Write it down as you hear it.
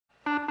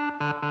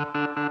Welcome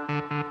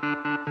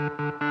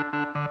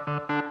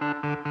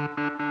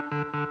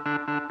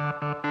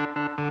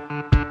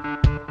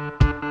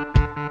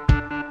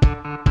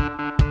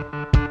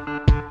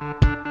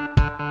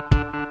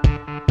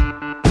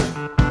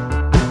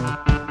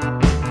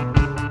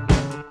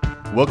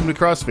to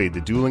Crossfade,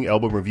 the dueling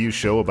album review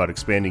show about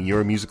expanding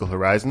your musical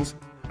horizons.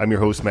 I'm your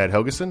host, Matt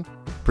Helgeson.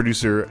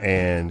 Producer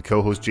and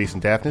co-host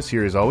Jason Daphnis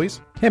here as always.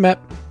 Hey,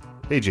 Matt.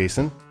 Hey,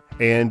 Jason.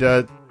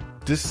 And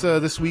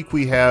this week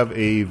we have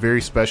a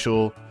very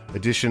special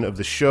edition of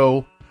the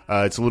show.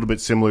 It's a little bit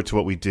similar to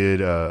what we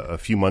did a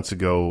few months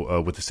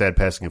ago with the sad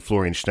passing of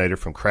Florian Schneider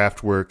from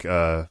Kraftwerk.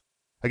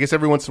 I guess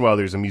every once in a while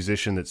there's a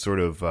musician that sort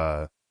of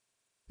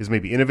is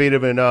maybe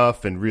innovative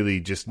enough and really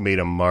just made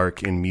a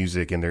mark in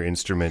music and their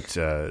instrument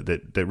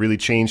that really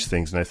changed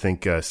things. And I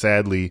think,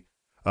 sadly,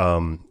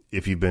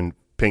 if you've been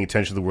paying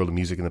attention to the world of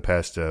music in the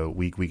past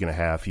week and a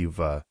half, you've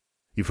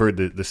heard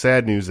the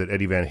sad news that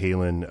Eddie Van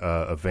Halen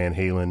of Van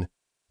Halen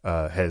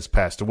has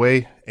passed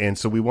away. And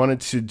so we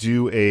wanted to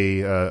do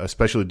a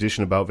special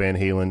edition about Van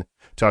Halen,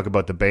 talk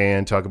about the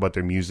band, talk about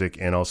their music,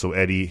 and also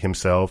Eddie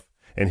himself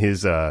and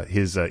his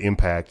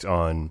impact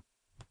on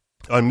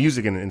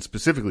music, and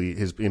specifically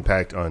his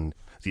impact on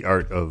the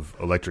art of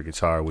electric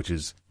guitar, which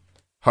is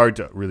hard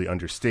to really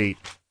understate.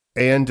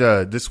 And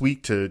this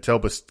week, to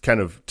help us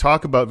kind of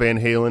talk about Van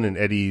Halen and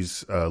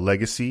Eddie's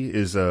legacy,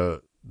 is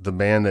the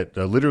man that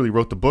literally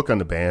wrote the book on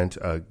the band,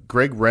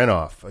 Greg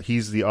Renoff.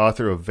 He's the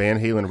author of Van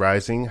Halen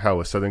Rising, How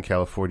a Southern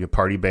California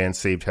Party Band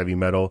Saved Heavy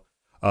Metal.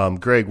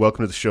 Greg,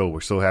 welcome to the show. We're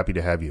so happy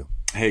to have you.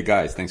 Hey,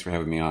 guys. Thanks for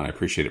having me on. I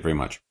appreciate it very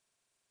much.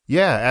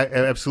 Yeah,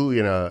 absolutely.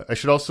 And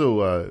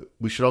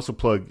we should also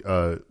plug,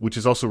 which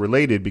is also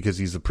related because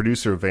he's the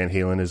producer of Van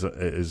Halen,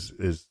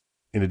 is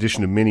in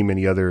addition to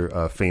many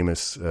other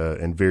famous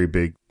and very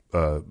big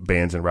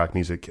bands in rock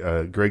music.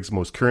 Greg's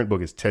most current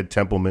book is Ted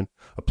Templeman,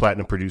 A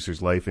Platinum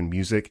Producer's Life in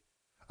Music,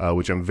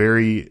 which I'm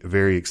very,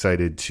 very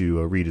excited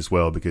to read as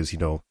well because,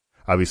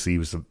 obviously he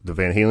was the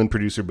Van Halen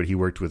producer, but he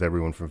worked with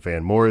everyone from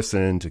Van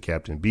Morrison to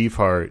Captain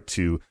Beefheart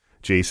to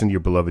Jason, your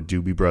beloved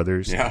Doobie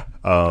Brothers. Yeah.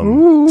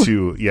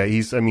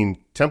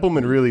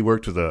 Templeman really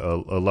worked with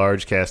a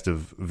large cast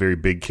of very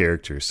big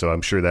characters. So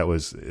I'm sure that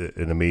was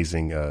an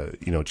amazing,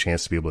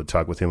 chance to be able to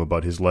talk with him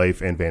about his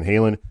life and Van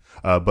Halen.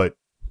 But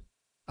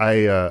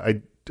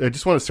I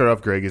just want to start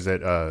off, Greg, is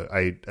that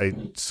I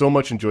so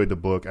much enjoyed the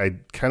book. I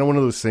kind of one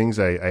of those things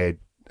I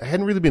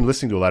hadn't really been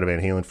listening to a lot of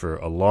Van Halen for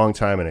a long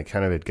time, and I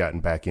kind of had gotten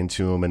back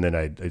into him. And then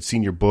I'd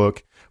seen your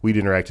book. We'd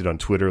interacted on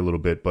Twitter a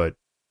little bit, but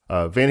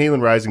Van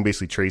Halen Rising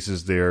basically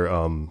traces their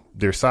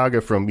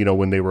saga from,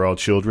 when they were all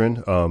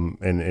children.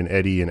 And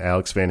Eddie and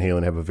Alex Van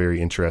Halen have a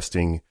very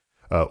interesting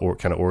or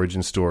kind of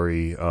origin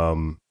story.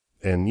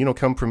 And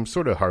come from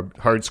sort of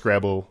hard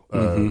scrabble,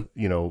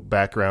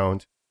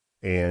 background,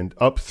 and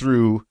up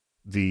through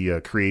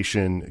the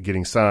creation,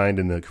 getting signed,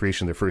 and the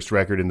creation of their first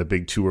record, and the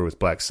big tour with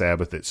Black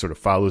Sabbath that sort of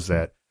follows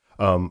that.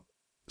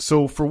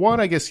 So for one,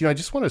 I guess, I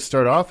just want to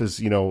start off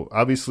as,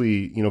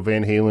 obviously,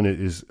 Van Halen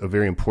is a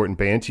very important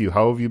band to you.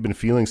 How have you been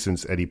feeling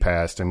since Eddie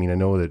passed? I mean, I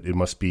know that it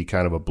must be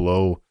kind of a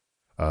blow,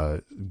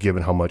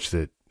 given how much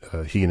that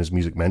he and his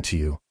music meant to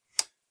you.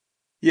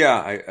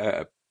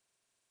 Yeah,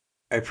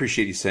 I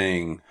appreciate you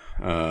saying,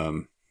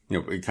 kind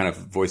of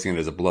voicing it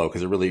as a blow,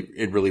 because it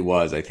really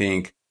was. I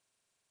think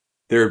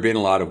there have been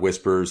a lot of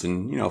whispers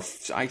and,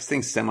 I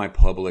think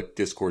semi-public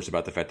discourse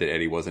about the fact that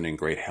Eddie wasn't in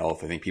great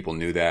health. I think people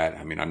knew that.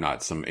 I mean, I'm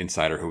not some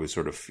insider who was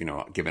sort of,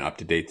 giving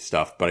up-to-date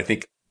stuff, but I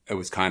think it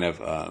was kind of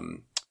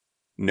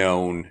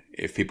known,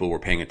 if people were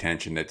paying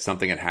attention, that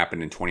something had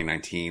happened in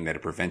 2019 that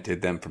had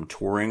prevented them from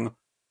touring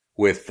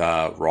with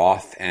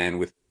Roth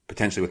and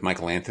potentially with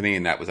Michael Anthony,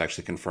 and that was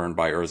actually confirmed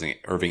by Irving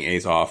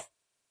Azoff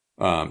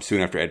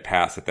soon after Ed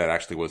passed, that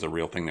actually was a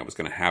real thing that was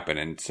going to happen.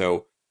 And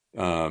so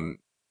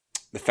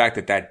the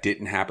fact that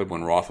didn't happen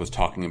when Roth was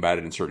talking about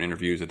it in certain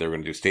interviews, that they were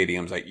going to do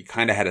stadiums, you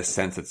kind of had a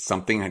sense that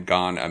something had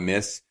gone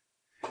amiss.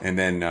 And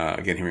then,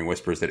 again, hearing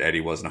whispers that Eddie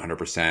wasn't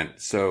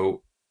 100%.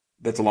 So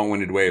that's a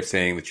long-winded way of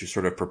saying that you're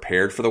sort of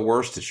prepared for the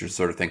worst, that you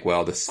sort of think,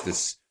 well,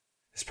 this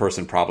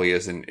person probably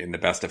isn't in the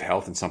best of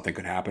health and something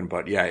could happen.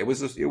 But yeah, it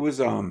was, I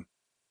don't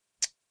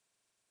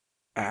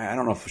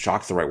know if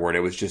shock's the right word. It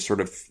was just sort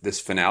of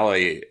this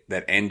finale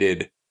that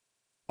ended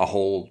a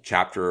whole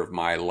chapter of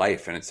my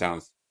life. And it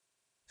sounds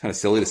kind of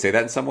silly to say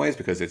that in some ways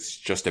because it's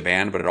just a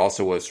band, but it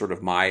also was sort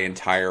of my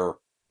entire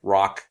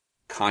rock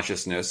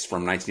consciousness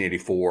from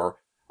 1984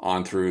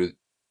 on through,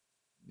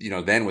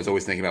 then was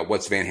always thinking about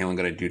what's Van Halen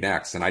going to do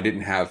next. And I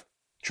didn't have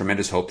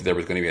tremendous hope that there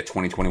was going to be a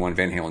 2021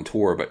 Van Halen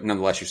tour, but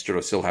nonetheless, you sort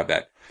of still have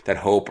that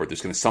hope, or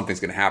something's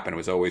going to happen. It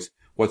was always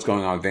what's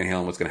going on with Van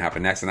Halen, what's going to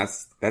happen next. And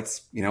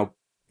that's,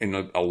 in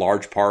a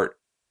large part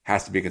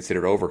has to be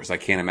considered over because I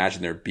can't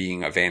imagine there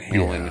being a Van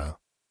Halen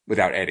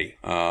without Eddie.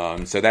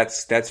 So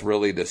that's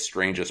really the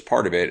strangest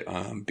part of it,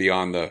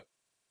 beyond the,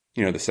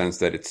 the sense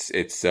that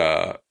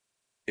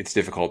it's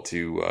difficult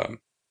to,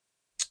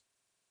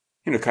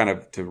 kind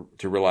of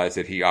to realize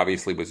that he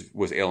obviously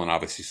was ill and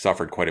obviously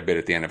suffered quite a bit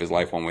at the end of his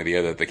life, one way or the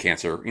other. The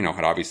cancer,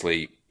 had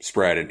obviously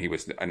spread, and he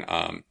was,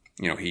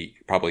 he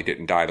probably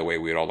didn't die the way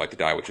we'd all like to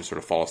die, which is sort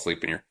of fall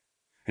asleep and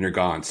you're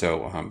gone.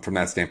 So from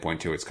that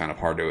standpoint too, it's kind of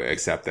hard to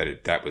accept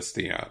that that was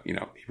the he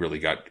really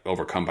got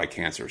overcome by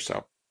cancer.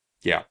 So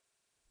yeah.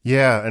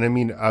 Yeah, and I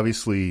mean,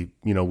 obviously,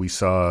 we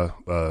saw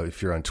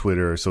if you're on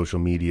Twitter or social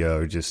media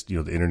or just the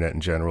internet in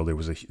general, there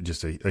was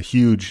a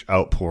huge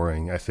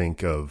outpouring, I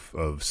think, of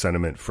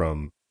sentiment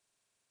from.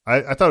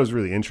 I thought it was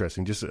really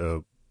interesting, just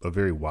a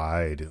very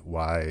wide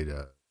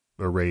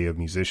array of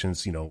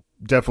musicians.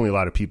 Definitely a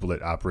lot of people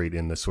that operate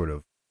in the sort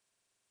of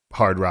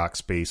hard rock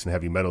space and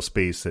heavy metal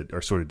space that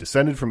are sort of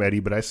descended from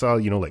Eddie. But I saw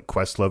like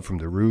Questlove from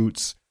The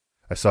Roots.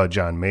 I saw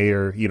John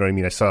Mayer. You know what I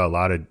mean? I saw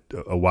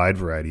a wide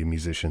variety of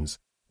musicians.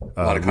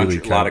 A lot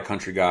of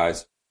country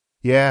guys.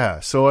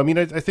 Yeah. So, I mean,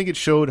 I think it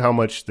showed how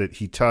much that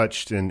he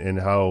touched and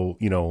how,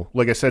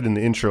 like I said in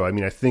the intro, I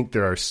mean, I think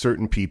there are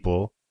certain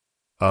people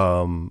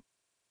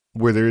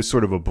where there is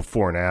sort of a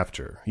before and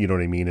after, you know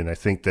what I mean? And I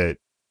think that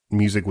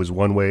music was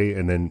one way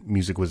and then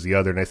music was the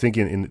other. And I think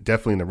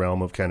definitely in the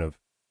realm of kind of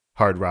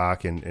hard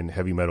rock and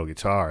heavy metal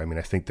guitar, I mean,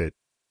 I think that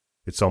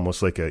it's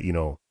almost like a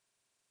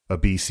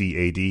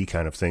BCAD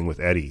kind of thing with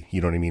Eddie,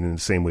 you know what I mean? In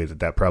the same way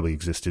that probably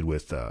existed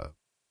with,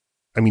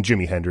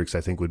 Jimi Hendrix, I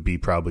think, would be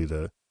probably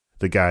the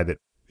guy that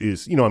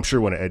is, I'm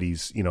sure one of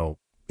Eddie's,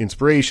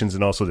 inspirations,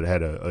 and also that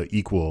had a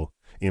equal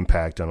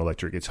impact on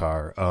electric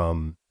guitar.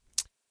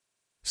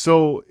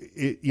 So,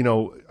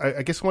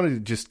 I guess I wanted to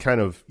just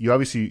kind of,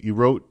 you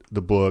wrote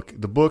the book.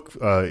 The book,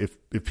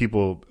 if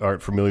people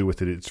aren't familiar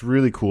with it, it's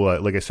really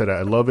cool. Like I said,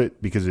 I love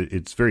it because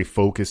it's very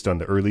focused on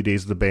the early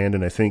days of the band.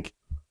 And I think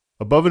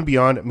above and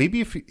beyond,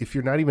 maybe if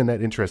you're not even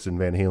that interested in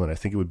Van Halen, I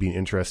think it would be an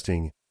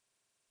interesting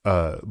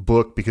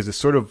book because it's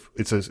sort of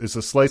it's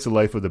a slice of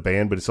life of the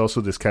band, but it's also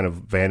this kind of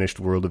vanished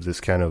world of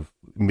this kind of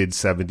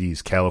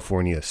mid-70s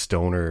California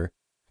stoner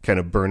kind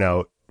of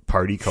burnout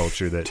party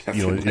culture that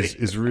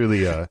is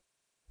really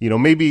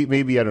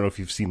maybe I don't know if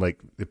you've seen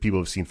if people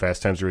have seen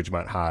Fast Times at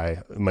Ridgemont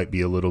High, it might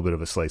be a little bit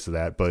of a slice of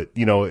that, but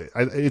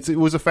it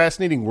was a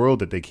fascinating world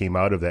that they came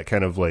out of, that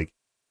kind of like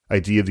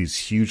idea of these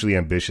hugely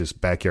ambitious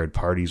backyard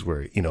parties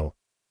where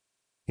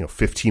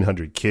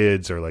 1,500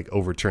 kids are like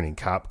overturning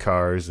cop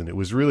cars. And it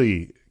was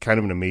really kind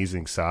of an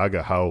amazing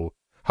saga how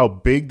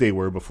big they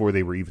were before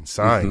they were even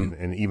signed.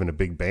 Mm-hmm. And even a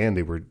big band,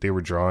 they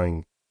were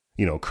drawing,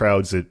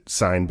 crowds that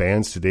signed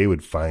bands today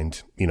would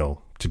find,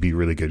 to be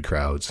really good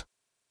crowds.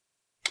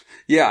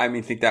 Yeah. I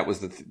mean, I think that was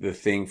the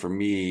thing for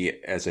me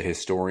as a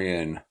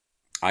historian.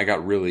 I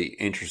got really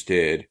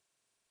interested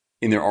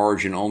in their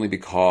origin only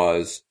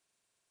because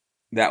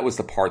that was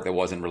the part that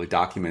wasn't really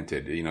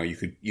documented.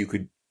 You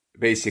could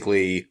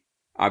basically,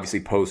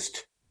 obviously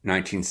post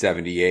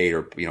 1978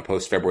 or,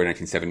 post February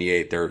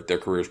 1978, their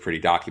career is pretty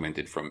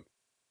documented from,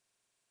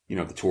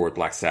 the tour with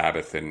Black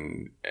Sabbath.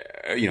 And,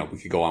 we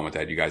could go on with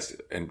that. You guys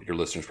and your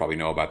listeners probably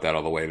know about that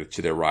all the way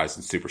to their rise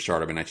in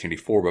superstardom in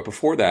 1984. But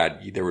before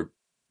that,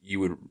 you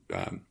would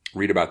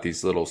read about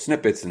these little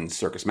snippets in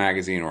Circus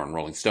Magazine or in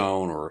Rolling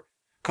Stone, or a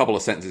couple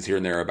of sentences here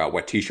and there about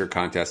wet t-shirt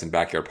contests and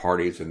backyard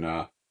parties. And,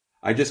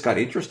 I just got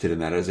interested in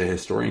that as a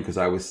historian because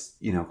I was,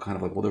 kind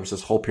of like, well, there was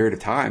this whole period of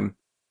time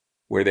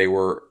where they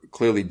were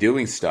clearly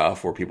doing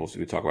stuff where people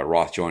would talk about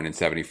Roth joined in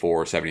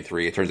 74 or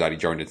 73. It turns out he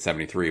joined in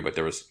 73, but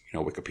there was,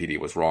 Wikipedia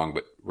was wrong.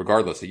 But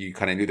regardless, you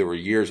kind of knew there were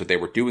years that they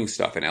were doing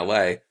stuff in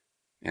LA.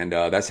 And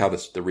that's how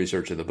the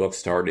research of the book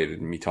started,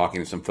 and me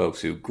talking to some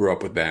folks who grew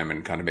up with them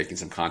and kind of making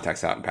some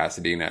contacts out in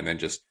Pasadena, and then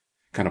just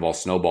kind of all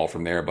snowball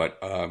from there. But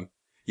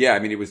yeah, I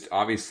mean, it was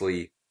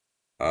obviously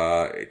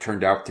it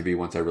turned out to be,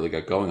 once I really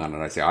got going on it,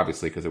 I say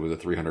obviously because it was a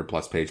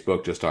 300+ page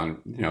book just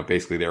on,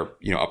 basically their,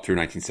 up through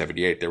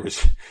 1978, there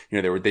was,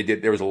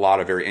 there was a lot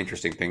of very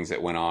interesting things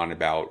that went on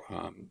about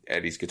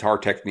Eddie's guitar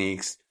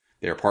techniques,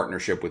 their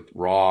partnership with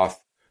Roth,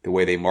 the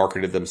way they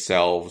marketed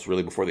themselves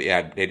really before they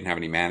didn't have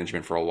any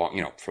management for a long,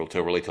 till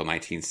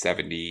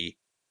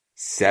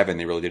 1977.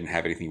 They really didn't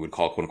have anything you would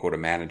call quote unquote a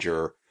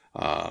manager.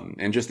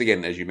 And just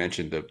again, as you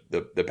mentioned,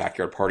 the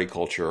backyard party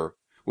culture,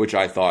 which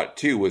I thought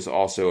too was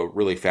also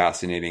really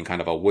fascinating,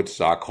 kind of a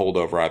Woodstock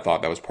holdover. I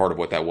thought that was part of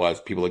what that was.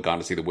 People had gone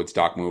to see the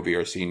Woodstock movie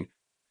or seen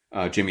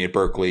Jimmy at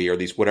Berkeley or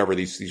these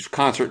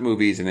concert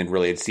movies, and then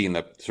really had seen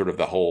the sort of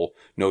the whole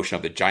notion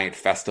of the giant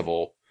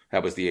festival.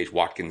 That was the age,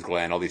 Watkins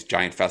Glen, all these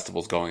giant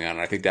festivals going on.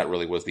 And I think that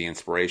really was the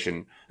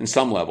inspiration. On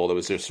some level, it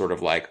was just sort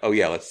of like, oh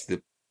yeah,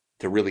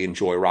 to really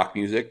enjoy rock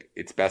music,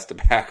 it's best to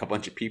pack a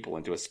bunch of people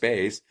into a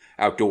space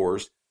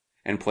outdoors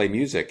and play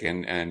music.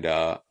 And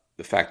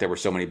the fact there were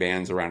so many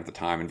bands around at the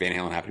time, and Van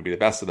Halen happened to be the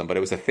best of them, but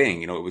it was a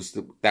thing,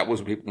 that was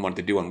what people wanted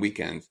to do on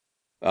weekends.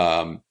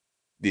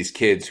 These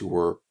kids who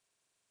were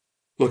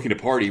looking to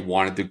party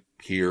wanted to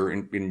hear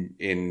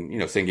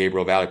in San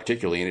Gabriel Valley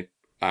particularly. And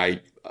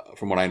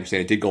from what I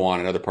understand, it did go on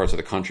in other parts of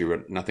the country,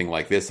 but nothing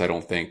like this, I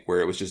don't think,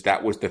 where it was just,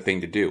 that was the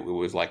thing to do. It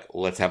was like,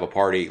 let's have a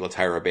party, let's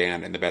hire a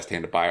band. And the best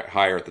hand to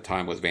hire at the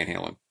time was Van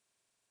Halen.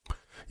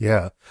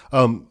 Yeah.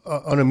 On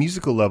a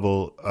musical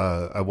level,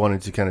 I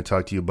wanted to kind of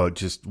talk to you about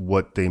just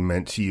what they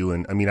meant to you.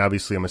 And I mean,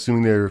 obviously I'm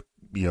assuming they're,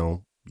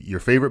 your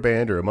favorite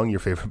band or among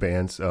your favorite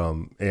bands.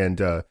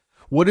 And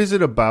what is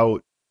it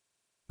about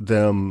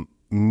them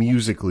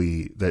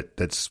musically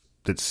that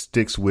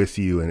sticks with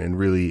you and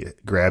really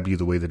grabbed you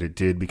the way that it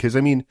did? Because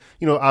I mean,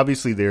 you know,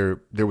 obviously there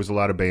was a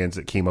lot of bands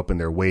that came up in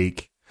their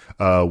wake,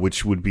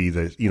 which would be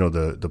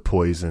the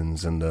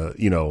Poisons and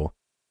the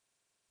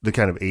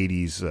kind of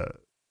 80s,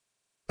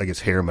 I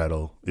guess hair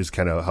metal is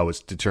kind of how it's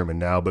determined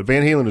now. But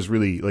Van Halen is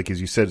really, like, as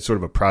you said, sort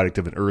of a product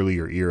of an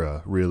earlier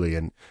era, really.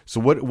 And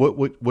so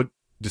what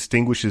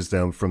distinguishes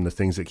them from the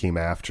things that came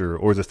after,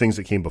 or the things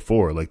that came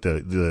before, like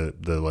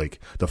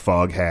the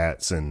Fog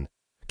Hats and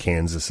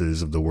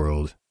Kansases of the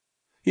world?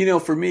 You know,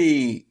 for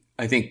me,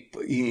 I think,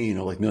 you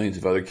know, like millions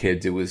of other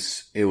kids, it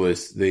was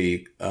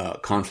the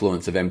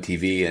confluence of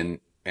MTV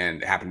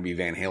and happened to be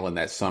Van Halen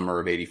that summer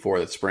of '84,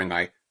 that spring.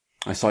 I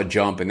saw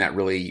Jump, and that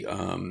really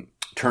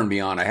turned me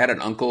on. I had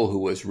an uncle who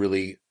was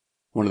really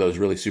one of those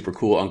really super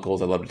cool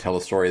uncles. I love to tell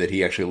the story that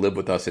he actually lived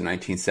with us in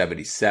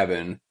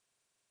 1977.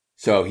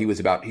 So he's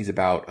about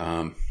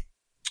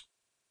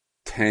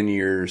 10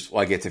 years,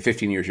 well, I guess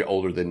 15 years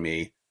older than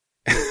me.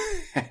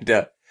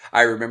 And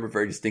I remember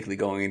very distinctly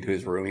going into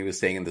his room. He was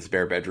staying in this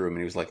spare bedroom, and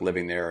he was like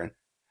living there. And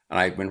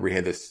I remember he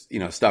had this, you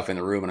know, stuff in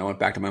the room, and I went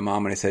back to my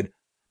mom and I said,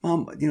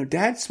 Mom, you know,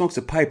 Dad smokes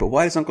a pipe, but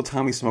why does Uncle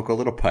Tommy smoke a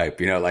little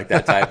pipe? You know, like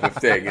that type of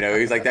thing. You know,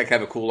 he's like that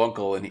kind of a cool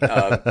uncle. And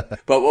but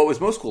what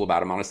was most cool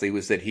about him, honestly,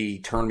 was that he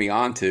turned me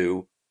on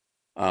to,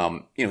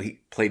 you know, he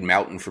played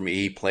Mountain for me.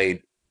 He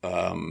played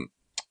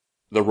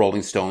the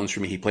Rolling Stones for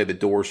me. He played the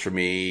Doors for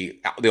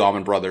me, the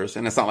Allman Brothers.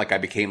 And it's not like I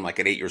became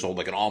like at 8 years old,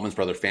 like an Allman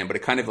Brothers fan, but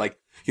it kind of like,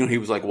 you know, he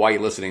was like, why are you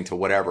listening to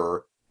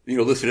whatever? You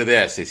know, listen to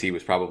this. As he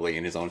was probably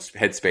in his own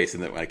headspace.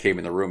 And then when I came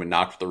in the room and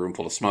knocked the room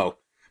full of smoke,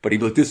 but he'd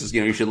be like, this is,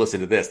 you know, you should listen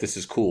to this. This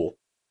is cool.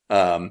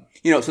 You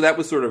know, so that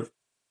was sort of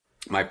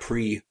my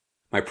pre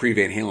Van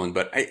Halen.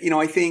 But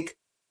I think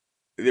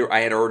I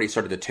had already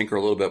started to tinker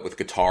a little bit with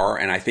guitar.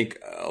 And I think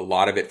a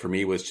lot of it for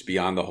me was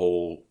beyond the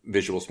whole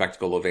visual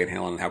spectacle of Van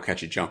Halen and how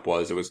catchy Jump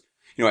was. It was,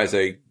 you know, as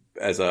a,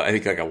 I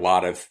think like a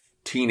lot of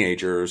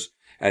teenagers,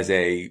 as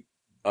a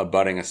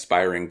budding,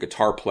 aspiring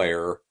guitar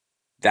player,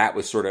 that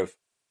was sort of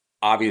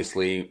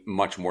obviously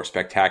much more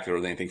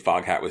spectacular than anything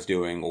Foghat was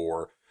doing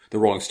or the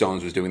Rolling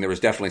Stones was doing. There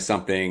was definitely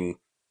something,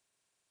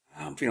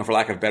 you know, for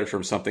lack of a better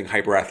term, something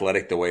hyper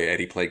athletic the way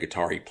Eddie played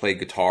guitar. He played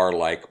guitar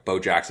like Bo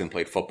Jackson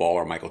played football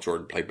or Michael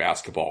Jordan played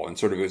basketball. And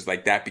sort of it was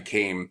like that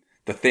became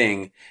the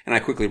thing. And I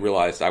quickly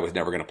realized I was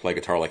never going to play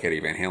guitar like Eddie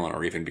Van Halen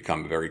or even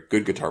become a very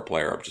good guitar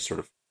player. I'm just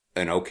sort of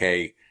an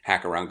okay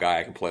hack around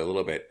guy. I can play a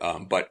little bit.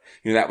 But,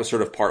 you know, that was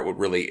sort of part what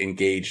really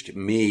engaged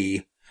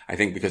me, I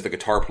think, because the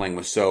guitar playing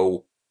was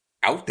so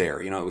out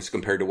there. You know, it was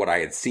compared to what I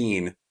had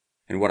seen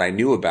and what I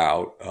knew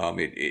about.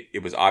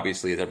 It was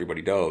obviously, as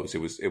everybody knows, it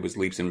was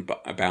leaps and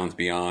bounds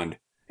beyond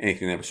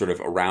anything that was sort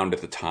of around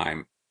at the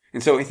time.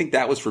 And so I think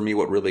that was for me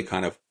what really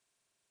kind of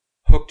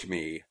hooked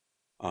me.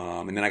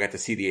 And then I got to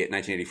see the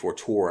 1984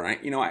 tour,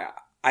 and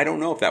I don't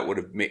know if that would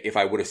have, if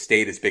I would have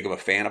stayed as big of a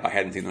fan if I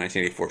hadn't seen the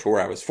 1984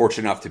 tour. I was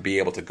fortunate enough to be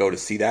able to go to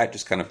see that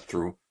just kind of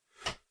through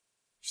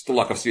just the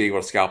luck of being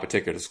able to scalp a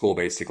ticket to school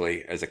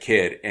basically as a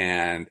kid.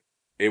 And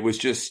it was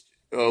just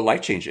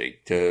life changing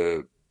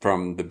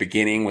from the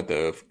beginning with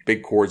the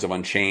big chords of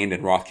Unchained,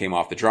 and Roth came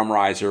off the drum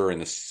riser, and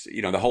this,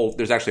 you know,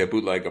 there's actually a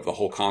bootleg of the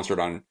whole concert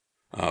on,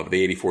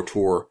 the 84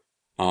 tour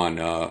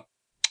on,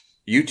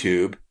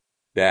 YouTube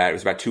that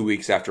was about 2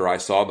 weeks after I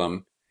saw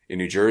them in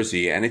New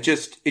Jersey. And it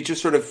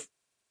just sort of,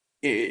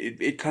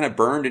 it kind of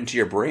burned into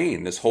your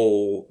brain, this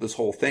whole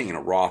thing, you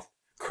know, Roth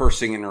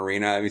cursing in an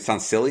arena. I mean, it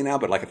sounds silly now,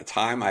 but like at the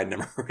time, I'd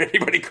never heard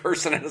anybody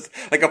cursing in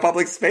like a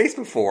public space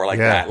before like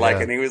that.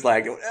 Like, and he was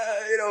like, you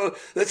know,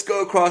 let's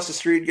go across the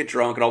street and get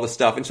drunk and all this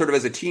stuff. And sort of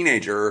as a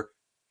teenager,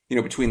 you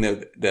know, between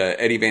the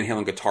Eddie Van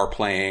Halen guitar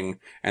playing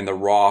and the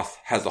Roth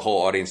has the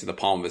whole audience in the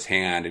palm of his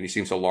hand, and he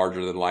seems so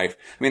larger than life.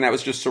 I mean, that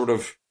was just sort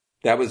of,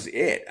 that was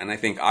it. And I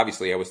think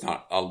obviously I was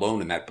not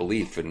alone in that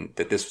belief and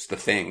that this was the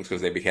thing,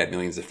 because they had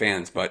millions of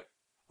fans. But,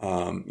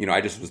 you know,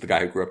 I just was the guy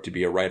who grew up to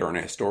be a writer and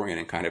a historian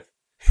and kind of,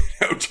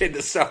 you know, did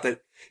the stuff that,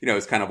 you know,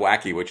 is kind of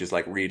wacky, which is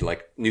like read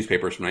like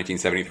newspapers from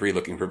 1973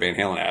 looking for Van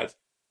Halen ads.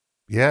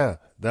 Yeah.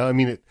 No, I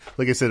mean,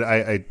 like I said,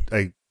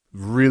 I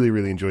really,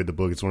 really enjoyed the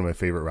book. It's one of my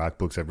favorite rock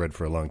books I've read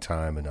for a long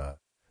time. And,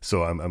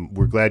 so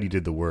we're glad you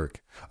did the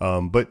work.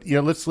 But, you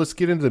know, let's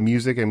get into the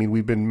music. I mean,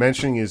 we've been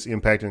mentioning his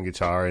impact on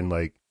guitar, and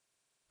like,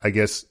 I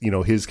guess, you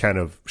know, his kind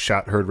of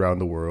shot heard around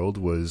the world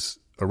was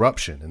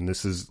Eruption. And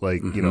this is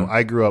like, you know,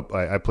 I grew up,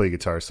 I play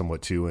guitar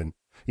somewhat too. And,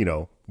 you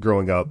know,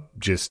 growing up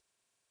just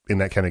in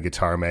that kind of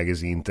guitar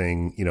magazine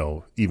thing, you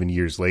know, even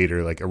years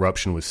later, like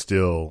Eruption was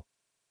still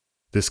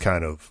this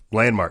kind of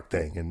landmark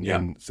thing. And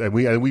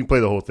we play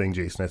the whole thing,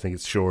 Jason. I think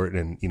it's short,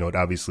 and, you know, it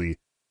obviously,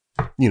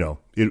 you know,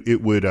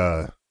 it would,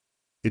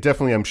 it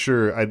definitely, I'm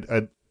sure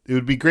it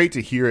would be great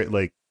to hear it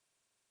like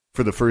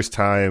for the first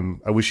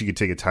time. I wish you could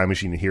take a time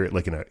machine and hear it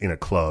like in a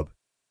club,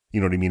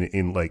 you know what I mean?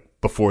 In like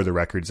before the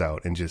record's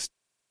out, and just,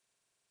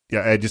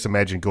 yeah, I just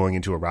imagine going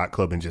into a rock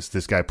club and just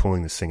this guy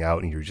pulling this thing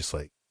out, and you're just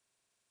like,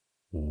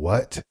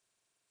 what?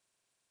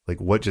 Like,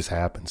 what just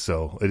happened?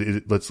 So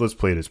let's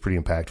play it. It's pretty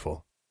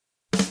impactful.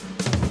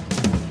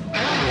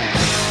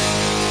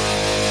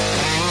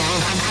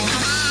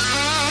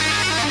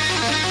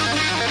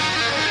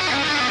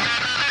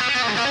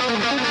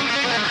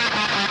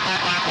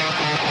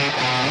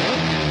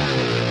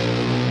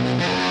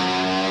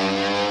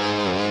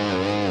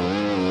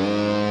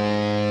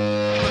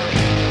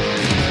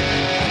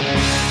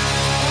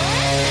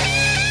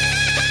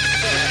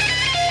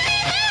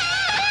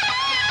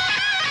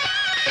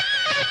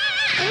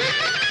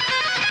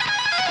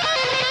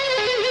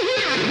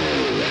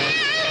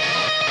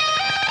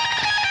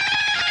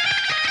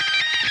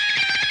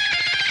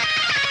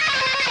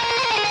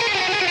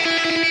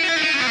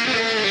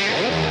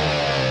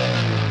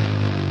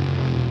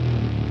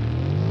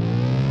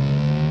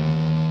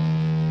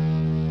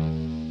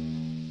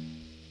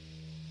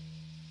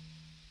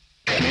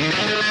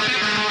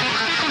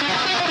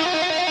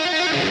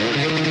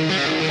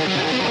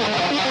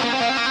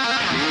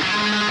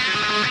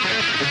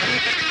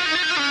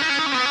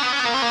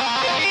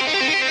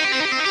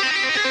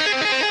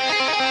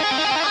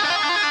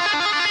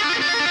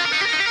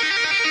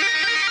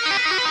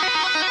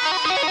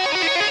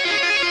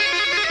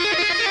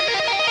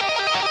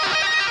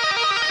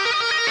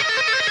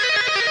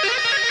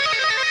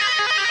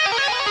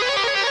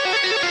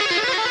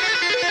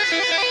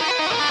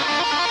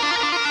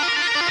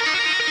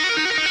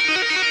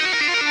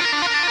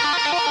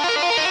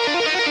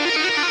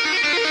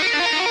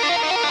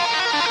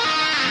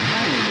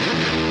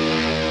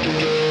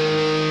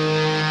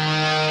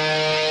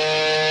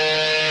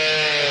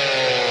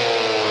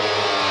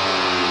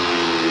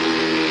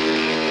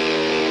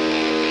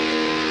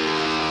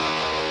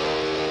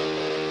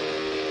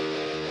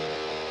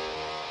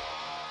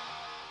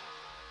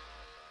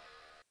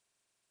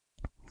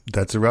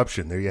 That's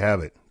Eruption. There you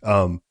have it.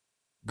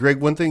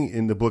 Greg, one thing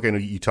in the book, I know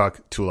you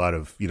talk to a lot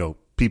of,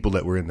 people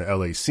that were in the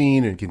LA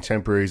scene and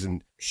contemporaries,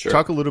 and Sure.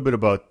 talk a little bit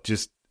about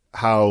just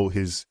how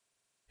his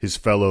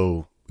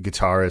fellow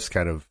guitarists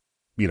kind of,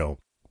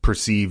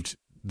 perceived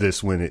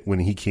this when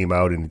he came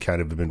out and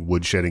kind of been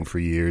woodshedding for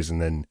years,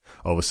 and then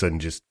all of a sudden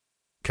just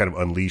kind of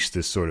unleashed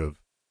this sort of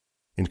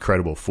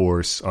incredible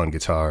force on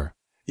guitar.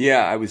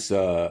 Yeah, I was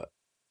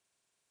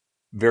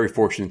very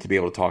fortunate to be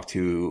able to talk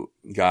to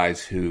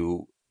guys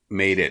who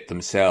made it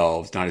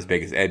themselves, not as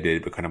big as Ed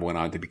did, but kind of went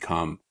on to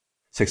become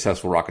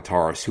successful rock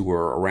guitarists who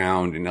were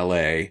around in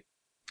LA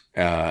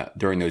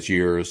during those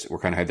years, or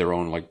kind of had their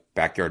own like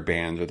backyard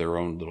bands or their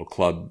own little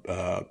club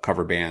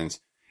cover bands.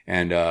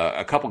 And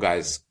a couple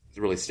guys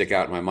really stick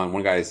out in my mind.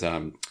 One guy is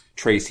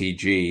Tracy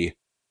G,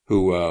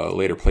 who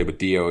later played with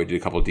Dio. He did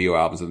a couple of Dio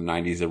albums in the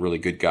 90s, a really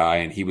good guy.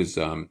 And he was,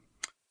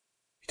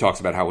 he talks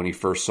about how when he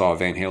first saw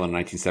Van Halen in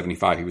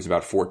 1975, he was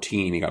about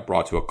 14. He got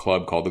brought to a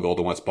club called the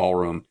Golden West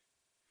Ballroom,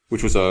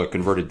 which was a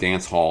converted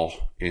dance hall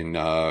in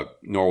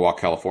Norwalk,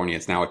 California.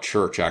 It's now a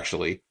church,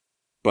 actually.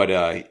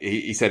 But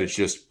he said it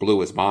just blew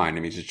his mind. I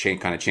mean, it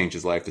just kind of changed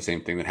his life. The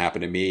same thing that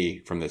happened to me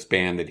from this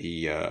band that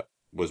he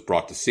was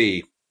brought to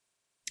see.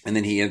 And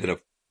then he ended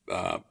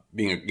up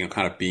being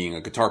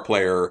a guitar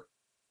player,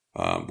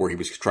 where he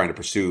was trying to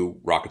pursue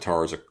rock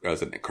guitar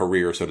as a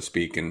career, so to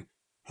speak, and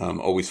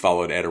always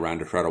followed Ed around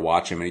to try to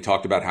watch him. And he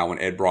talked about how when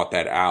Ed brought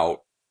that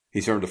out, he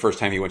remembered the first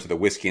time he went to the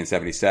Whiskey in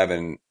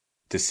 77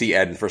 to see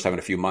Ed, the first time in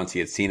a few months he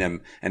had seen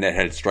him, and Ed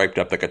had striped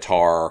up the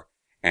guitar,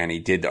 and he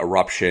did the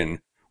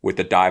Eruption with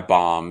the dive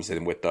bombs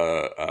and with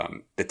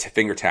the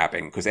finger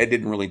tapping, because Ed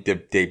didn't really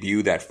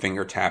debut that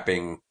finger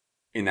tapping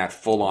in that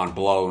full-on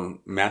blown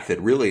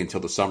method really until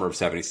the summer of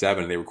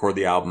 77. They recorded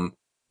the album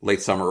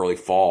late summer, early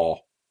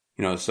fall,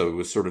 so it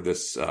was sort of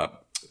this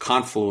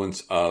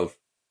confluence of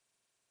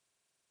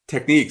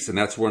techniques. And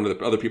that's one of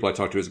the other people I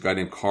talked to is a guy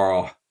named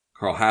Carl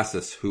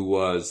Hassis, who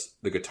was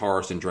the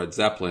guitarist in Dred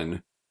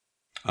Zeppelin.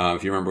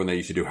 If you remember when they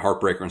used to do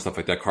Heartbreaker and stuff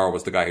like that, Carl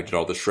was the guy who did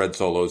all the shred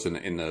solos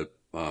in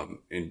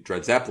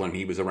Dred Zeppelin.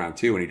 He was around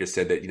too, and he just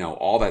said that,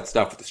 all that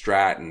stuff with the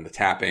Strat and the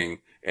tapping,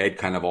 Ed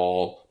kind of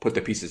all put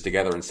the pieces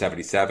together in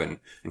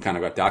 77 and kind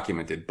of got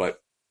documented. But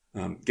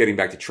getting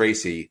back to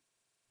Tracy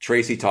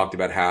talked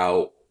about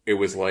how it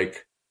was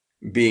like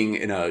being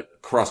in a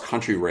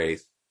cross-country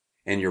race,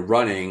 and you're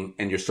running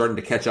and you're starting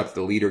to catch up to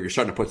the leader. You're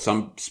starting to put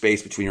some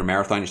space between your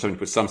marathon. You're starting to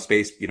put some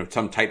space,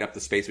 tighten up the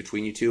space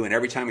between you two. And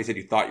every time he said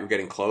you thought you were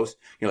getting close,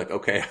 you're like,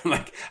 okay,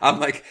 I'm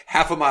like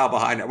half a mile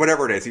behind,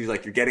 whatever it is. He's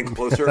like, you're getting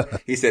closer.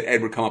 He said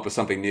Ed would come up with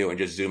something new and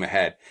just zoom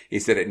ahead. He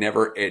said it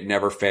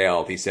never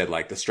failed. He said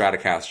like the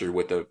Stratocaster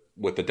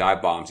with the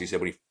dive bombs. He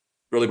said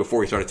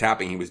before he started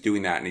tapping, he was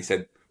doing that. And he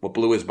said what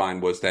blew his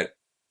mind was that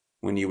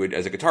when you would,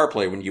 as a guitar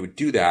player, when you would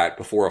do that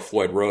before a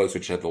Floyd Rose,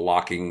 which had the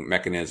locking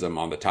mechanism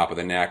on the top of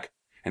the neck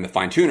and the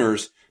fine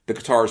tuners, the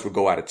guitars would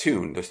go out of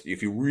tune.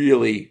 If you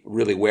really,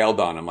 really wailed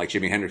on them, like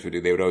Jimi Hendrix would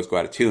do, they would always go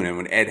out of tune. And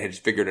when Ed had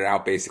figured it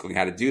out basically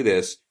how to do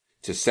this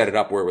to set it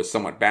up where it was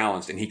somewhat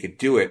balanced and he could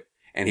do it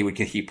and he would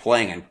keep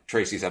playing. And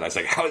Tracy said, I was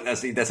like,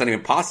 that's not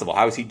even possible.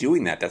 How is he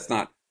doing that? That's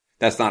not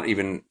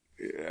even,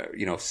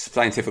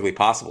 scientifically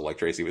possible, like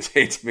Tracy was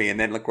saying to me. And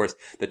then of course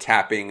the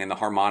tapping and the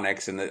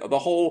harmonics and the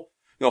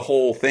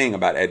whole thing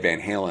about Ed Van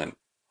Halen.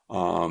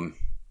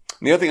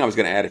 The other thing I was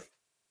going to add, if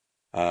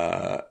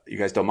you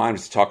guys don't mind,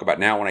 is to talk about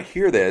now when I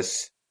hear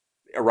this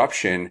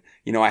Eruption,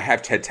 I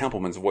have Ted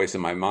Templeman's voice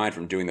in my mind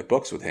from doing the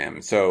books with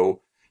him.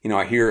 So,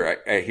 I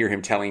hear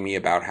him telling me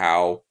about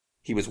how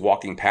he was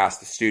walking past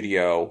the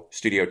Studio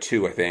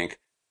 2, I think,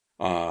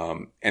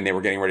 and they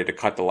were getting ready to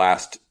cut the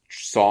last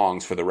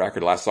songs for the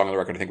record. The last song on the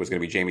record, I think, was going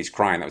to be Jamie's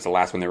Crying. That was the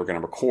last one they were going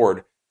to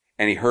record.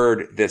 And he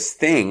heard this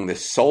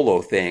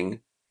solo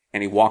thing,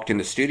 and he walked in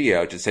the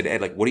studio and said,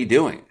 Ed, like, what are you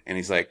doing? And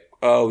he's like,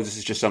 oh, this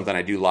is just something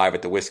I do live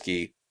at the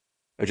Whiskey.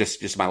 Or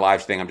just my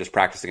live thing. I'm just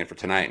practicing it for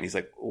tonight. And he's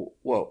like,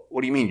 well,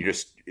 what do you mean?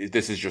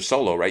 This is your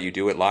solo, right? You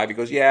do it live? He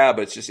goes, yeah,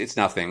 but it's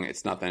nothing.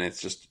 It's nothing.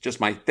 It's just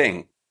my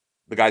thing.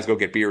 The guys go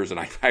get beers and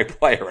I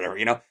play or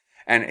whatever,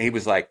 And he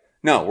was like,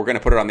 no, we're going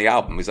to put it on the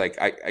album. He's like,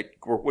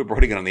 we're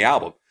putting it on the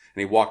album.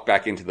 And he walked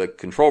back into the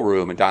control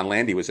room and Don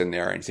Landy was in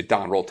there and he said,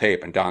 Don, roll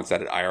tape. And Don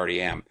said, I already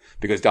am,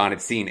 because Don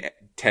had seen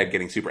Ted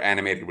getting super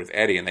animated with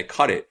Eddie and they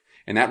cut it.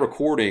 And that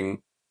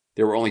recording,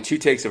 there were only 2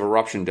 takes of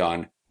Eruption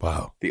done.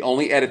 Wow. The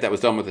only edit that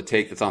was done with the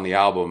take that's on the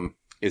album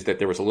is that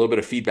there was a little bit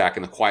of feedback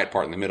in the quiet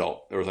part in the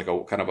middle. There was like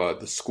a kind of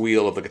the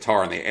squeal of the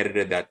guitar and they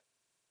edited that,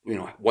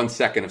 1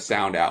 second of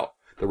sound out.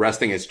 The rest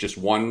thing is just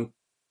one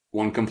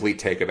complete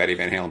take of Eddie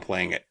Van Halen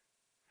playing it.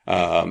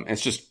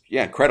 It's just,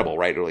 incredible,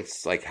 right?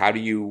 It's like, how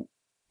do you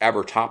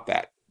ever top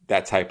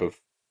that type of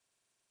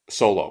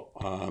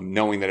solo?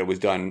 Knowing that it was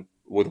done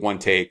with 1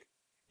 take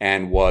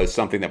and was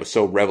something that was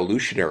so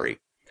revolutionary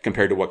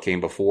compared to what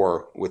came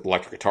before with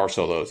electric guitar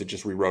solos. It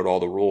just rewrote all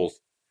the rules.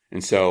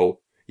 And so,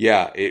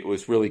 it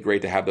was really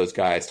great to have those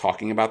guys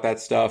talking about that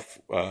stuff,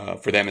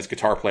 for them as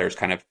guitar players,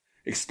 kind of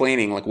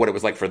explaining like what it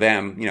was like for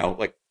them,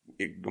 like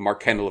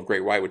Mark Kendall of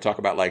Great White would talk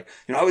about like,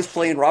 I was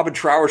playing Robin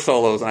Trower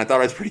solos and I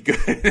thought I was pretty good.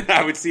 And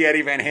I would see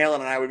Eddie Van Halen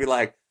and I would be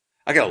like,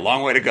 I got a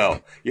long way to go.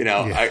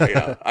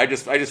 I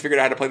just figured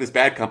out how to play this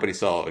Bad Company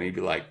solo. And he'd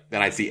be like,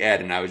 then I'd see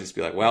Ed and I would just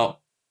be like,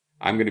 well,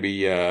 I'm going to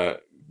be,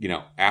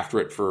 after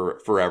it for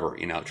forever,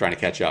 trying to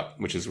catch up,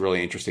 which is a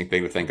really interesting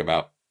thing to think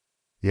about.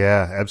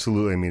 Yeah,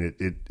 absolutely. I mean,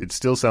 it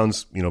still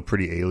sounds,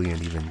 pretty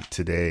alien even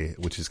today,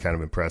 which is kind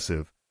of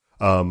impressive.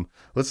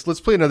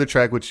 Let's play another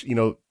track, which,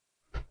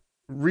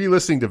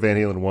 re-listening to Van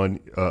Halen 1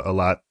 a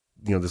lot,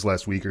 this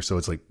last week or so,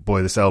 it's like,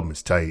 boy, this album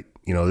is tight.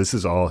 This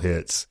is all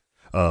hits.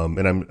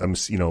 And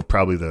I'm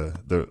probably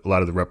a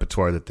lot of the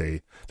repertoire that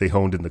they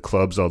honed in the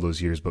clubs all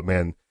those years. But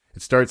man,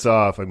 it starts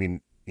off, I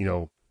mean,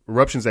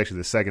 Eruption's actually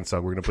the second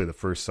song. We're going to play the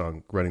first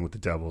song, Running with the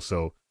Devil.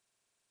 So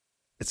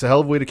it's a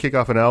hell of a way to kick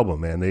off an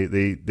album, man.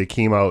 They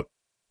came out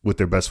with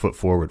their best foot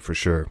forward for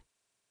sure.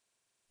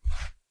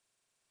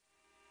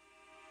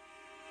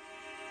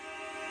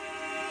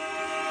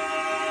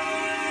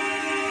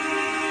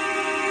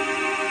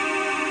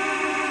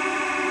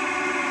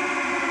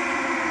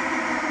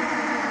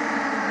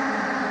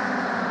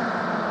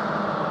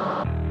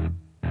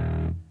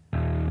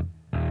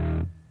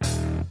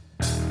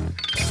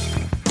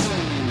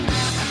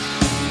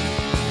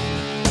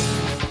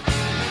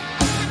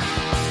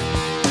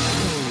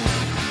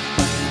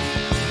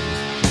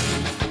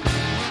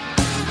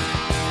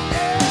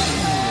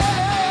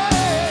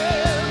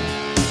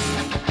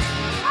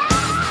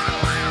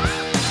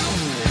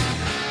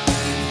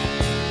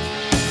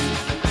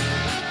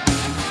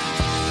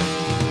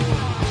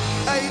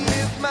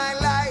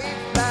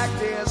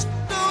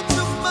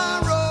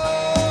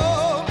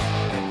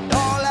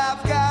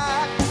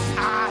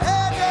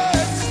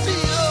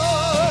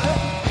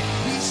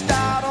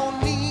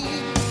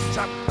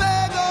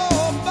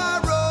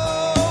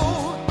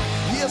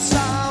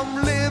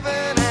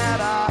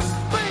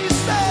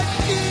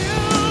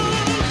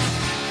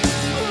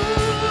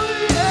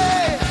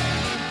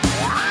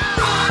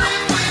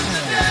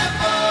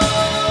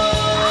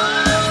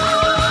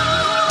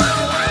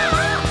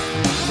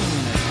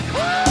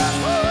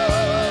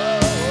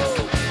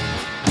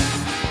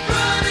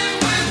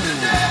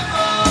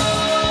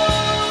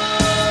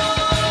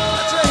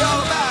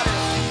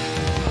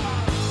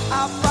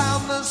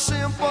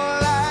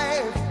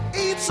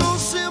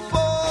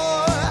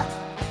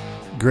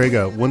 Greg,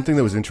 one thing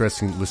that was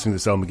interesting listening to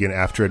this album again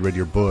after I'd read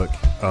your book,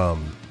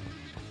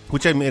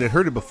 which I had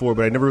heard it before,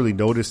 but I never really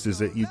noticed, is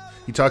that you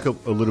talk a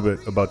little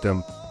bit about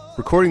them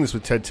recording this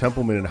with Ted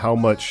Templeman and how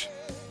much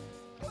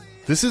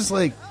this is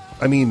like,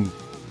 I mean,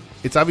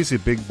 it's obviously a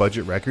big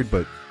budget record,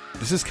 but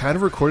this is kind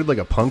of recorded like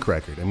a punk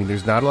record. I mean,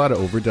 there's not a lot of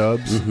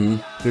overdubs. Mm-hmm.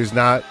 There's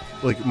not,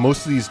 like,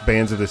 most of these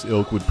bands of this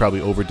ilk would probably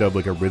overdub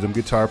like a rhythm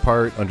guitar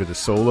part under the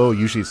solo.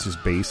 Usually it's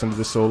just bass under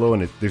the solo,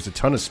 and there's a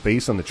ton of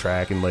space on the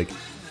track, and like,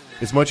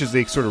 as much as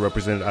they sort of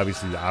represented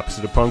obviously the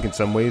opposite of punk in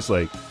some ways,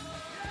 like,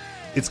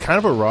 it's kind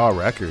of a raw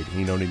record,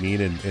 you know what I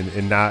mean,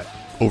 and not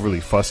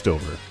overly fussed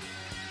over.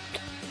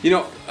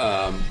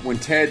 When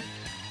Ted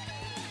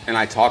and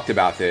I talked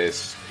about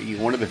this,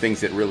 one of the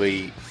things that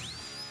really,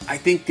 I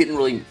think, didn't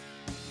really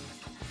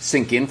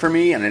sink in for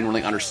me, and I didn't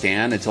really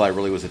understand until I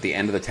really was at the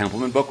end of the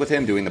Templeman book with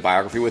him, doing the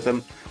biography with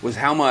him, was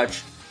how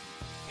much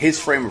his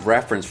frame of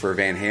reference for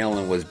Van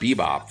Halen was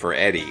bebop for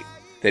Eddie.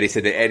 That he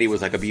said that Eddie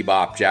was like a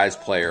bebop jazz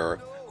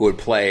player who would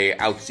play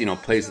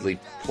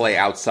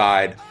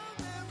outside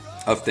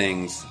of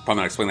things. Probably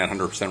not explaining that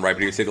 100% right, but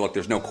he would say, look,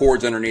 there's no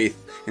chords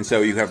underneath, and so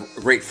you have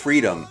great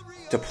freedom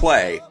to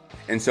play.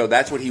 And so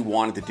that's what he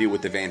wanted to do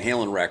with the Van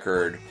Halen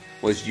record,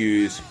 was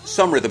use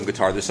some rhythm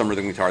guitar. There's some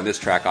rhythm guitar in this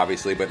track,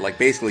 obviously, but like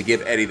basically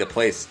give Eddie the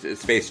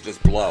space to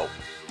just blow,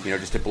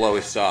 just to blow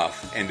his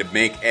stuff and to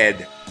make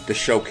Ed the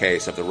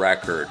showcase of the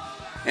record.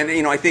 And,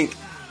 I think,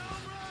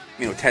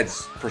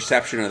 Ted's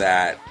perception of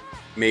that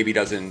maybe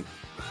doesn't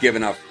give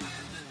enough.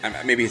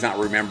 Maybe he's not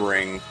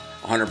remembering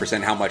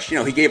 100% how much,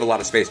 he gave a lot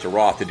of space to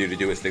Roth to do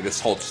his thing.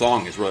 This whole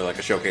song is really like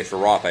a showcase for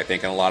Roth, I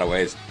think, in a lot of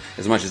ways,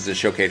 as much as it's a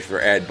showcase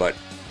for Ed. But,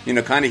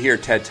 kind of hear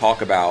Ted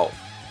talk about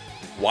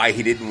why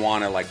he didn't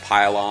want to, like,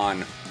 pile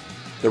on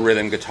the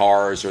rhythm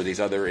guitars or these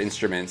other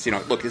instruments.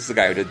 Look, this is the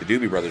guy who did the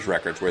Doobie Brothers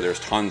records, where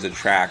there's tons of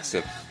tracks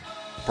of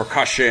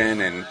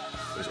percussion and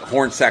there's a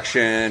horn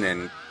section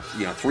and,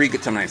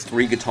 sometimes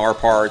three guitar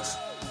parts.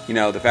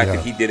 The fact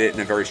that he did it in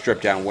a very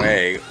stripped down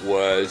way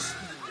was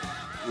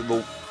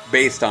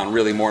based on,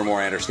 really, more and more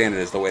I understand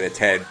it, is the way that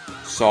Ted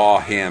saw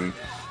him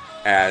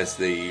as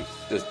the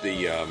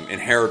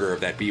inheritor of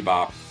that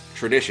bebop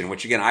tradition,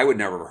 which, again, I would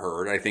never have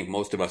heard. I think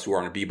most of us who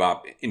are into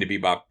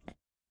bebop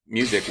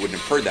music wouldn't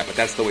have heard that, but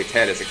that's the way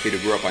Ted, as a kid who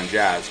grew up on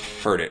jazz,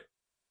 heard it.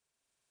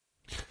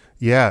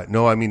 Yeah,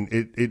 no, I mean,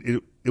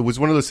 it was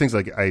one of those things,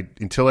 like,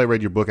 until I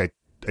read your book, I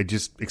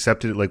just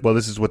accepted it, like, well,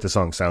 this is what the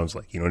song sounds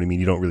like, you know what I mean?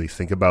 You don't really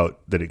think about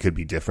that it could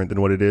be different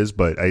than what it is,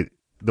 but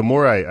the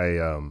more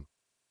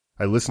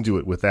I listened to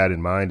it with that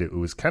in mind, it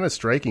was kind of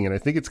striking, and I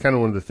think it's kind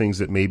of one of the things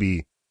that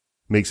maybe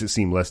makes it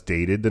seem less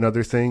dated than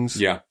other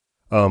things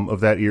of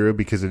that era,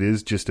 because it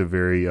is just a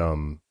very,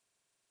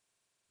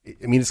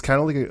 it's kind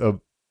of like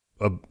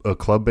a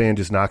club band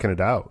just knocking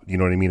it out. You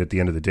know what I mean? At the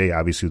end of the day,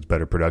 obviously with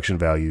better production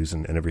values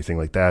and everything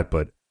like that.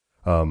 But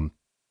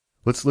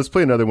let's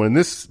play another one. And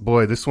this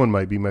one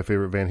might be my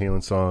favorite Van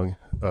Halen song.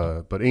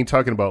 But Ain't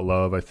Talking About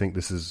Love. I think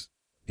this is,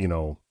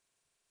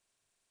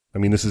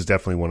 this is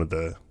definitely one of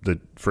the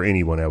for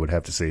anyone, I would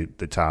have to say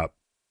the top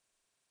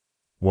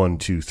 1,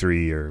 2,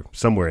 3 or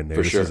somewhere in there.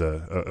 For this sure. is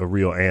a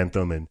real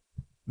anthem, and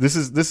this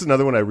is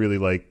another one I really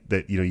like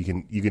that you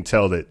can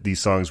tell that these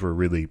songs were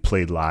really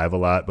played live a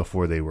lot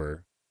before they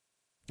were.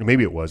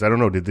 Maybe it was. I don't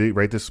know. Did they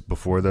write this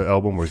before the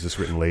album, or was this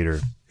written later?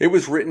 It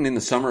was written in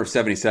the summer of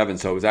 '77,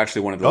 so it was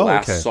actually one of the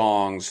last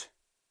songs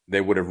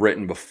they would have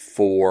written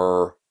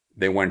before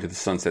they went to the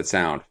Sunset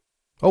Sound.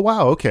 Oh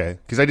wow, okay.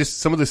 Because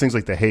some of those things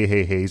like the Hey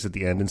Hey Heys at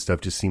the end and stuff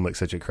just seem like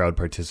such a crowd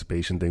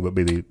participation thing, but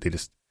maybe they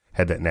just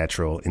had that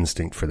natural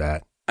instinct for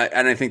that.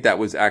 And I think that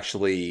was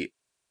actually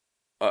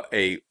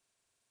a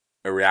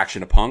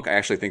reaction to punk. I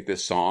actually think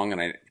this song,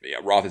 and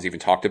Roth has even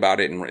talked about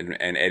it,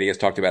 and Eddie has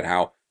talked about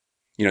how,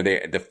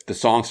 the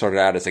song started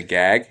out as a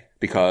gag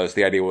because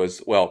the idea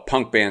was, well,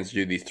 punk bands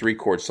do these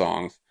 3-chord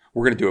songs.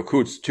 We're going to do a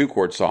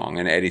 2-chord song.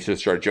 And Eddie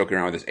just started joking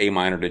around with this A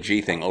minor to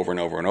G thing over and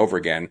over and over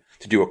again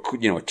to do a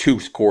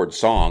 2-chord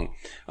song.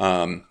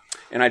 And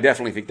I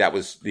definitely think that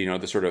was,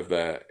 the sort of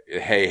the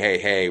hey, hey,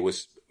 hey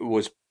was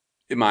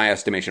in my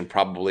estimation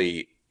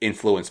probably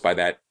influenced by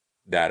that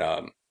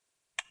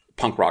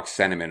punk rock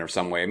sentiment or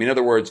some way. I mean, in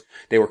other words,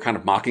 they were kind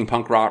of mocking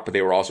punk rock, but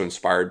they were also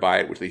inspired by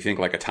it, which they think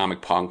like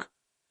Atomic Punk,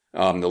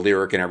 the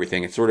lyric and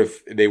everything. It's sort of,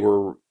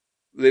 Van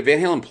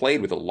Halen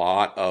played with a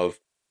lot of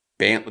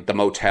the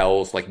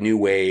Motels, like new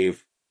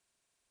wave,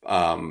 /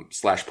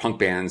 punk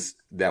bands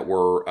that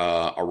were,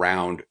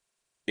 around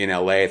in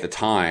LA at the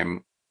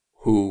time,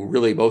 who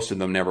really, most of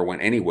them never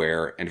went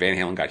anywhere, and Van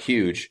Halen got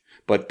huge.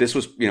 But this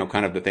was,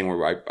 kind of the thing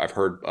where I've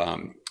heard,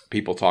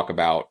 people talk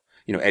about,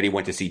 Eddie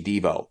went to see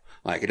Devo.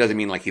 Like, it doesn't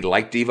mean like he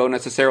liked Devo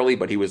necessarily,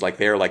 but he was like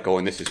there, like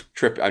going,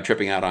 I'm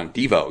tripping out on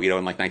Devo,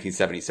 in like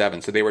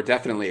 1977. So they were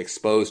definitely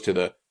exposed to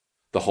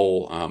the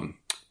whole,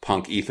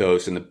 punk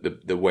ethos and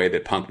the way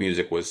that punk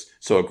music was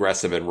so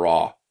aggressive and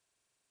raw.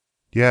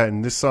 Yeah.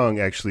 And this song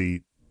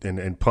actually,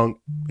 and punk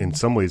in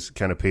some ways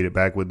kind of paid it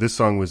back. With this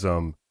song was,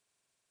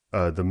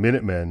 the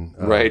Minutemen,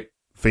 right.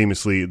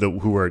 Famously,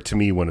 who are to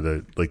me one of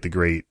the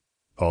great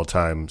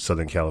all-time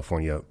Southern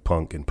California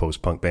punk and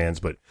post-punk bands,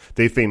 but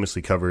they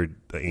famously covered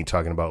Ain't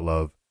Talking About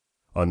Love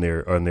on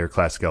their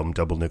classic album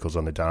Double Nickels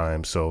on the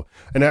Dime. So,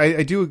 and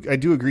I do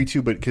agree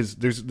too, but because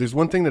there's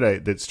one thing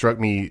that struck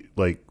me,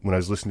 like when I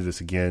was listening to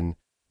this again,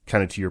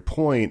 kind of to your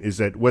point, is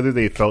that whether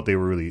they felt they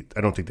were really,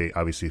 I don't think they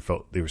obviously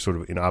felt they were sort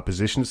of in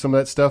opposition to some of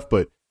that stuff,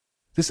 but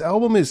this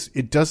album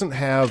it doesn't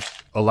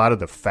have a lot of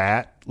the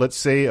fat, let's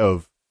say,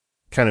 of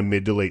kind of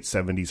mid to late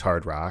 70s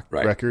hard rock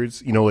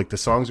records. Like the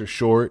songs are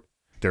short,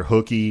 they're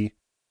hooky,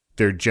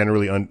 they're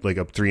generally like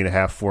up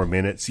 3.5, 4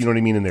 minutes. You know what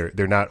I mean? And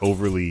they're not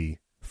overly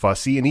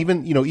fussy. And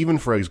even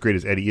for as great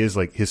as Eddie is,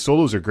 like his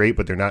solos are great,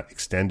 but they're not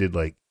extended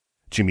like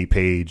Jimmy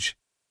Page,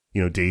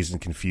 Dazed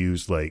and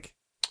Confused, like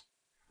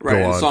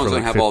right. And songs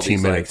don't have all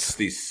these minutes.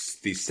 Like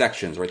these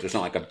sections, right? There's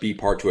not like a B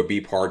part to a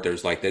B part.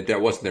 There's like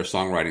that wasn't their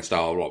songwriting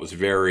style at all. It was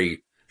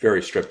very,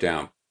 very stripped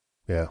down.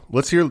 Yeah.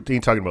 Let's hear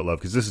Ain't Talking About Love,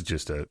 because this is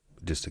just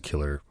a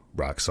killer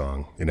rock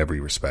song in every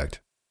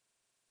respect.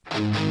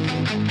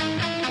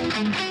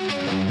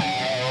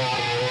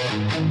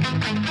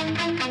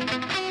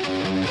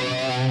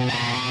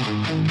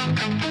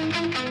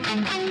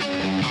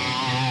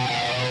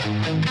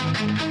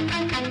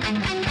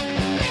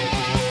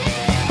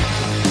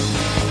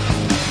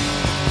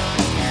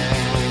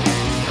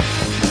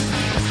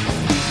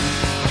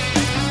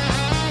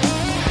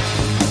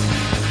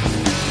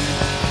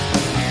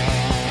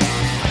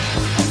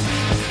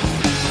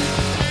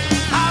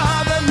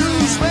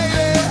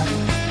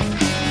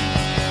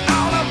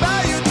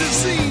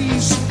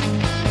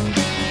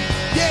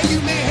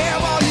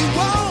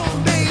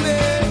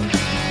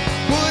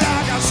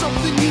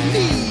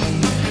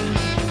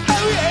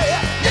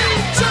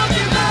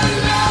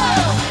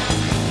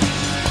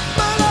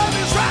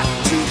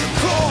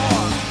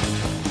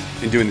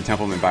 Doing the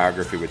Templeman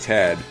biography with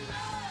Ted,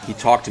 he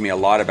talked to me a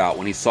lot about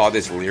when he saw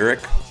this lyric.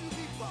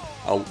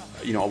 A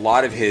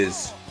lot of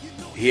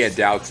he had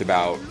doubts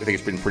about. I think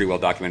it's been pretty well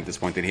documented at this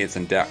point that he had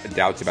some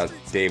doubts about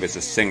Dave as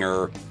a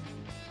singer.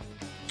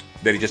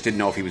 That he just didn't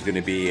know if he was going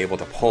to be able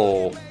to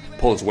pull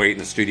his weight in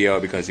the studio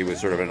because he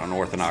was sort of an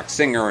unorthodox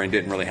singer and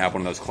didn't really have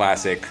one of those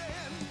classic,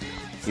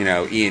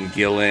 Ian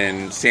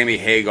Gillan, Sammy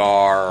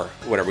Hagar,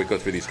 whatever. We go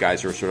through these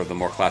guys who are sort of the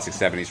more classic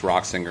 70s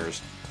rock singers.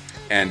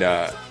 And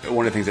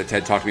one of the things that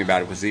Ted talked to me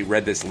about was he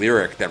read this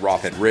lyric that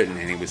Roth had written,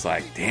 and he was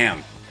like,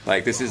 damn,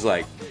 like this is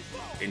like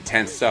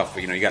intense stuff.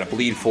 You got to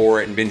bleed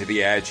for it and bend to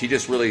the edge. He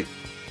just really,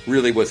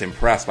 really was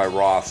impressed by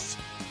Roth's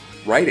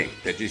writing.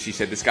 That she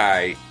said this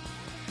guy,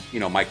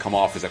 might come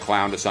off as a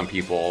clown to some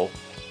people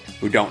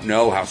who don't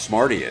know how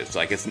smart he is.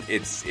 Like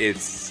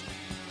it's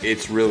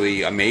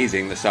really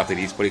amazing the stuff that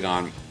he's putting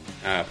on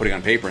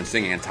paper and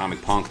singing.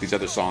 Atomic Punk, these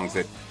other songs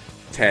that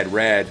Ted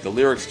read the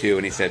lyrics to,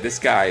 and he said, this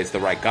guy is the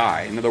right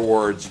guy. In other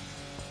words,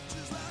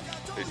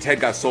 Ted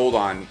got sold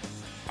on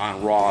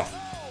Roth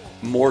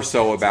more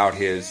so about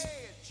his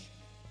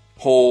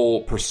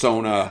whole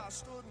persona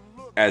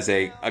as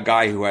a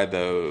guy who had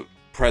the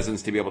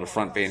presence to be able to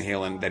front Van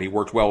Halen, that he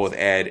worked well with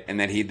Ed, and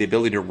that he had the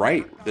ability to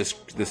write this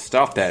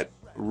stuff that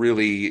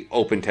really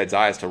opened Ted's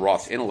eyes to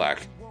Roth's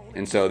intellect.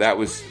 And so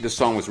this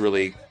song was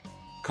really,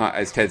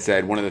 as Ted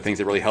said, one of the things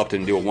that really helped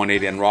him do a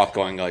 180 on Roth,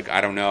 going like,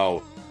 I don't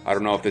know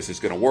if this is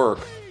going to work,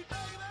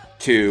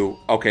 to,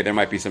 okay, there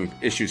might be some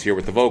issues here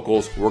with the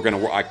vocals. We're going to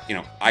work,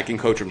 I can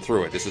coach him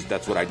through it.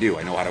 That's what I do.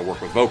 I know how to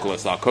work with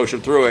vocalists. I'll coach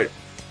him through it.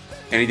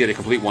 And he did a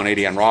complete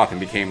 180 on Roth and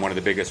became one of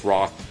the biggest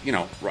Roth,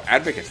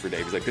 advocates for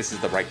Dave. He's like, this is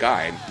the right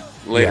guy. And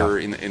later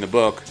in the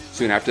book,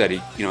 soon after that, he,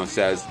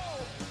 says,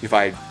 if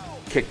I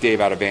kicked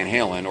Dave out of Van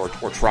Halen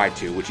or tried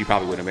to, which he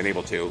probably wouldn't have been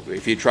able to,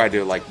 if he tried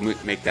to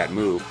make that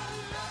move,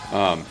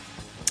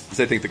 because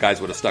I think the guys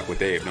would have stuck with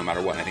Dave no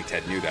matter what. And I think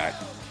Ted knew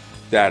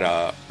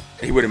that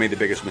he would have made the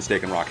biggest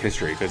mistake in rock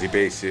history, because he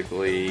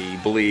basically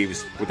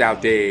believes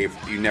without Dave,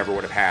 it never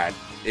would have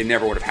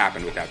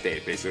happened without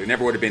Dave, basically. It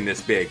never would have been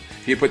this big.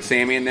 If you put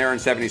Sammy in there in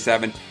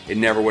 77, it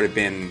never would have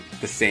been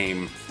the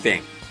same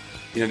thing.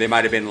 They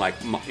might have been like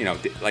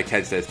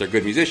Ted says, they're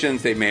good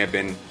musicians. They may have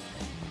been,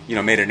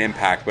 made an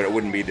impact, but it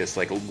wouldn't be this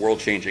like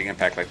world-changing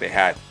impact like they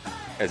had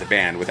as a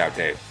band without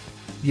Dave.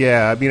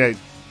 Yeah, I mean,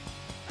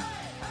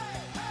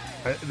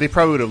 they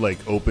probably would have like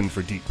opened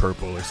for Deep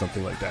Purple or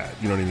something like that.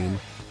 You know what I mean?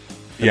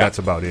 And that's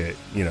about it,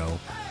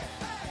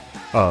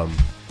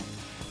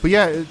 But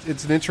yeah,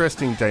 it's an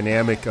interesting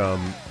dynamic.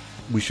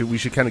 We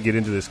should kind of get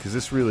into this, because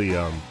this really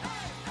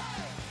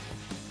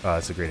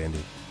it's a great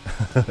ending.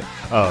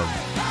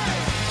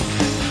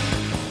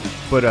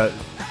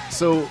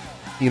 So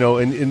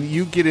and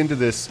you get into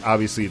this.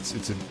 Obviously,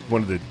 it's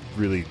one of the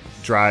really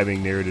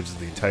driving narratives of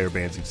the entire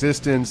band's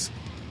existence.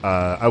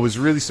 I was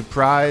really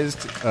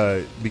surprised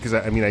because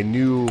I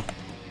knew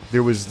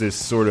there was this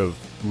sort of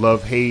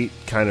love-hate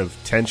kind of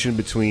tension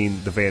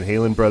between the Van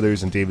Halen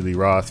brothers and David Lee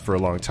Roth for a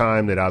long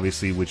time, that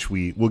obviously, which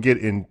we'll get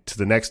into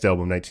the next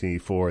album,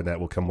 1984, and that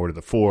will come more to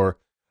the fore.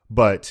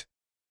 But,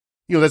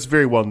 that's a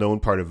very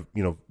well-known part of,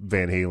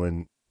 Van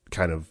Halen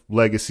kind of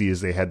legacy,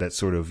 is they had that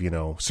sort of,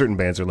 certain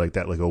bands are like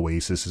that, like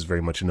Oasis is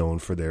very much known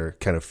for their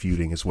kind of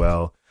feuding as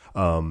well.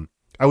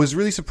 I was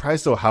really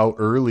surprised, though, how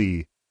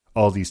early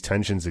all these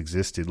tensions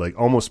existed, like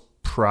almost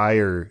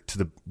prior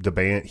to the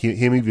band,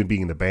 him even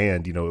being in the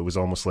band. It was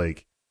almost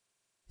like,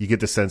 you get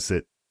the sense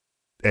that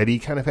Eddie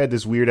kind of had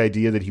this weird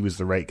idea that he was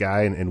the right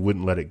guy and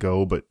wouldn't let it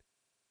go. But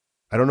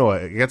I don't know.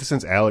 I got the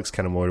sense Alex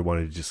kind of more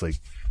wanted to just like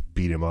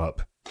beat him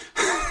up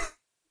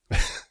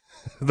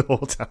the whole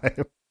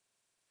time.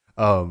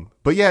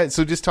 But yeah,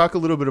 so just talk a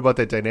little bit about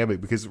that dynamic,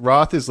 because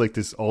Roth is like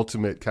this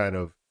ultimate kind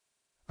of,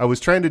 I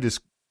was trying to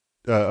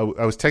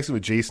I was texting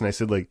with Jason. I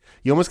said, like,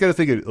 you almost got to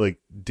think of like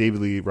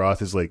David Lee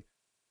Roth is like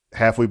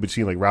halfway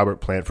between like Robert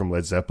Plant from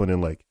Led Zeppelin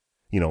and like,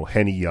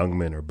 Henny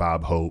Youngman or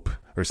Bob Hope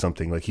or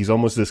something. Like, he's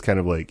almost this kind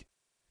of like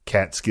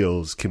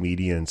Catskills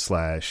comedian /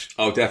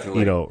 oh,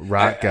 definitely,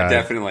 rock guy. I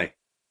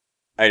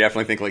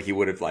definitely think like he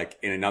would have, like,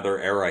 in another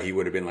era, he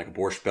would have been like a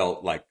Borscht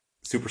Belt like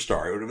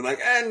superstar. He would have been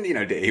like, and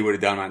he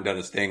would have done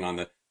his thing on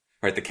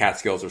the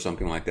Catskills or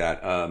something like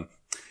that.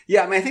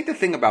 Yeah, I think the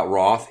thing about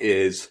Roth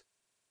is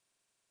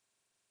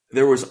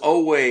there was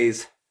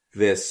always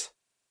this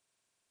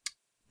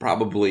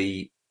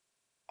probably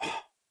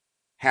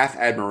half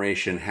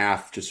admiration,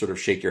 half just sort of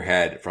shake your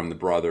head from the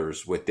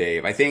brothers with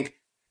Dave. I think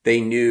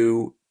they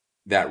knew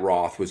that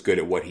Roth was good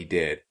at what he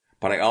did,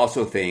 but I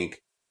also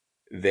think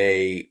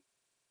they,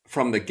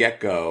 from the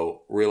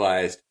get-go,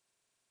 realized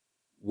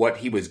what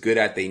he was good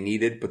at they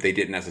needed, but they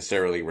didn't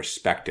necessarily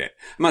respect it.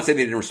 I'm not saying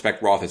they didn't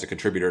respect Roth as a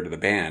contributor to the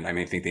band.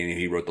 I think they knew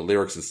he wrote the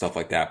lyrics and stuff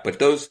like that. But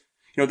those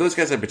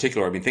guys in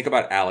particular, think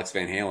about Alex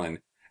Van Halen.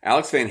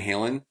 Alex Van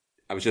Halen,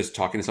 I was just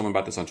talking to someone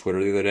about this on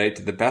Twitter the other day,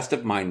 to the best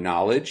of my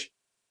knowledge,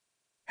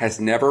 has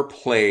never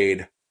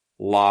played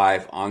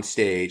live on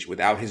stage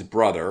without his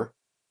brother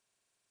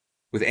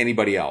with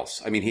anybody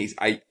else.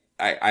 I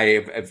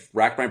have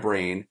racked my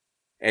brain.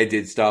 Ed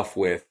did stuff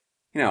with,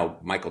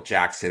 Michael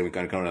Jackson. We're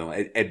going to go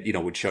to Ed,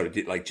 would show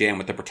like jam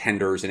with the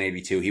Pretenders in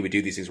 '82. He would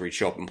do these things where he'd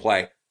show up and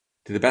play.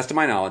 To the best of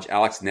my knowledge,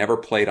 Alex never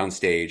played on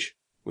stage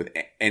with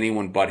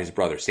anyone but his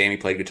brother. Sammy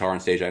played guitar on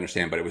stage, I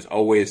understand, but it was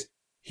always,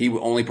 he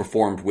only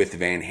performed with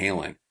Van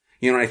Halen.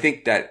 And I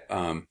think that,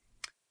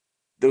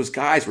 those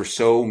guys were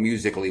so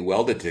musically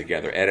welded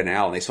together, Ed and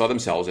Al, and they saw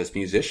themselves as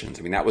musicians.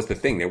 That was the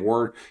thing. They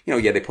weren't,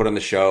 they put on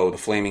the show, the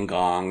flaming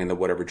gong and the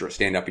whatever,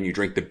 stand up and you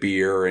drink the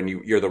beer and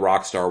you're the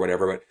rock star or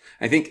whatever. But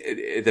I think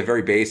at the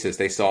very basis,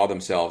 they saw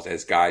themselves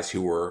as guys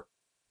who were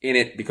in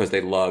it because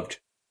they loved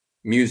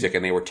music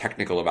and they were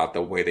technical about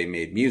the way they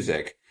made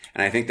music.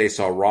 And I think they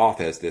saw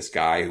Roth as this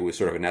guy who was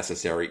sort of a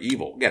necessary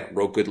evil. Again,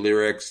 wrote good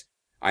lyrics.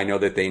 I know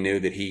that they knew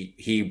that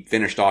he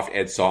finished off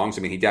Ed's songs.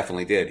 He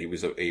definitely did. He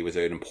was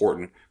an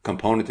important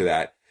component to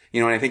that.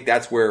 And I think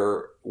that's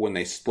where, when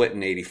they split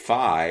in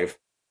 '85,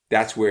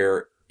 that's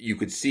where you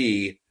could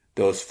see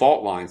those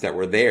fault lines that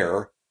were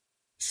there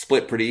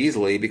split pretty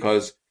easily,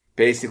 because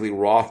basically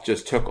Roth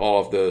just took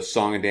all of the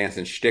song and dance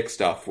and shtick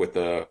stuff with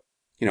the,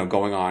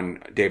 going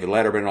on David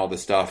Letterman and all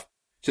this stuff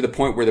to the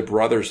point where the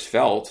brothers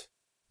felt,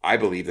 I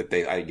believe that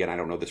I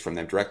don't know this from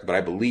them directly, but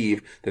I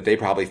believe that they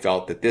probably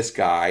felt that this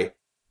guy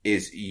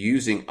is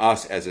using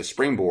us as a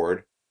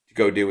springboard to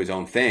go do his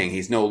own thing.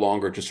 He's no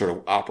longer just sort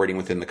of operating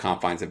within the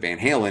confines of Van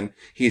Halen.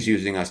 He's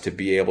using us to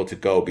be able to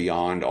go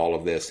beyond all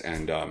of this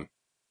and,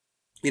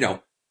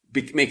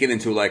 make it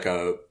into like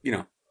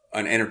an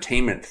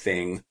entertainment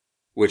thing,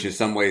 which is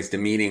some ways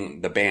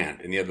demeaning the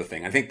band and the other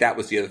thing. I think that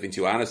was the other thing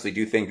too. I honestly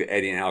do think that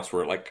Eddie and Alex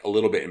were like a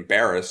little bit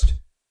embarrassed.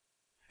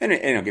 And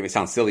it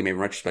sounds silly maybe in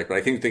retrospect, but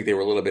I think they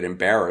were a little bit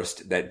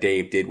embarrassed that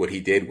Dave did what he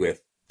did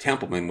with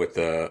Templeman with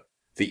the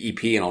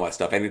EP and all that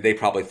stuff. And they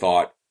probably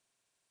thought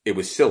it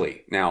was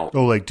silly. Now,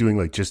 like doing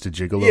like Just a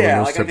Gigolo.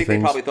 Yeah, like I think they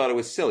probably thought it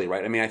was silly,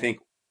 right? I mean, I think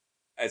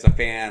as a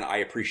fan, I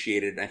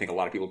appreciate it. And I think a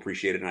lot of people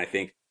appreciate it. And I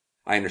think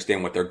I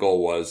understand what their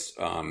goal was.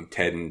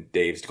 Ted and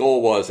Dave's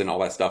goal was and all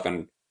that stuff.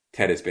 And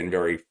Ted has been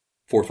very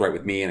forthright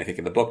with me. And I think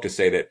in the book to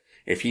say that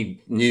if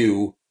he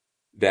knew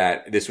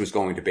that this was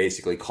going to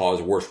basically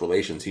cause worse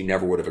relations, he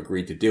never would have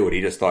agreed to do it.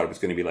 He just thought it was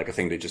going to be like a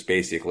thing to just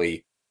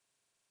basically,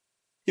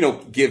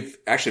 give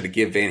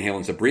Van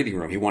Halen some breathing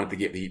room. He wanted to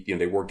give,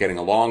 they weren't getting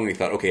along. And he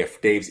thought, okay,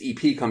 if Dave's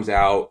EP comes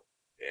out,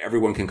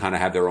 everyone can kind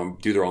of have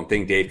do their own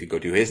thing. Dave could go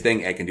do his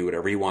thing. Ed can do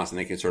whatever he wants. And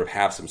they can sort of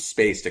have some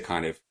space to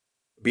kind of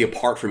be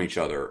apart from each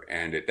other.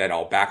 And that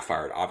all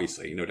backfired,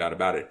 obviously, no doubt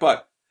about it.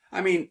 But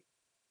I mean,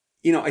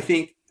 I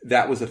think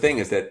that was the thing,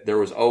 is that there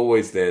was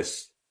always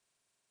this,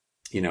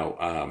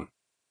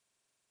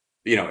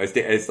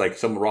 it's like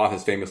some Roth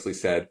has famously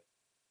said,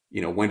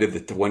 when did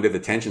the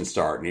tension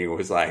start? And he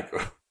was like,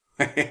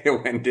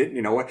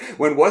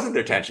 when wasn't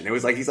there tension? It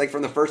was like, he's like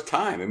from the first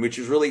time, and which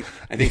was really,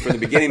 I think from the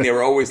beginning, they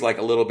were always like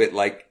a little bit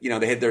like,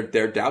 they had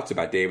their doubts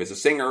about Dave as a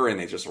singer, and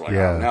they just were like,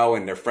 I don't know.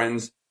 And their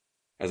friends,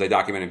 as I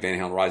documented Van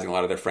Halen Rising, a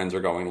lot of their friends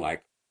are going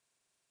like,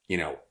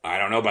 I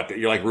don't know about that.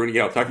 You're like ruining,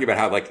 talking about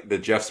how like the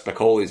Jeff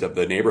Spacolis of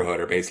the neighborhood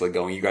are basically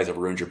going, you guys have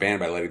ruined your band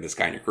by letting this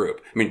guy in your group.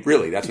 I mean,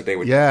 really, that's what they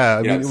would. Yeah.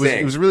 I mean,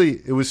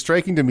 it was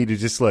striking to me to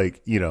just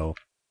like,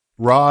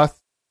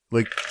 Roth,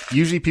 like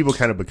usually people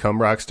kind of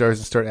become rock stars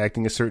and start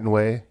acting a certain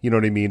way. You know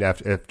what I mean?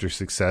 After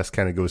success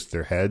kind of goes to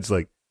their heads.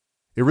 Like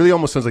it really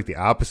almost sounds like the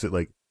opposite.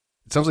 Like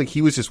it sounds like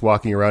he was just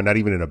walking around, not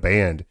even in a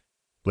band,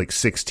 like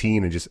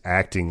 16 and just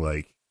acting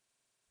like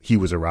he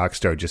was a rock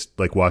star, just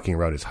like walking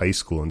around his high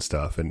school and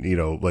stuff. And,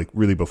 like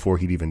really before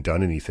he'd even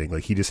done anything,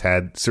 like he just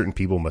had, certain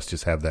people must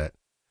just have that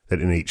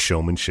innate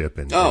showmanship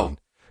and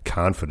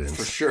confidence.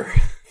 For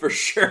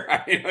sure.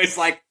 I mean, it's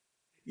like,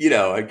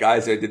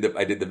 guys, I did the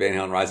Van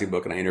Halen Rising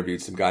book, and I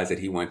interviewed some guys that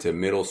he went to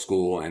middle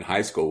school and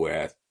high school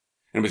with.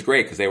 And it was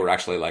great because they were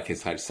actually like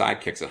his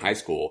sidekicks in high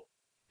school.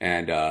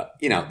 And,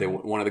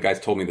 one of the guys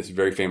told me this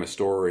very famous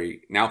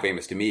story, now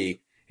famous to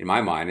me, in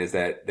my mind, is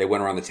that they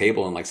went around the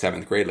table in like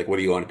 7th grade, like, what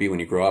do you want to be when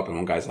you grow up? And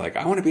one guy's like,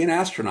 I want to be an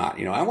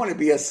astronaut. I want to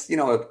be a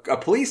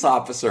police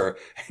officer.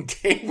 And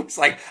Dave was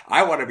like,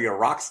 I want to be a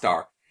rock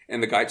star.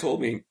 And the guy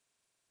told me,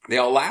 they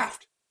all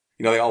laughed.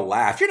 They all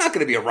laughed. You're not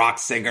going to be a rock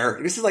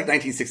singer. This is like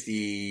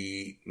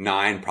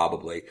 1969,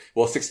 probably.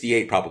 Well,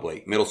 68,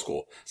 probably, middle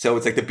school. So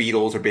it's like the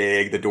Beatles are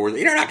big, the Doors.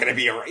 You're not going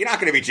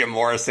to be Jim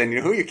Morrison.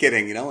 Who are you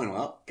kidding?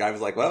 And guy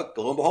was like, well,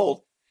 lo and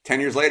behold,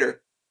 10 years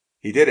later,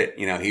 he did it.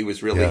 He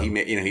was really,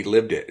 he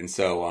lived it. And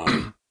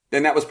so,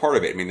 then that was part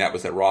of it. I mean,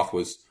 that Roth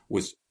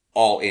was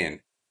all in.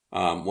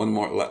 One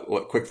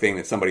more quick thing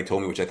that somebody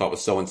told me, which I thought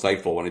was so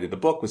insightful when I did the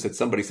book, was that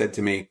somebody said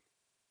to me,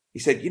 he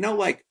said,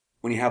 like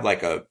when you have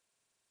like a,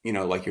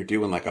 like you're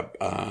doing like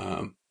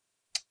a,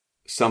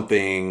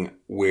 something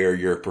where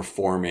you're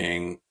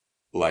performing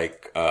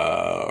like,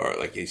 or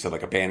like you said,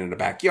 like a band in the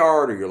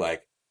backyard, or you're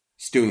like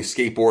doing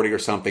skateboarding or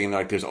something. And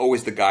like, there's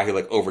always the guy who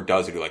like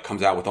overdoes it, who like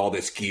comes out with all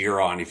this gear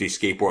on if he's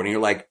skateboarding. And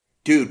you're like,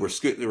 dude, we're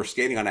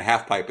skating on a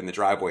half pipe in the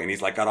driveway. And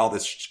he's like got all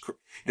this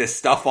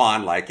stuff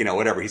on, like,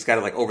 whatever. He's got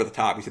it like over the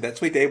top. He said,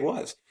 that's what Dave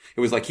was.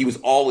 It was like, he was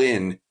all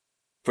in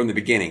from the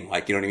beginning.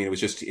 Like, you know what I mean? It was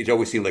just, it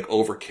always seemed like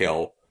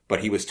overkill, but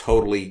he was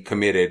totally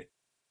committed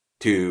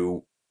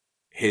to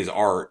his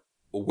art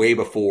way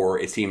before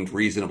it seemed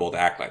reasonable to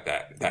act like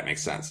that, if that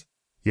makes sense.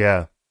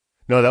 Yeah.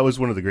 No, that was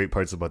one of the great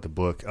parts about the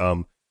book.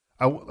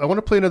 I want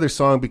to play another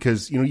song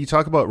because, you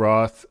talk about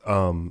Roth,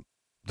 the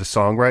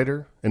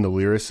songwriter and the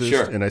lyricist.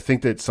 Sure. And I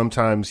think that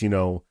sometimes,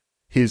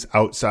 his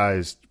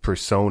outsized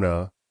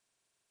persona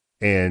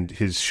and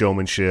his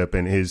showmanship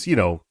and his,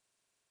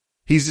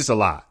 he's just a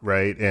lot,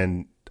 right?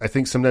 And I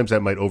think sometimes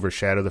that might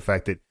overshadow the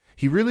fact that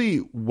he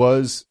really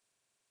was,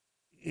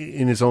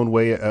 in his own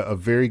way, a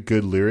very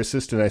good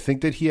lyricist. And I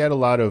think that he had a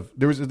lot of,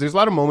 there's a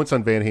lot of moments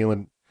on Van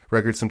Halen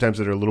records sometimes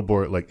that are a little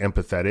more like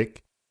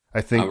empathetic,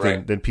 I think,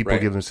 than people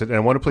give them. And I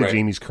want to play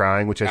Jamie's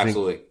Crying, which I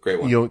think, great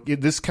one.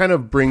 This kind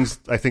of brings,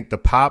 I think, the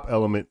pop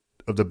element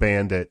of the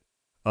band that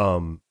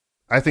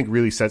I think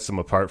really sets them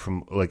apart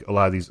from like a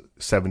lot of these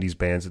 70s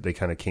bands that they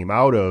kind of came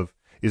out of.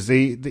 Is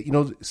they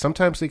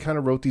sometimes they kind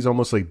of wrote these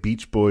almost like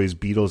Beach Boys,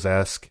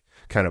 Beatles-esque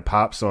kind of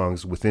pop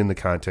songs within the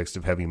context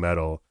of heavy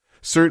metal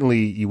certainly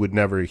you would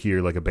never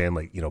hear like a band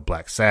like,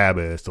 Black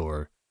Sabbath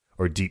or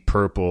Deep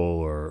Purple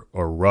or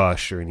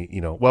Rush or any,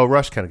 well,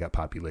 Rush kind of got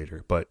poppy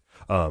later, but,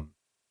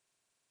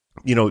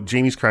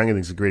 Jamie's Crying, I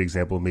think, is a great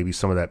example of maybe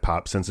some of that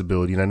pop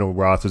sensibility. And I know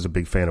Roth was a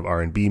big fan of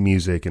R&B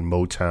music and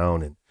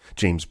Motown and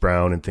James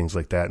Brown and things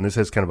like that. And this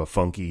has kind of a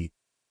funky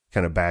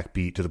kind of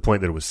backbeat to the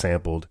point that it was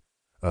sampled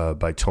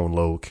by Tone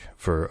Loc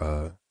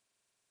for,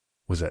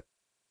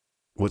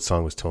 what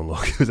song was Tone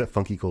Loc? Was that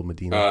Funky Cold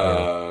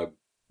Medina?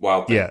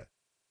 Wild Thing. Yeah.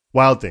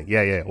 Wild Thing.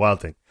 Yeah.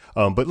 Wild Thing.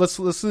 But let's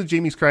listen to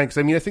Jamie's Crying, because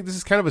I think this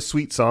is kind of a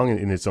sweet song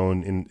in its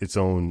own, it is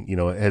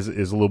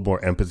a little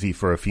more empathy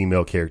for a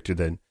female character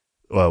than,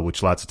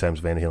 which lots of times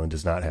Van Halen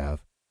does not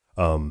have.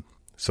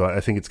 So I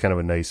think it's kind of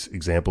a nice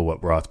example of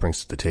what Roth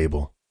brings to the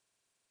table.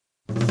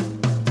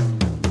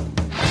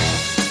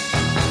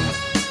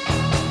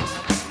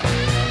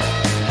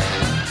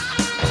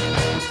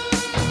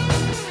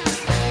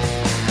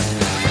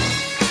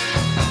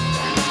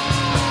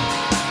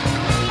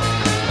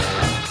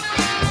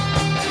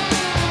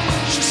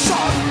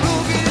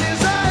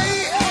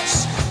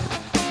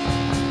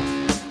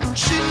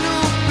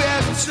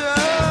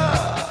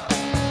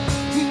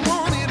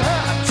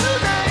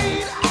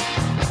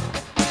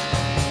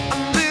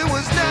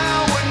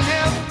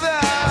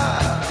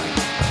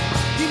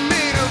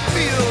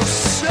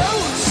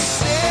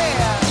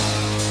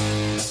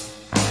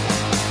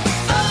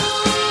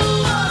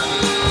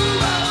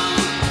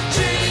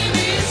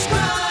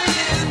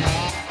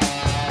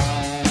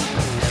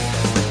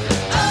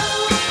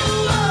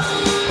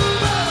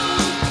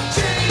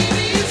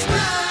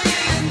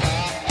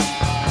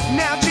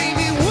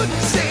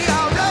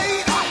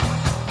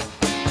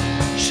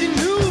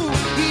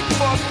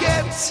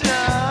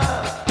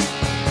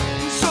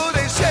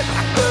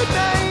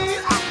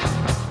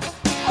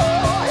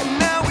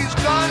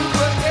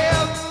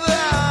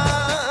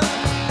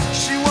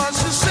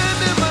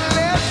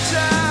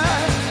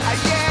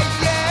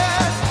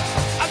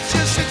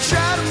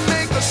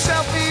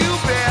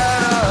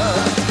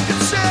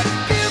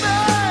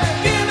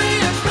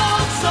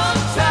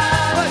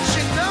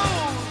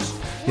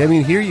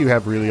 Here you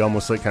have really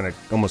almost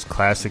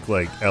classic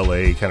like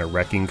LA kind of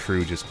Wrecking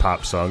Crew, just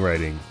pop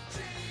songwriting,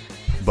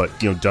 but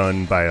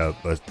done by a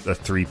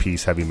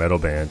 3-piece heavy metal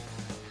band.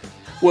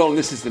 Well, and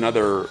this is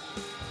another,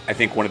 I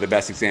think, one of the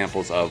best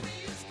examples of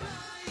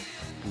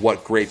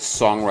what great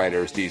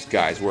songwriters these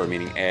guys were,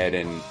 meaning Ed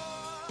and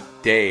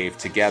Dave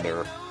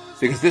together,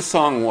 because this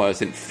song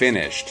wasn't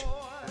finished.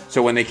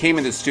 So when they came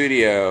in the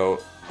studio,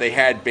 they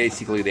had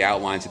basically the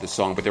outlines of the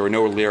song, but there were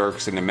no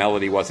lyrics and the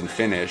melody wasn't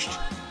finished.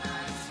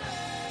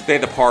 They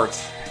had the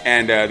parts,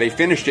 and they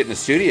finished it in the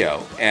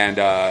studio. And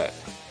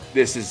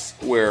this is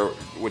where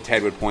what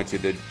Ted would point to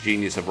the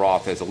genius of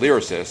Roth as a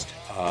lyricist,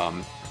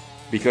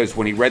 because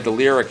when he read the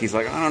lyric, he's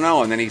like, I don't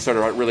know. And then he sort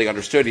of really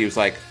understood. He was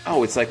like,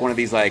 oh, it's like one of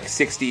these like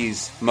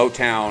 60s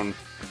Motown,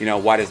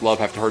 why does love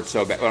have to hurt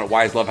so bad?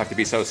 Why does love have to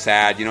be so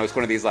sad? It's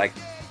one of these like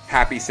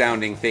happy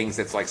sounding things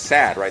that's like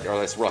sad, right? Or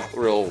this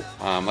real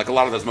like a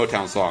lot of those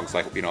Motown songs,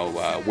 like,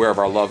 where have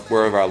our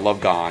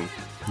love gone?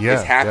 Yeah,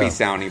 it's happy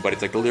sounding, but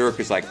it's like the lyric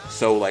is like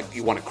so like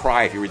you want to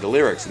cry if you read the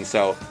lyrics. And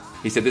so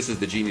he said this is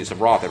the genius of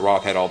Roth, that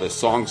Roth had all this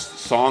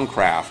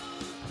songcraft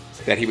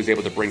that he was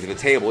able to bring to the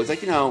table. It's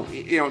like,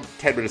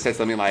 Ted would have said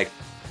something like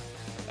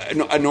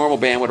a normal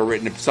band would have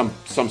written some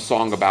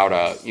song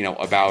about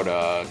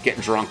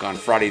getting drunk on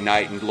Friday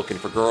night and looking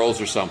for girls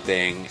or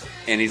something,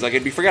 and he's like,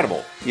 it'd be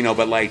forgettable,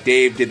 but like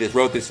Dave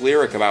wrote this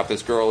lyric about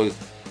this girl who's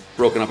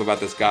broken up about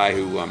this guy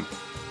who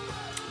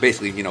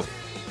basically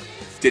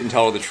didn't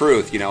tell her the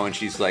truth, and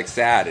she's like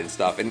sad and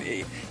stuff. And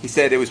he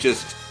said it was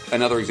just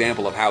another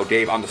example of how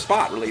Dave on the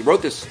spot really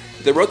wrote this.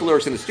 They wrote the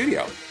lyrics in the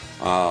studio.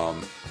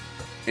 And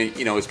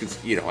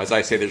as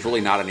I say, there's really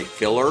not any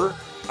filler,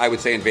 I would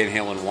say, in Van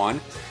Halen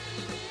 1.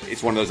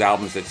 It's one of those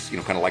albums that's,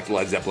 kind of like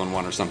Led Zeppelin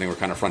 1 or something, where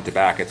kind of front to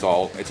back, it's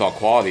all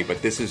quality.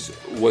 But this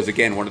was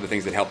again one of the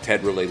things that helped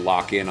Ted really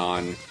lock in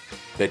on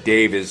that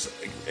Dave is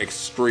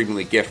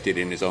extremely gifted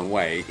in his own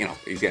way.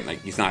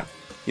 He's not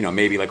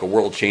maybe like a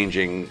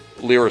world-changing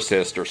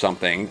lyricist or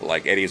something,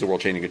 like Eddie is a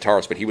world-changing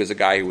guitarist, but he was a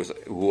guy who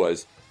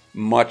was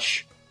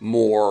much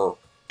more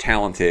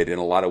talented in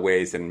a lot of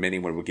ways than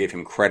anyone would give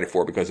him credit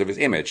for because of his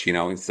image,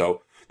 and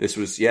so this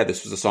was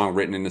a song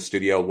written in the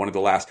studio, one of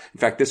the last, in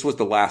fact, this was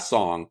the last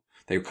song.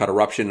 They cut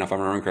Eruption, if I'm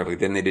remembering correctly,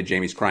 then they did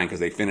Jamie's Crying because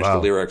they finished the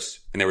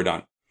lyrics and they were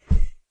done.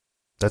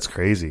 That's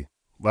crazy.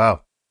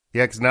 Wow.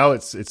 Yeah, because now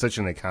it's such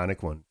an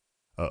iconic one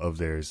of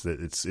theirs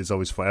that it's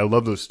always fun. I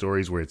love those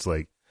stories where it's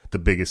like, the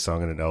biggest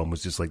song on an album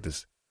was just like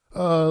this.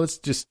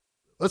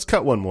 Let's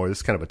cut one more. This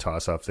is kind of a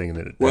toss-off thing, and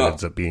then it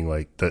ends up being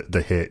like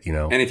the hit,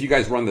 And if you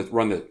guys run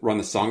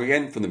the song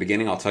again from the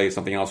beginning, I'll tell you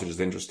something else which is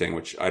interesting,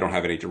 which I don't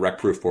have any direct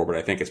proof for, but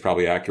I think it's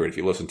probably accurate if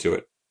you listen to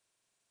it.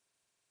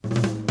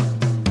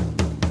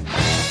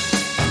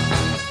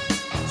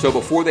 So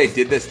before they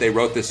did this, they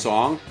wrote this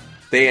song.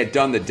 They had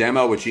done the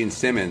demo with Gene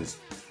Simmons,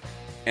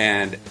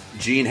 and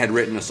Gene had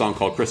written a song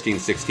called Christine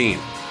 16.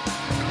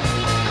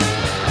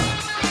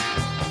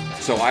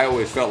 So I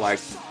always felt like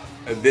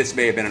this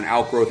may have been an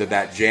outgrowth of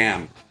that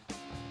jam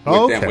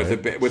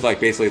them with like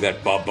basically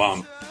that ba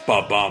bum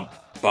ba bum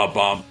ba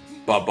bum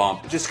ba bum.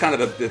 Just kind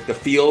of the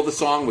feel of the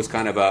song was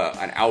kind of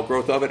an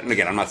outgrowth of it. And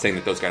again, I'm not saying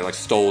that those guys like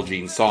stole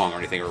Gene's song or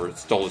anything or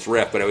stole his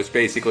riff, but it was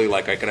basically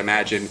like I could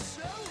imagine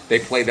they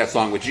played that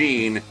song with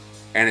Gene,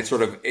 and it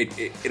sort of it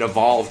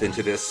evolved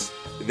into this.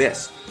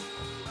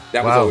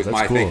 That was always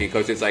my thinking,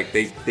 because it's like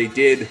they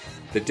did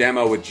the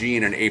demo with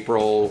Gene in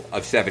April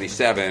of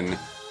 '77,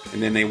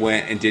 and then they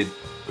went and did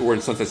Word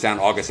and Sunset Sound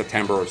August,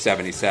 September of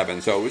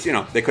 '77. So it was,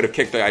 they could have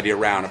kicked the idea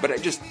around, but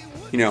it just,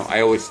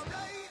 I always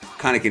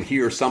kind of can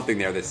hear something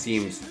there that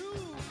seems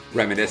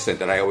reminiscent,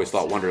 that I always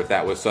wonder if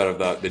that was sort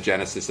of the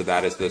genesis of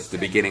that, is the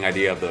beginning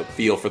idea of the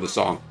feel for the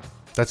song.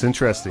 That's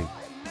interesting.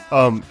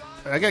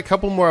 I got a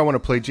couple more I want to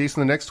play.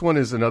 Jason, the next one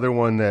is another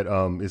one that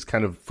is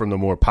kind of from the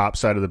more pop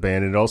side of the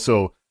band, and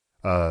also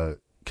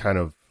kind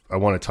of, I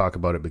want to talk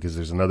about it because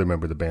there's another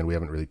member of the band we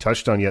haven't really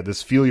touched on yet.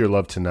 This Feel Your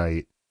Love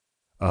Tonight.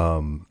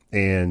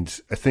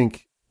 And I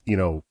think,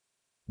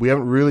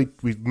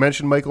 we've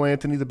mentioned Michael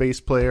Anthony, the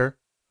bass player,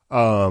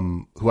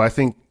 who I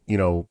think,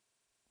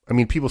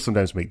 people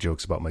sometimes make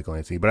jokes about Michael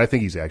Anthony, but I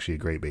think he's actually a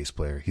great bass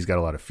player. He's got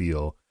a lot of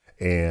feel.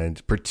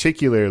 And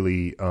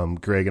particularly,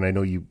 Greg, and I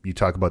know you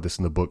talk about this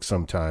in the book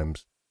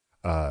sometimes,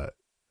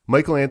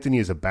 Michael Anthony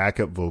as a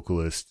backup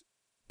vocalist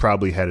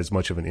probably had as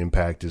much of an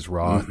impact as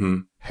Roth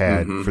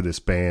had for this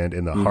band,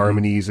 and the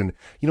harmonies, and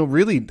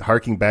really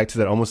harking back to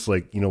that, almost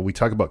like we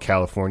talk about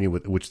California,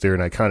 which they're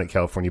an iconic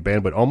California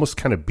band, but almost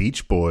kind of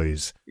Beach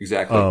Boys,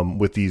 exactly,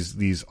 with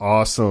these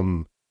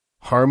awesome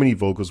harmony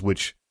vocals,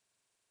 which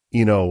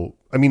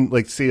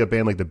like say a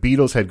band like the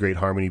Beatles had great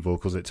harmony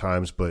vocals at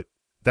times, but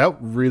that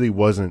really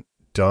wasn't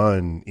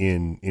done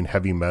in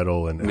heavy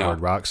metal and hard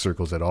rock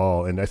circles at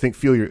all. And I think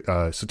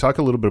so talk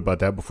a little bit about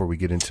that before we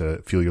get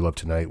into Feel Your Love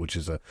Tonight, which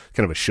is a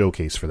kind of a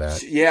showcase for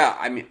that. Yeah.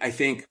 I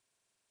think,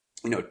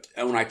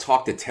 when I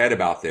talked to Ted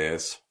about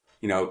this,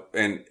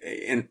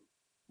 and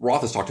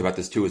Roth has talked about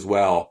this too as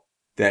well,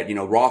 that,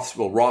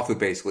 Roth would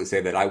basically say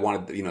that I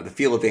wanted, the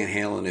feel of Van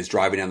Halen is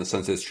driving down the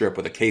Sunset Strip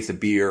with a case of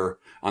beer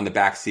on the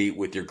back seat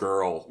with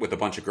with a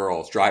bunch of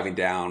girls driving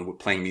down,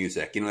 playing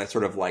music, that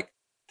sort of like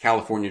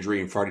California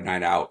Dream, Friday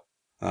Night Out.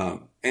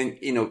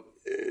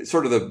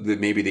 Sort of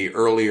maybe the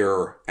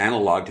earlier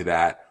analog to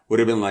that would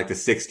have been like the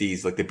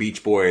 60s, like the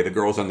Beach Boy, the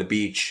girls on the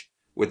beach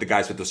with the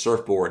guys with the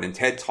surfboard. And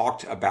Ted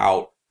talked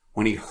about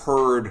when he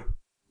heard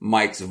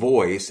Mike's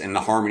voice and the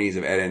harmonies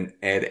of Ed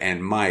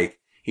and Mike,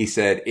 he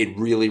said, it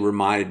really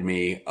reminded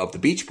me of the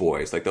Beach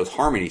Boys, like those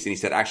harmonies. And he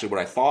said, actually,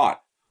 what I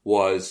thought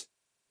was,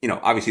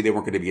 obviously they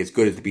weren't going to be as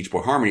good as the Beach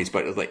Boy harmonies,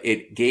 but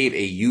it gave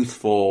a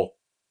youthful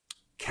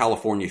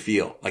California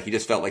feel. Like he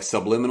just felt like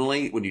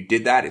subliminally when you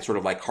did that, it sort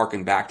of like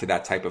harkened back to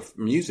that type of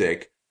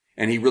music.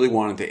 And he really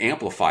wanted to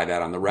amplify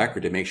that on the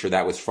record to make sure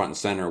that was front and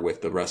center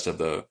with the rest of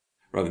the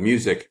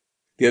music.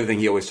 The other thing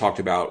he always talked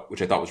about,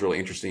 which I thought was really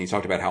interesting, he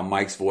talked about how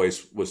Mike's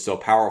voice was so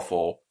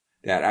powerful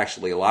that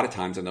actually a lot of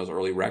times in those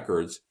early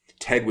records,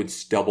 Ted would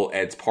double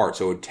Ed's part.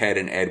 So Ted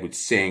and Ed would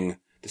sing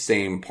the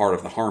same part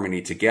of the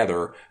harmony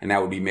together, and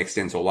that would be mixed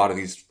in. So a lot of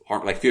these,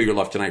 like Feel Your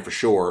Love Tonight for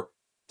sure,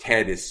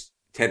 Ted is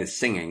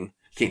singing.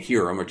 You can't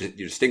hear him or you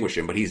distinguish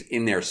him, but he's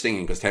in there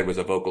singing because Ted was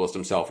a vocalist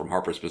himself from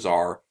Harper's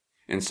Bazaar.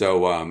 And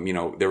so,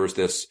 there was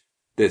this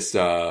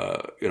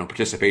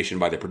participation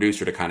by the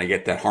producer to kind of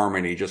get that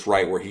harmony just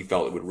right where he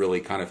felt it would really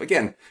kind of,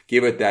 again,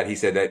 give it that. He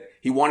said that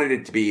he wanted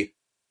it to be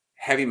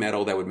heavy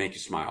metal that would make you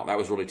smile. That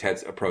was really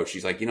Ted's approach.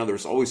 He's like,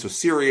 there's always so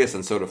serious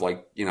and sort of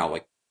like, he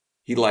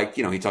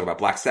talked about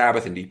Black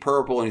Sabbath and Deep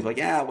Purple, and he's like,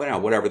 yeah,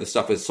 whatever. The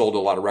stuff has sold a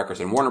lot of records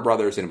in Warner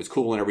Brothers and it was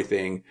cool and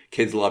everything.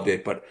 Kids loved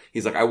it. But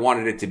he's like, I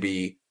wanted it to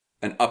be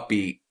an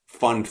upbeat,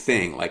 fun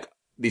thing. Like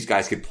these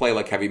guys could play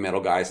like heavy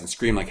metal guys and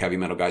scream like heavy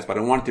metal guys, but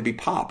I want it to be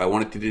pop. I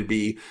want it to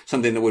be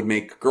something that would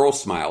make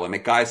girls smile and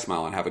make guys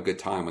smile and have a good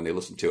time when they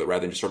listen to it,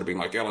 rather than just sort of being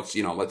like, yeah,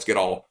 let's get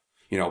all,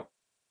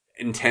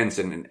 intense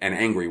and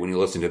angry when you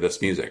listen to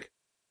this music.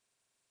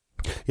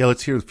 Yeah,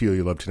 let's hear Feel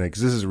Your Love Tonight,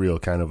 because this is a real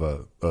kind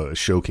of a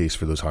showcase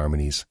for those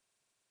harmonies.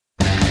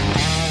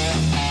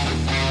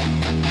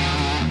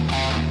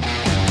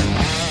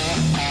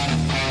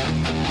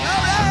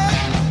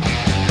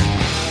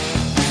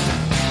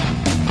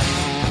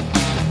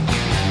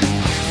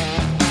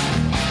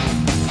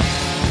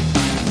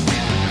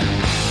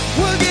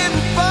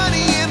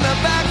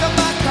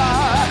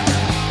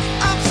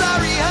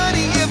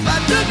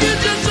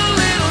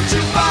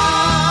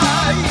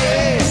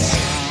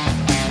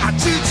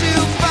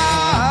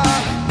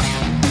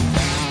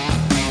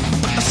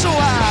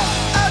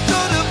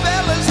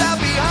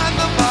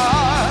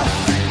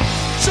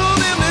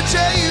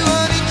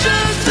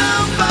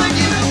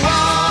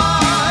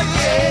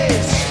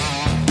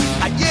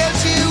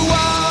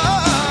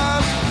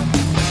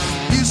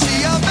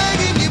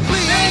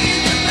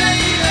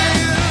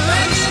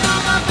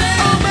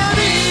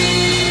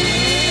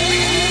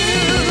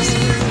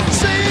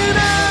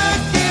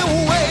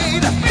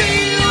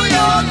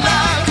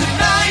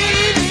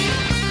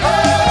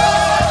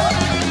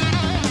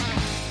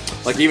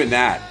 Like even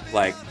that,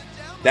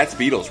 that's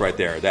Beatles right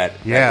there. That's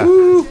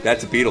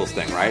a Beatles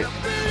thing, right?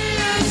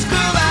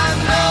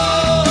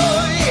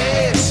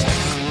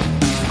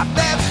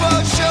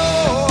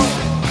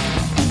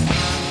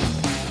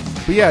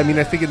 yeah, I mean,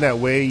 I think in that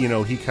way, you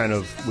know, he kind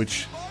of,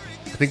 which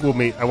I think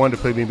I wanted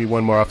to play maybe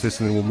one more off this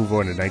and then we'll move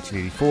on to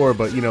 1984,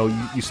 but, you know,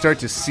 you start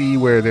to see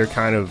where they're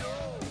kind of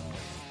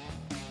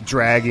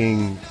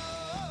dragging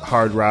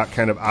hard rock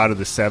kind of out of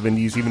the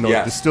 70s, even though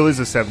this still is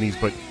the 70s,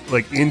 but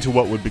like into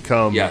what would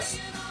become the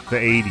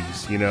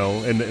 80s, you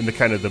know, and the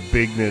kind of the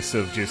bigness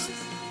of just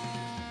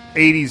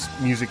 80s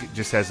music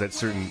just has that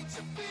certain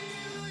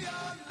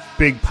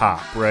big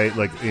pop, right?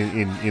 Like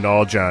in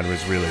all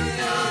genres, really.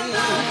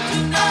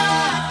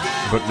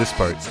 But this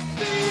part.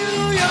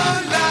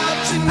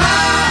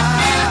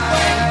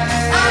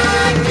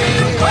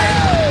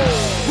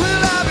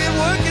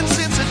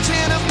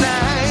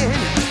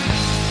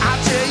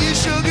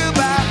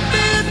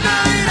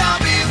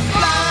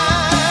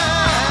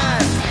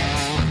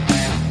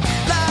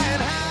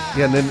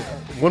 Yeah, and then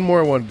one more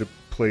I wanted to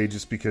play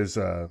just because,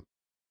 I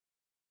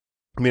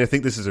mean, I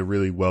think this is a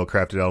really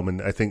well-crafted album.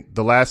 I think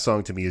the last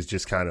song to me is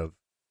just kind of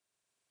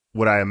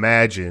what I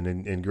imagine,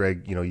 and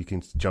Greg, you know, you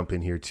can jump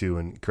in here too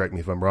and correct me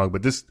if I'm wrong,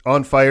 but this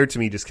On Fire to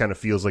me just kind of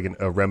feels like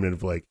a remnant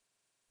of like,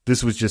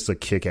 this was just a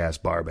kick-ass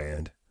bar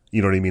band.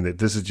 You know what I mean? That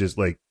this is just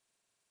like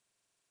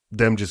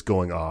them just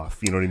going off.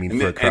 You know what I mean?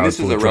 And this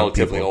is a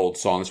relatively old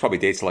song. This probably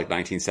dates to like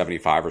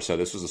 1975 or so.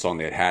 This was a song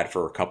they had had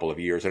for a couple of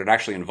years, and it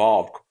actually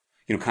involved,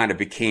 you know, kind of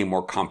became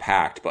more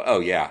compact. But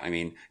I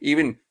mean,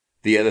 even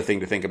the other thing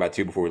to think about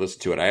too before we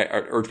listen to it, I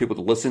urge people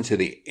to listen to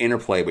the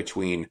interplay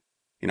between,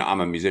 you know,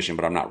 I'm a musician,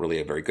 but I'm not really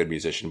a very good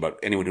musician. But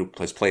anyone who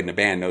has played in a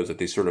band knows that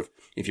they sort of,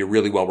 if you're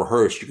really well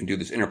rehearsed, you can do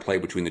this interplay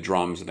between the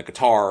drums and the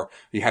guitar.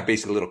 You have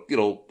basically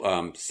little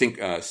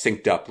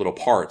synced up little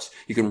parts.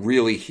 You can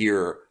really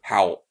hear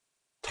how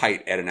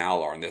tight Ed and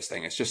Al are in this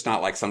thing. It's just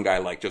not like some guy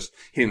like just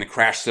hitting the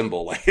crash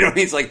cymbal. Like, you know what I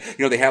mean? It's like,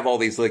 you know, they have all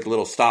these like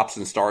little stops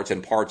and starts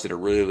and parts that are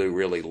really,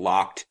 really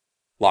locked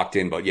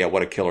in. But yeah,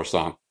 what a killer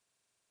song.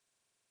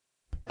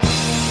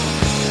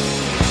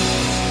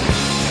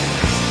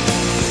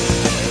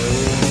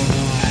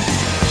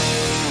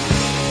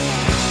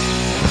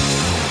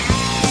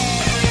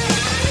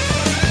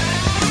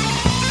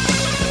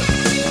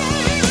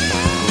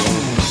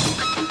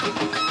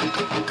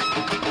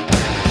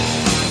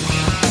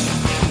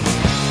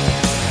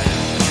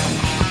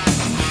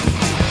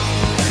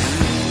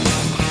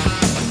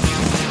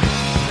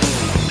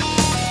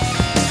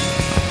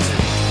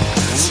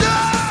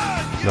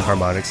 The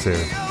harmonics there.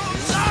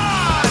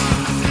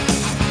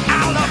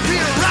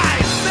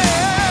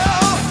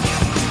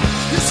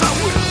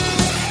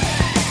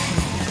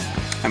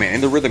 I mean,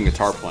 and the rhythm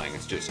guitar playing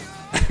is just,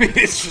 I mean,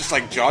 it's just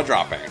like jaw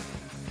dropping.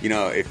 You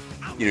know, if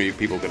you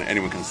know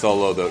anyone can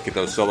solo, get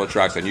those solo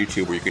tracks on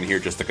YouTube where you can hear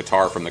just the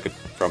guitar from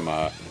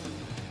the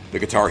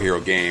Guitar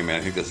Hero game, and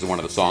I think this is one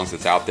of the songs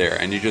that's out there,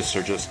 and it's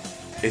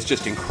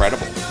just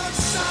incredible.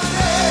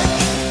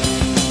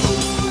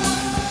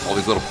 All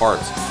these little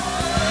parts.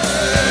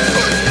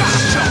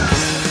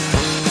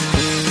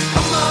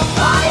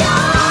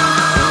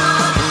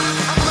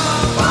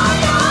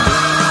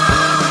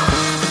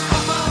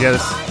 Yeah,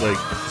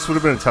 this would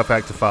have been a tough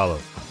act to follow.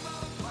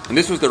 And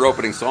this was their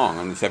opening song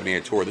on the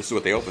 78 tour. This is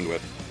what they opened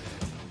with.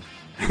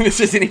 This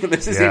isn't even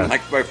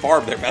like by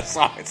far their best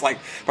song. It's like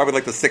probably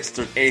like the 6th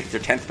or 8th or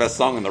 10th best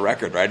song on the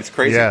record, right? It's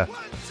crazy. Yeah.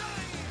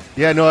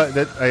 No,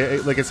 I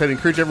like I said,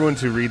 encourage everyone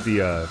to read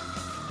the.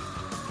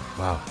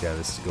 Wow, yeah,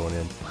 this is going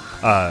in.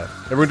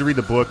 Everyone to read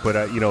the book,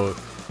 but you know,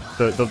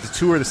 the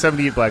tour, the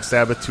 78 Black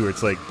Sabbath tour.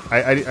 It's like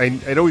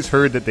I'd always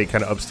heard that they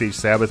kind of upstaged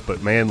Sabbath,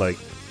 but man, like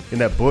in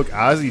that book,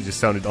 Ozzy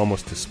just sounded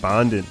almost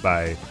despondent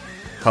by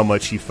how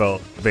much he felt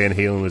Van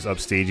Halen was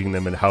upstaging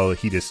them, and how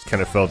he just kind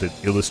of felt it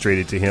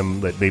illustrated to him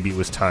that maybe it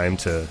was time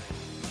to,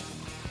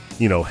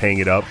 you know, hang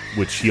it up,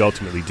 which he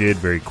ultimately did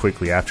very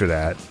quickly after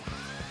that.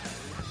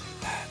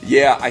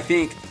 Yeah, I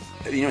think,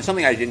 you know,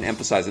 something I didn't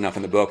emphasize enough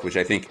in the book, which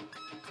I think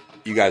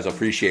you guys will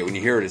appreciate when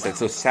you hear it, is that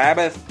so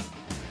Sabbath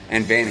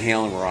and Van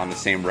Halen were on the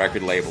same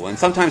record label. And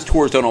sometimes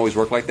tours don't always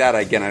work like that.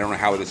 Again, I don't know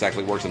how this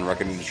actually works in the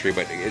record industry,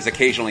 but is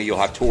occasionally you'll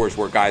have tours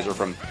where guys are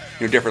from,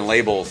 you know, different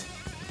labels.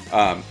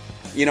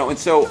 You know, and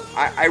so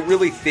I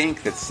really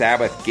think that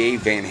Sabbath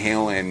gave Van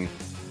Halen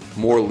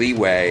more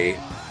leeway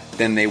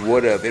than they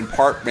would have, in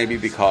part maybe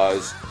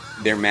because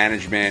their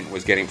management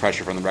was getting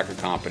pressure from the record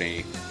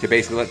company to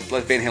basically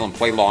let Van Halen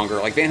play longer.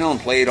 Like, Van Halen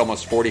played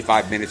almost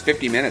 45 minutes,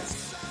 50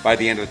 minutes by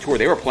the end of the tour.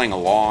 They were playing a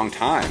long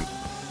time.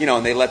 You know,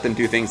 and they let them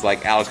do things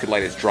like Alex could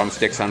light his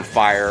drumsticks on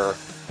fire,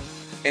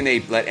 and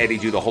they let Eddie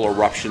do the whole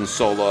Eruption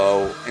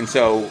solo. And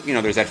so, you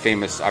know, there's that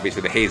famous,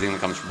 obviously, the hazing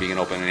that comes from being an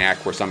opening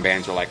act, where some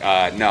bands are like,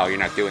 no, you're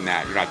not doing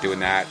that, you're not doing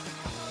that,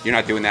 you're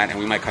not doing that, and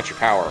we might cut your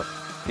power.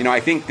 You know, I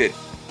think that,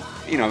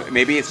 you know,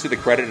 maybe it's to the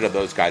credit of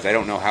those guys. I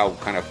don't know how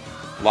kind of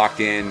locked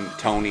in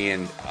Tony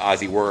and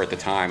Ozzy were at the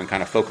time and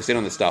kind of focused in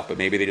on the stuff, but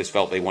maybe they just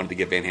felt they wanted to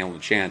give Van Halen a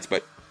chance.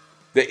 But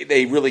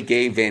they really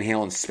gave Van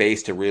Halen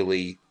space to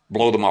really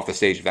blow them off the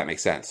stage, if that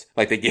makes sense.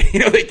 Like, they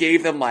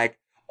gave them like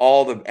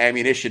all the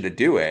ammunition to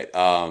do it.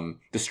 The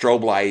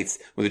strobe lights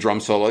with the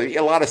drum solo, a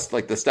lot of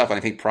like the stuff. And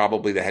I think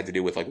probably that had to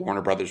do with like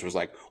Warner Brothers was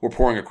like, we're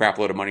pouring a crap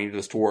load of money into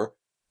this tour.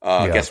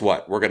 Guess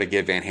what? We're going to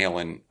give Van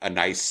Halen a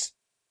nice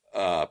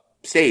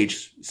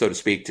stage, so to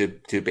speak,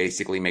 to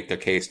basically make their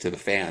case to the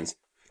fans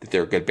that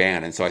they're a good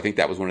band. And so I think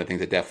that was one of the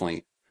things that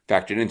definitely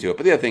factored into it.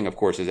 But the other thing, of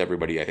course, as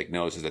everybody I think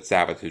knows, is that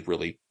Sabbath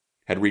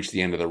had reached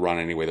the end of the run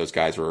anyway. Those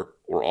guys were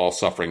all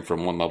suffering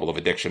from one level of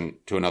addiction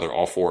to another,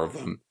 all four of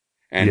them.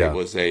 And it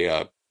was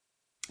it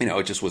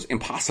just was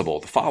impossible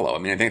to follow. I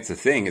mean, I think that's the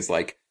thing is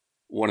like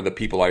one of the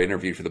people I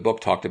interviewed for the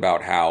book talked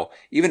about how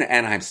even at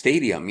Anaheim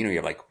Stadium, you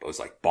have like, it was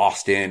like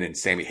Boston and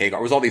Sammy Hagar.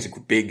 It was all these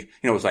big,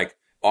 it was like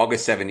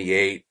August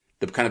 78.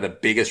 The kind of the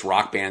biggest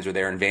rock bands were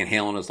there, and Van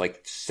Halen was like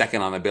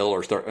second on the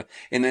bill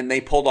and then they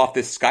pulled off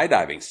this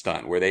skydiving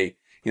stunt where they,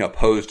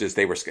 posed as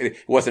they were, it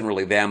wasn't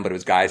really them, but it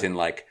was guys in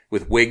like,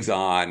 with wigs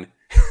on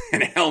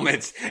and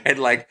helmets and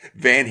like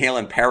Van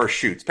Halen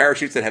parachutes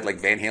that had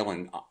like Van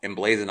Halen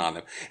emblazoned on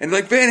them. And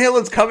like Van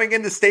Halen's coming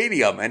in the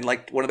stadium. And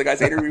like one of the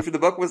guys I interviewed for the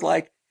book was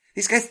like,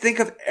 these guys think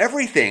of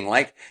everything.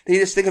 Like they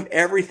just think of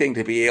everything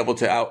to be able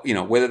to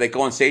whether they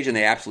go on stage and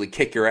they absolutely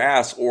kick your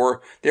ass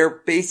or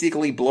they're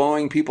basically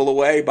blowing people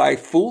away by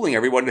fooling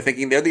everyone into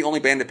thinking they're the only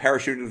band that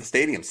parachuted to the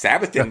stadium.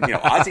 Sabbath didn't,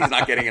 Ozzy's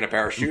not getting in a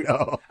parachute.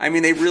 No. I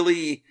mean, they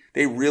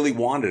really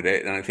wanted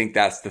it. And I think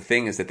that's the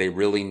thing is that they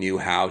really knew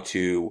how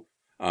to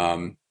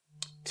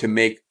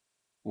make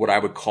what I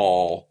would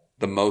call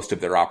the most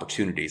of their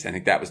opportunities. I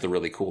think that was the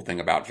really cool thing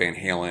about Van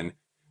Halen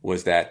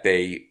was that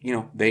they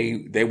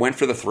went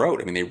for the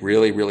throat. I mean, they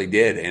really, really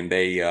did. And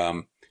they,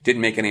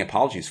 didn't make any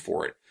apologies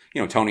for it.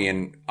 Tony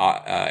and,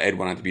 Ed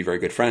went on to be very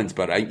good friends,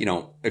 but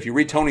if you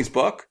read Tony's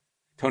book,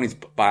 Tony's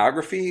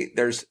biography,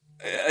 there's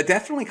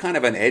definitely kind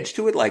of an edge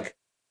to it. Like,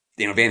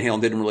 Van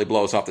Halen didn't really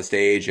blow us off the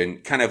stage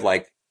and kind of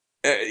like,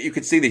 you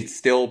could see that he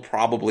still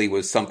probably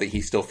was something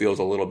he still feels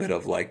a little bit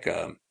of like,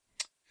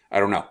 I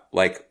don't know,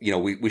 like,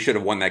 we should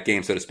have won that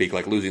game, so to speak,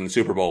 like losing the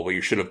Super Bowl, but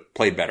you should have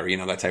played better,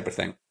 that type of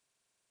thing.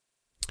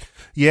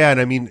 Yeah,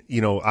 and I mean,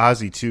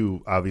 Ozzy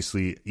too,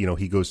 obviously,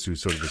 he goes through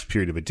sort of this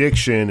period of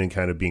addiction and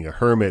kind of being a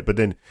hermit, but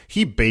then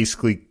he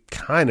basically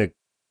kind of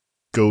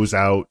goes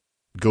to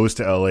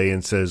LA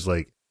and says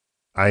like,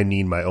 I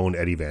need my own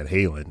Eddie Van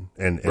Halen,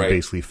 and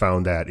basically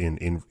found that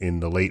in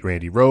the late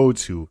Randy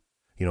Rhoads, who,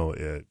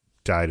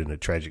 died in a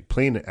tragic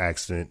plane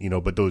accident,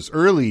 but those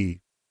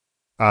early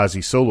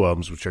Ozzy solo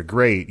albums, which are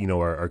great,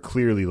 are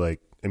clearly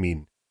like, I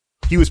mean,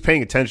 he was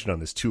paying attention on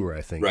this tour,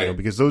 I think,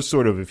 because those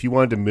sort of, if you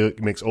wanted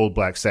to mix old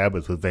Black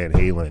Sabbath with Van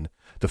Halen,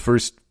 the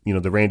first,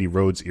 the Randy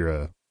Rhoads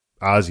era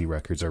Ozzy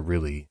records are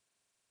really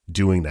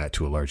doing that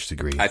to a large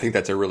degree. I think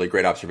that's a really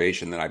great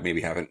observation that I maybe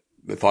haven't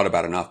thought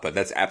about enough, but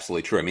that's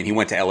absolutely true. I mean, he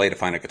went to LA to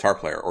find a guitar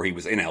player, or he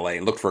was in LA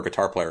and looked for a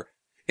guitar player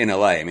in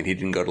LA. I mean, he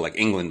didn't go to like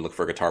England to look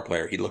for a guitar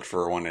player. He looked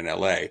for one in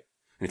LA and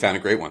he found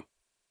a great one.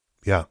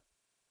 Yeah.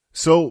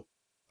 So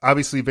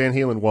obviously Van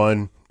Halen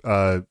won,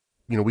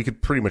 we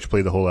could pretty much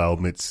play the whole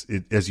album. It's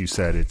as you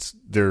said,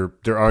 there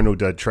are no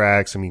dud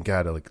tracks. I mean,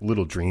 God, like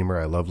Little Dreamer.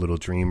 I love Little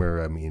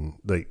Dreamer. I mean,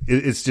 like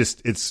it's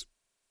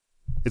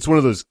one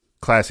of those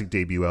classic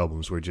debut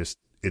albums where just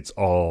it's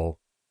all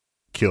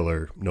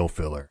killer, no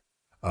filler.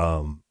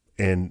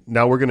 And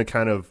now we're gonna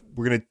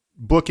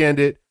bookend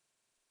it.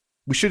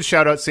 We should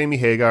shout out Sammy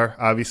Hagar.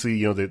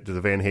 Obviously,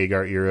 the Van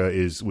Hagar era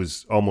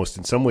was almost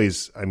in some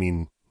ways. I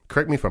mean,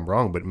 correct me if I'm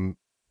wrong, but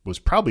was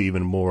probably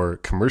even more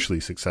commercially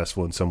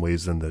successful in some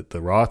ways than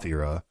the Roth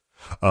era.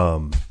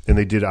 And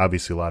they did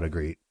obviously a lot of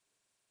great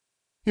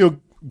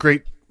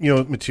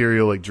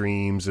material like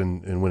Dreams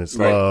and When It's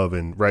Love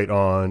and Right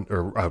On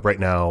or Right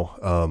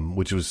Now,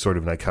 which was sort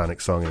of an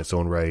iconic song in its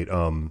own right.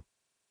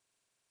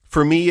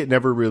 For me, it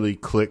never really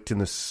clicked in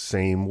the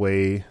same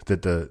way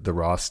that the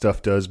Roth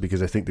stuff does,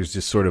 because I think there's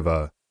just sort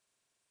of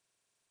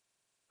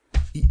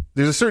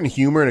there's a certain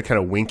humor and a kind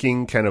of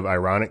winking, kind of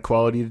ironic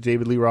quality to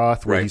David Lee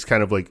Roth, where he's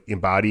kind of like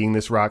embodying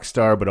this rock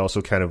star, but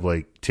also kind of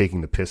like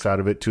taking the piss out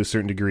of it to a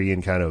certain degree,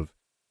 and kind of,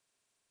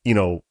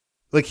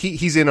 like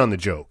he's in on the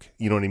joke.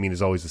 You know what I mean?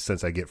 Is always the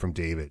sense I get from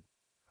David.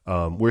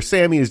 Where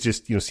Sammy is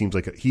just, seems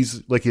like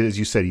he's like, as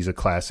you said, he's a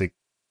classic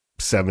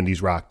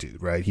 70s rock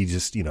dude, right? He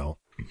just,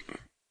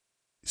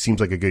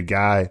 seems like a good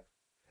guy,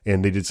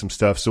 and they did some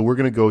stuff. So we're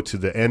going to go to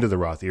the end of the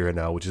Roth era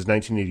now, which is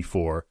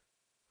 1984.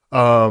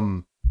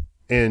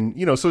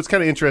 And, so it's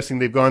kind of interesting.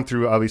 They've gone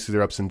through, obviously,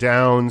 their ups and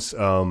downs.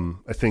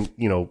 I think,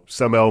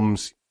 some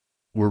albums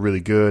were really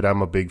good.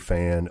 I'm a big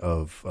fan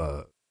of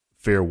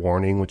Fair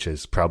Warning, which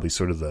is probably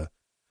sort of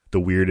the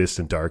weirdest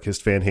and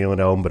darkest Van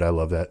Halen album, but I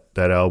love that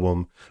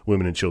album.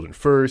 Women and Children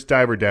First.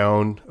 Diver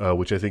Down,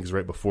 which I think is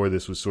right before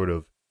this, was sort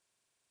of,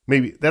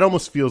 maybe, that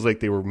almost feels like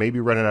they were maybe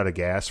running out of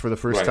gas for the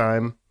first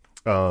time.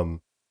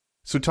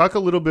 So talk a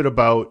little bit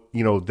about,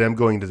 them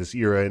going into this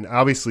era. And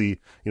obviously,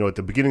 at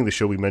the beginning of the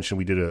show, we mentioned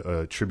we did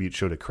a tribute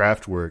show to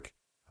Kraftwerk.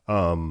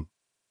 In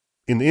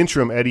the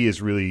interim, Eddie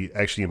has really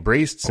actually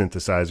embraced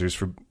synthesizers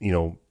for,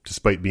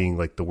 despite being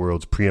like the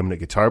world's preeminent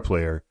guitar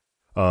player.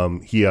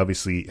 He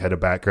obviously had a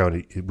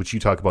background, which you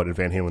talk about in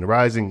Van Halen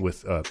Rising,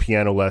 with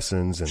piano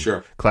lessons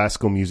and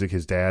classical music.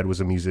 His dad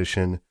was a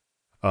musician.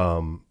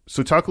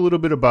 So talk a little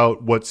bit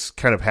about what's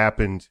kind of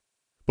happened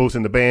both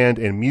in the band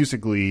and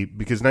musically,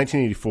 because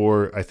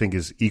 1984, I think,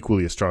 is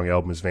equally a strong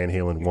album as Van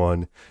Halen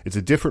 1. It's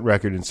a different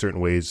record in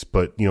certain ways,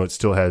 but, you know, it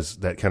still has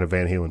that kind of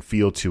Van Halen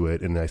feel to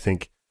it. And I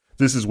think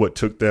this is what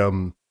took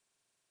them,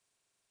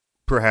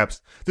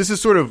 perhaps, this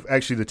is sort of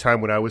actually the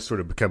time when I was sort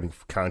of becoming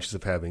conscious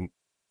of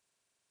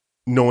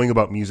knowing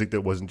about music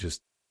that wasn't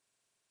just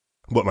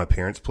what my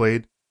parents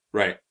played.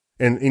 Right.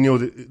 And you know,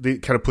 they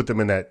kind of put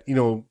them in that, you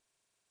know,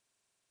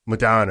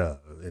 Madonna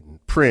and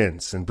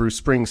Prince and Bruce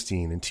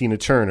Springsteen and Tina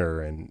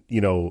Turner and, you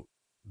know,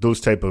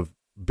 those type of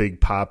big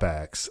pop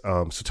acts.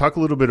 So talk a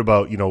little bit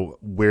about, you know,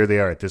 where they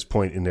are at this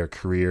point in their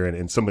career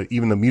and some of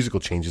even the musical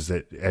changes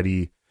that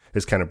Eddie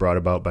has kind of brought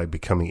about by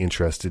becoming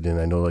interested in,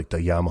 I know, like the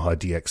Yamaha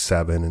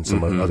DX7 and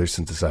some other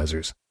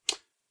synthesizers.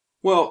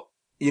 Well,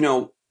 you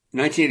know,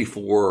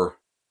 1984,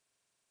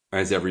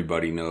 as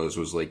everybody knows,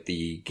 was like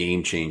the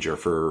game changer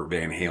for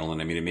Van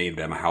Halen. I mean, it made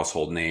them a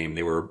household name.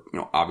 They were, you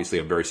know, obviously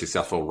a very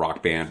successful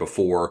rock band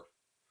before,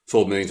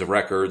 sold millions of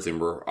records,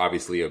 and were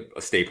obviously a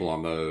staple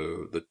on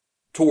the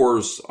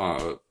tours,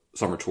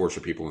 summer tours for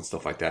people and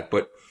stuff like that.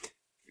 But,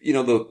 you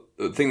know,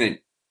 the thing that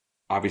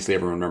obviously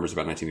everyone remembers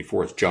about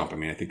 1984 is Jump. I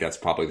mean, I think that's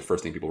probably the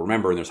first thing people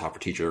remember, and there's Hot for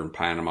Teacher in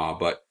Panama.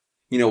 But,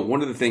 you know,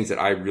 one of the things that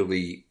I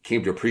really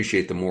came to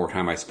appreciate the more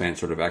time I spent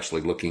sort of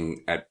actually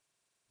looking at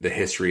the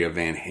history of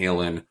Van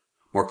Halen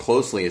more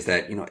closely is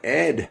that, you know,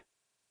 Ed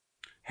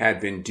had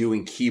been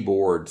doing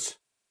keyboards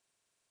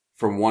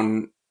from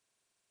one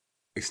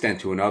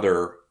extent to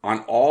another on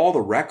all the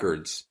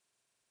records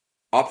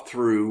up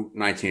through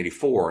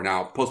 1984.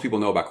 Now, most people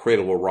know about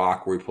Cradle Will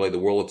Rock, where he played the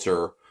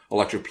Wurlitzer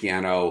electric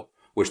piano,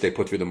 which they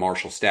put through the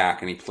Marshall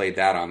stack, and he played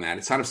that on that.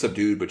 It's kind of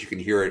subdued, but you can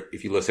hear it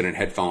if you listen in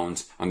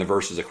headphones on the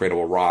verses of Cradle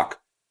Will Rock.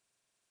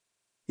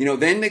 You know,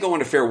 then they go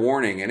into Fair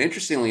Warning, and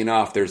interestingly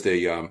enough, there's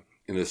the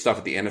stuff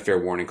at the end of Fair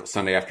Warning called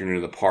Sunday Afternoon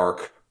in the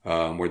Park,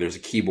 where there's a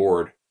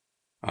keyboard,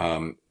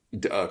 kind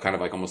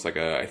of like almost like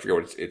I forget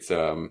what it's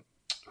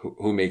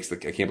who makes I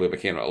can't believe I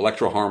can't,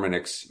 Electro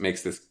Harmonix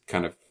makes this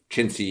kind of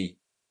chintzy,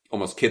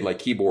 almost kid-like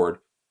keyboard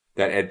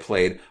that Ed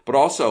played. But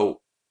also,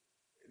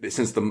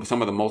 since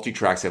some of the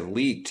multi-tracks have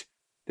leaked,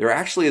 there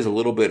actually is a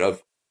little bit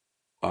of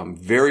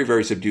very,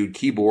 very subdued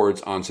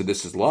keyboards on So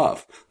This Is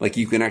Love. Like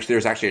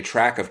there's actually a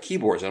track of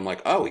keyboards, and I'm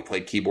like, oh, he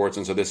played keyboards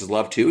on So This Is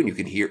Love too, and you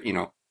can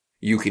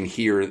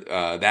hear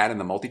that in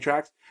the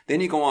multi-tracks. Then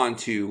you go on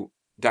to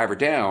Diver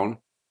Down.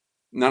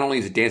 Not only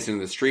is it Dancing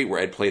in the Street, where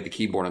Ed played the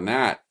keyboard on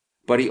that,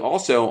 but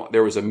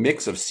there was a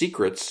mix of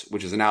Secrets,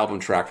 which is an album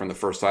track from the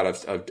first side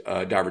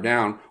of Diver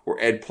Down, where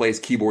Ed plays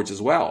keyboards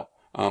as well.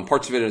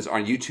 Parts of it is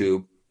on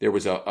YouTube. There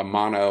was a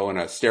mono and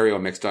a stereo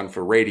mix done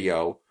for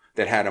radio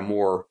that had a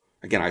more,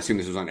 again, I assume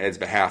this was on Ed's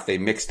behalf, they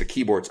mixed the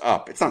keyboards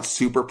up. It's not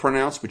super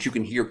pronounced, but you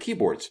can hear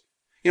keyboards.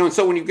 You know, and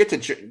so when you get to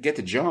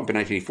Jump in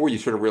 1984, you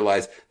sort of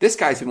realize this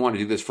guy's been wanting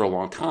to do this for a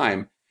long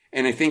time.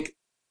 And I think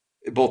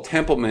both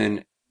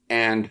Templeman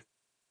and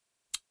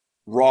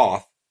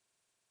Roth,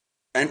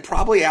 and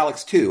probably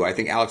Alex too, I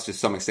think Alex to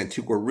some extent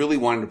too, were really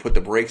wanting to put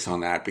the brakes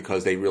on that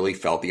because they really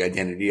felt the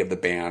identity of the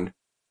band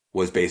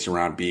was based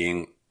around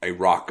being a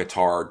rock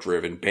guitar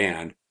driven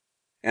band.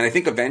 And I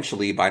think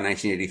eventually by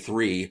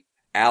 1983,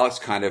 Alex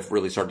kind of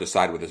really started to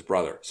side with his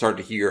brother, started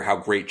to hear how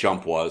great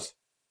Jump was.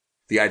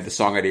 The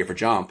song idea for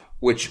Jump,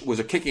 which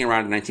was kicking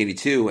around in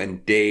 1982,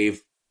 and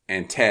Dave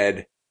and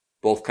Ted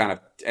both kind of,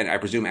 and I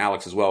presume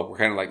Alex as well, were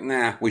kind of like,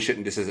 nah,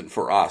 this isn't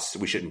for us.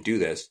 We shouldn't do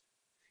this.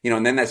 You know,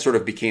 and then that sort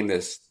of became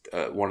this,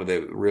 one of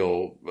the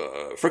real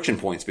friction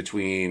points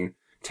between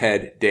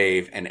Ted,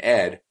 Dave, and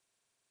Ed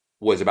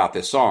was about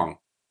this song.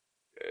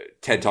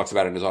 Ted talks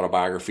about it in his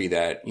autobiography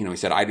that, you know, he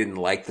said, I didn't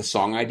like the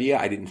song idea.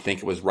 I didn't think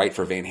it was right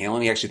for Van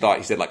Halen.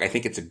 He said, I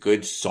think it's a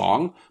good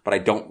song, but I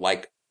don't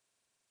like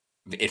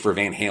it for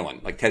Van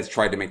Halen. Like Ted's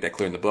tried to make that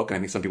clear in the book, and I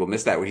think some people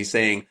miss that, where he's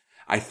saying,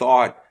 I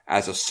thought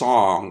as a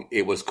song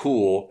it was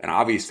cool, and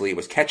obviously it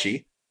was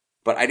catchy,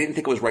 but I didn't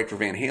think it was right for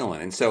Van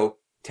Halen. And so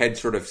Ted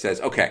sort of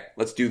says, okay,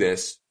 let's do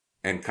this,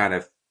 and kind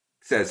of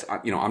says,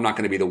 you know, I'm not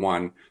going to be the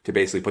one to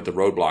basically put the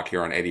roadblock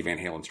here on Eddie Van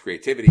Halen's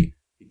creativity.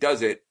 He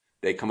does it.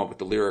 They come up with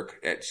the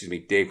lyric,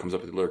 Dave comes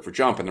up with the lyric for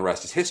Jump, and the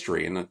rest is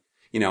history. And,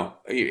 you know,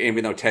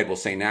 even though Ted will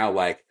say now,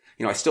 like,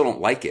 you know, I still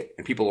don't like it.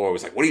 And people are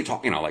always like, what are you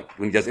talking, you know, like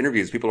when he does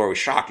interviews, people are always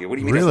shocked. You know, what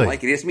do you mean he doesn't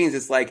like it? He just means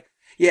it's like,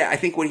 yeah, I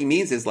think what he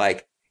means is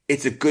like,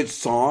 it's a good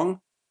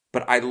song,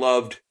 but I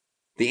loved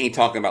the Ain't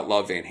Talking About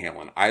Love Van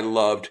Halen. I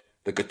loved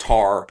the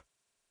guitar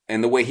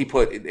and the way he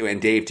put it,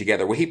 and Dave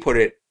together, where he put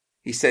it,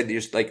 he said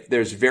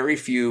there's very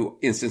few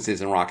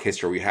instances in rock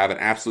history where you have an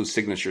absolute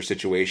signature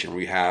situation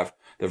where you have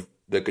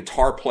the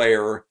guitar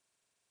player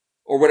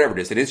or whatever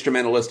it is, an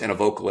instrumentalist and a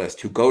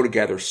vocalist who go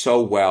together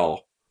so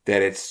well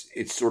that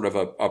it's sort of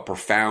a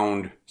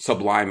profound,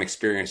 sublime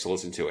experience to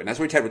listen to it. And that's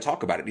where Ted would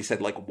talk about it. He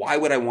said, like, why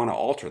would I want to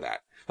alter that?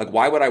 Like,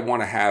 why would I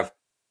want to have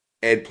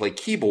Ed play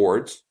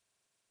keyboards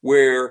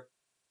where,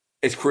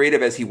 as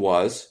creative as he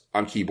was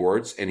on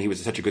keyboards, and he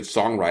was such a good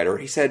songwriter,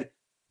 he said,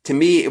 to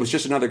me, it was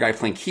just another guy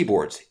playing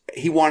keyboards.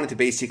 He wanted to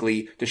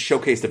basically to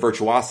showcase the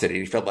virtuosity.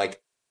 And he felt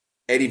like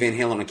Eddie Van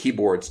Halen on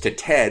keyboards to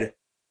Ted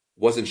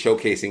wasn't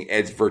showcasing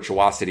Ed's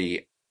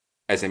virtuosity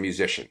as a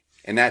musician.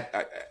 And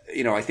that,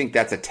 I think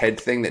that's a Ted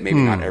thing that maybe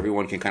not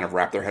everyone can kind of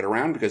wrap their head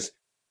around, because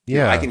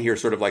I can hear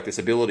sort of like this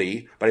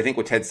ability, but I think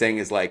what Ted's saying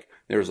is like,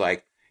 there's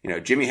like,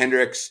 Jimi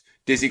Hendrix,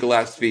 Dizzy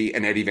Gillespie,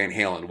 and Eddie Van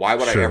Halen. Why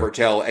would I ever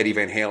tell Eddie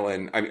Van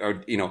Halen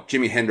or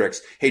Jimi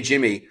Hendrix, hey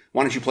Jimmy,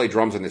 why don't you play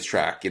drums on this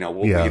track?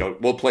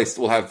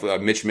 We'll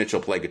have Mitch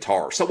Mitchell play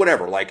guitar. So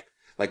whatever, like,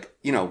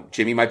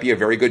 Jimmy might be a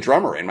very good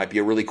drummer and might be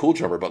a really cool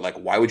drummer, but like,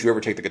 why would you ever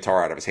take the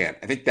guitar out of his hand?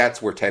 I think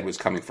that's where Ted was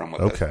coming from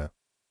with it.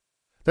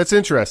 That's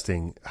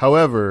interesting.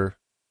 However,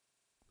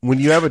 when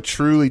you have a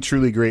truly,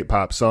 truly great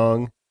pop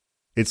song,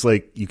 it's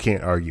like you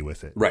can't argue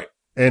with it. Right.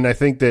 And I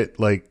think that,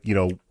 like,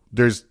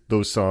 there's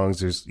those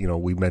songs, there's,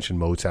 we mentioned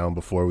Motown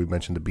before, we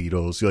mentioned the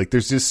Beatles. Like,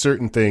 there's just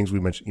certain things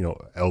we mentioned,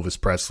 Elvis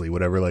Presley,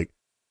 whatever. Like,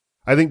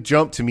 I think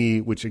Jump to me,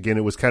 which again,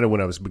 it was kind of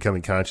when I was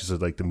becoming conscious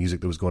of like the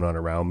music that was going on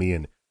around me.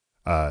 And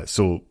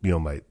so,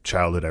 my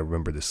childhood, I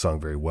remember this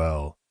song very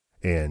well.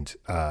 And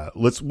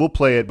we'll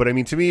play it. But I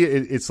mean, to me,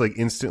 it's like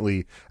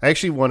instantly. I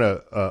actually want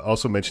to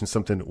also mention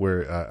something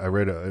where I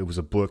read it was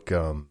a book.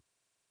 I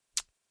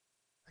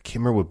can't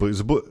remember what book. It was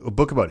a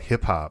book about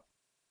hip hop.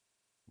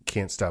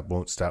 Can't Stop,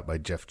 Won't Stop by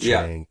Jeff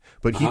Chang.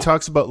 But he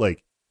talks about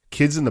like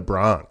kids in the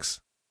Bronx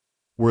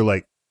were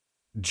like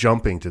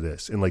jumping to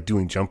this and like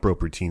doing jump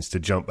rope routines to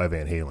Jump by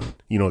Van Halen.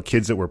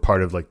 Kids that were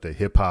part of like the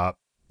hip hop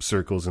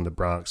circles in the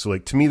Bronx. So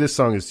like to me, this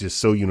song is just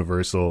so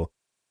universal.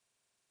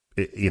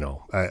 I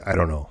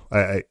don't know.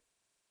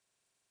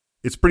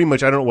 It's pretty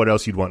much, I don't know what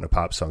else you'd want in a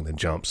pop song than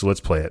Jump. So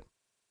let's play it.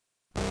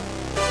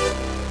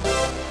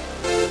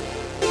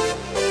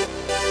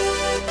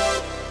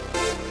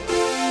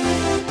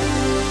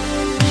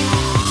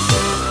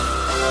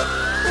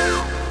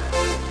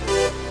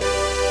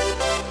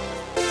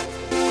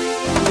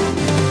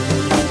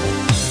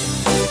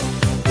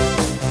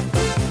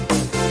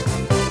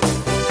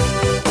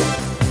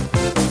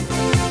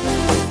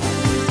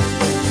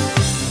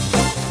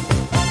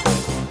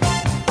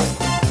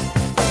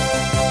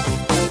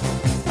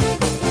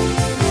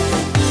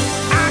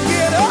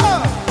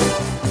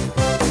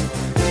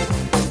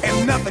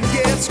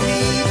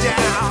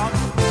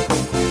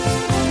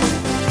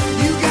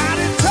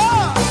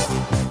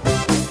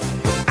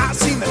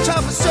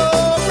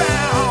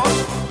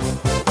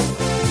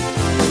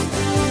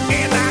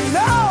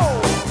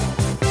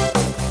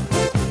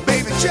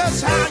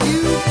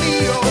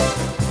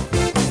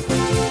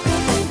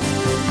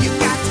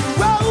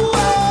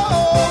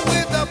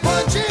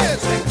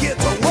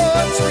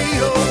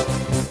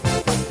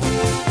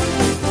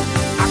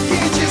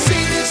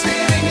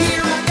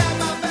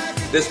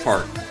 This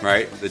part,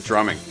 right? The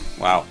drumming.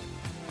 Wow.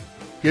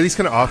 Yeah, these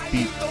kind of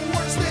offbeat.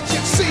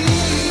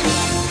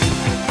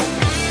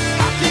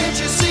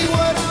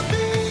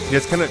 Yeah,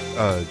 it's kind of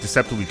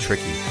deceptively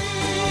tricky.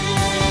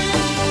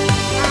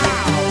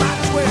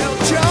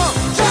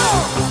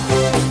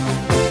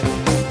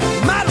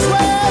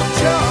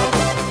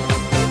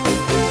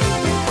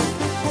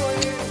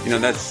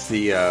 That's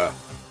the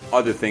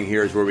other thing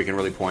here is where we can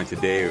really point to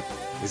Dave.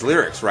 His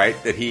lyrics,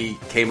 right? That he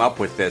came up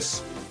with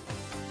this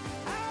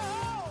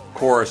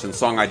chorus and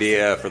song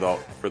idea for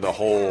the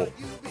whole,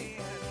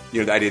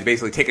 the idea to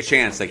basically take a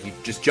chance, like you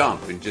just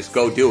jump and just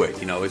go do it.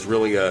 It's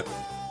really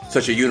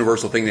such a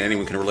universal thing that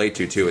anyone can relate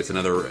to too. It's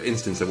another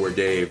instance of where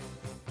Dave,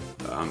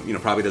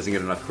 probably doesn't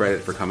get enough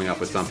credit for coming up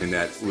with something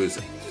that was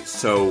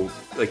so,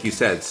 like you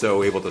said,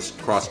 so able to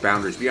cross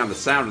boundaries beyond the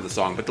sound of the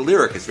song. But the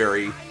lyric is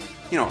very,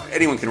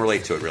 anyone can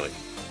relate to it, really.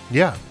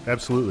 Yeah,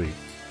 absolutely.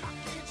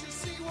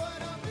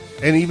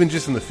 And even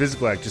just in the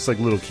physical act, just like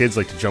little kids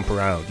like to jump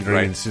around. You know what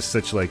I mean? It's just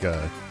such like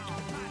a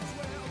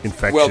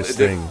infectious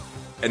thing.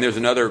 And there's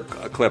another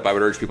clip I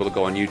would urge people to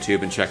go on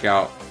YouTube and check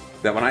out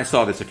that when I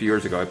saw this a few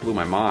years ago, it blew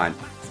my mind.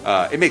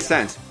 It makes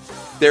sense.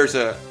 There's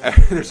a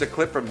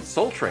clip from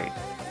Soul Train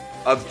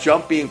of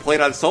Jump being played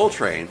on Soul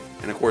Train.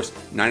 And of course,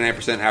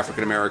 99%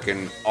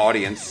 African-American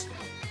audience,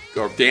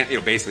 or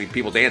basically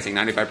people dancing,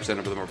 95%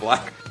 of them are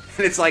black.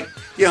 And it's like,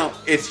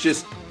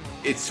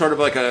 it's sort of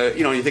like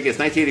you think it's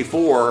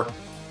 1984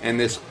 and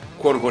this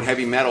quote-unquote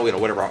heavy metal,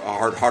 whatever,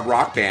 hard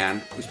rock band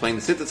who's playing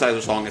the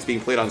synthesizer song is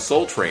being played on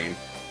Soul Train.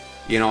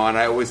 And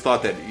I always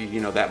thought that,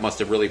 that must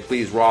have really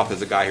pleased Roth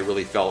as a guy who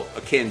really felt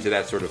akin to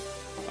that sort of,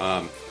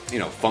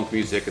 funk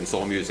music and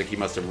soul music. He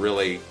must have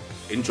really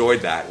enjoyed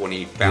that when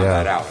he found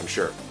that out, I'm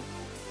sure.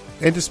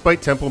 And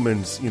despite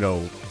Templeman's,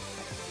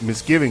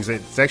 misgivings,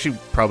 it's actually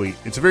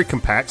it's a very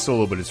compact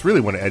solo, but it's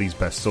really one of Eddie's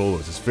best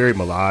solos. It's very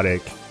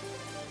melodic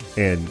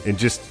and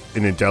just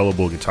an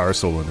indelible guitar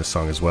solo in this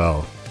song as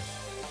well.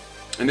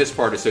 And this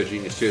part is so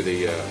genius too.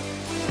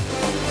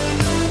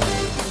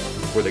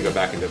 Where they go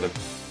back into the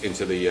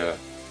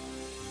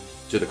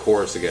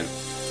chorus again.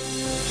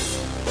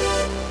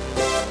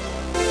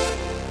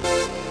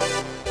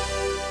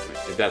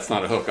 If that's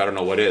not a hook, I don't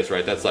know what is.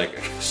 Right? That's like,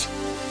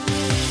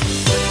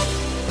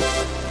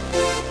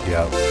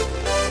 yeah.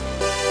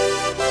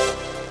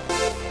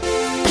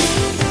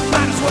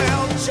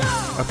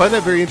 I find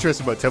that very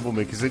interesting about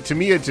Templeman because to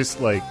me it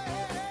just like,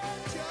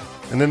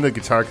 and then the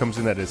guitar comes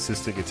in, that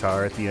assisted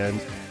guitar at the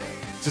end.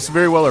 It's just a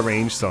very well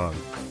arranged song.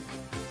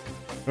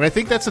 And I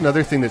think that's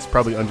another thing that's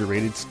probably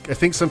underrated. I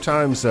think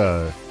sometimes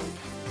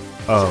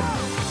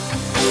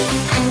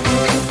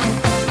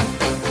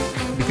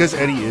because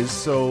Eddie is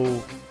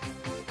so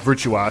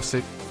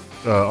virtuosic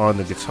on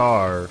the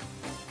guitar,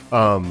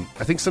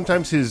 I think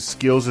sometimes his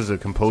skills as a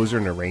composer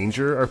and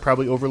arranger are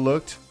probably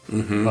overlooked.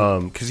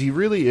 Because he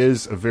really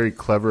is a very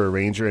clever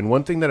arranger. And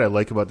one thing that I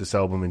like about this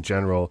album in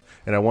general,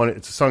 and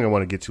it's a song I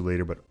want to get to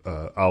later, but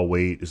I'll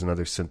Wait is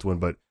another synth one.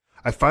 But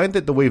I find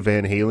that the way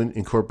Van Halen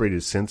incorporated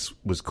synths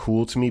was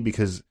cool to me,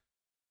 because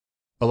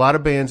a lot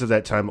of bands of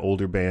that time,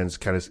 older bands,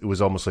 it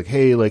was almost like,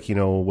 hey, like, you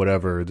know,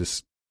 whatever,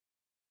 this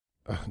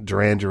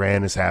Duran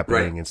Duran is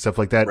happening and stuff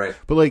like that. Right.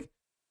 But like,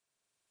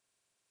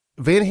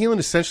 Van Halen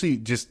essentially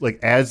just like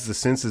adds the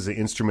synths as an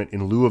instrument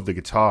in lieu of the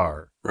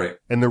guitar. Right.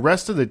 And the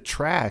rest of the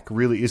track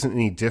really isn't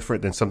any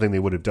different than something they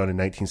would have done in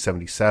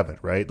 1977,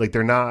 right? Like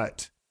they're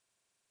not,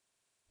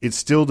 it's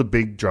still the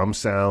big drum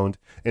sound.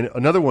 And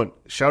another one,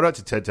 shout out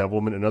to Ted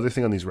Templeman, another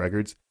thing on these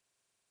records,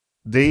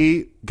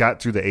 they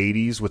got through the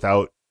 80s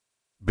without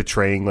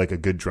betraying like a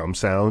good drum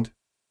sound.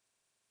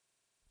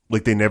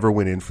 Like they never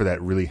went in for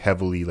that really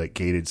heavily like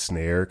gated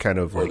snare kind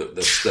of, or like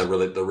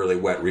the really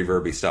wet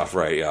reverby stuff,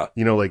 right? Yeah,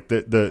 you know, like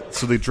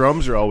so the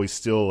drums are always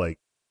still like.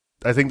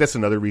 I think that's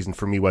another reason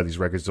for me why these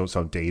records don't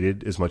sound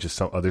dated as much as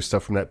some other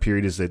stuff from that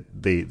period, is that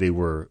they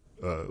were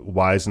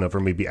wise enough, or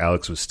maybe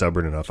Alex was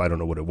stubborn enough, I don't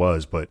know what it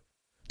was, but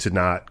to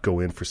not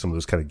go in for some of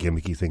those kind of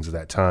gimmicky things at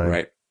that time,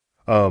 right?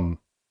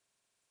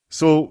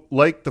 So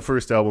like the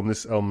first album,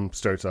 this album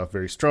starts off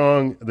very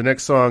strong. The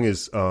next song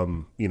is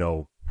you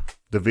know.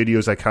 The video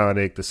is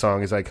iconic. The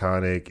song is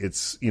iconic.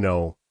 It's, you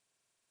know,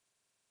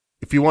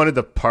 if you wanted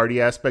the party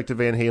aspect of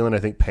Van Halen, I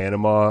think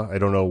Panama, I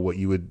don't know what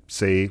you would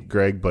say,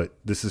 Greg, but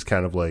this is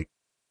kind of like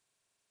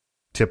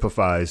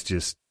typifies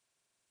just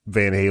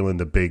Van Halen,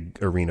 the big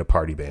arena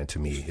party band to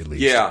me, at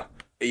least. Yeah.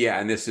 Yeah.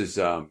 And this is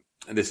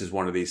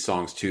one of these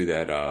songs too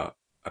that,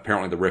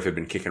 apparently the riff had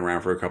been kicking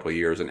around for a couple of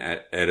years, and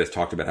Ed has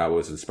talked about how it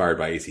was inspired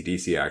by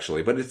AC/DC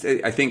actually. But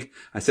I think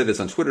I said this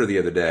on Twitter the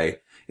other day,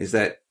 is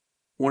that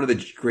one of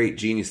the great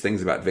genius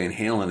things about Van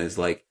Halen is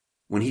like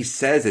when he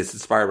says it's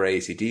inspired by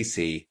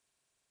AC/DC,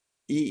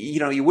 you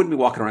know, you wouldn't be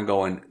walking around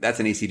going, that's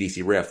an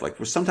AC/DC riff.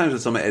 Like sometimes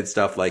with some of Ed's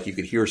stuff, like you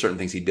could hear certain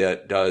things he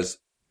does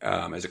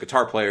as a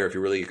guitar player. If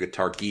you're really a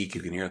guitar geek,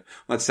 you can hear,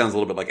 well, that sounds a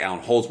little bit like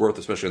Alan Holdsworth,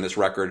 especially on this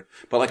record.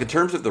 But like in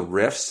terms of the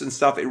riffs and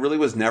stuff, it really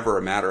was never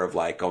a matter of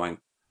like going,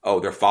 oh,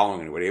 they're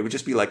following anybody. It would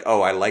just be like,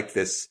 oh, I like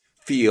this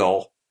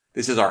feel.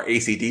 This is our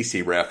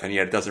AC/DC riff. And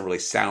yet it doesn't really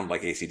sound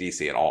like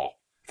AC/DC at all,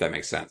 if that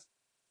makes sense.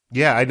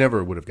 Yeah, I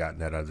never would have gotten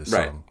that out of this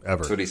song, ever.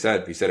 That's what he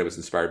said. He said it was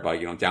inspired by,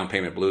 you know, Down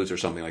Payment Blues or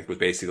something. Like, it was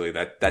basically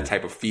that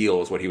type of feel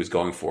is what he was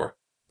going for.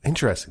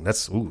 Interesting.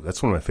 That's one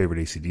of my favorite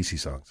AC/DC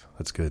songs.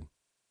 That's good.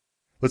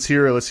 Let's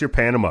hear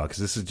Panama, because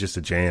this is just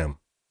a jam.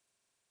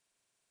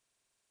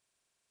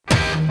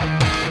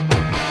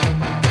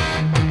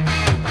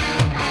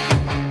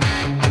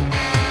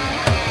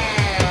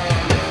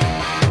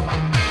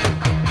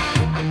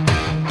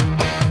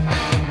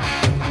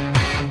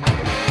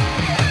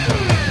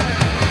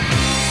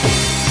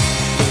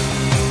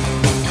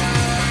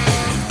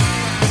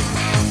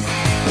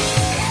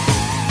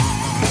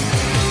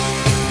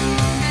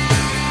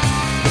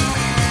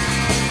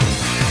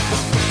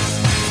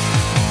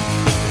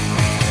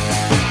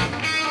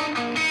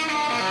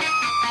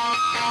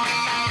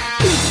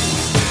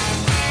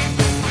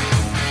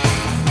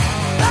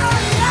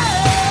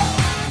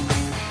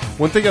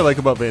 One thing I like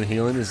about Van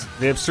Halen is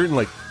they have certain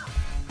like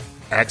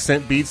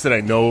accent beats that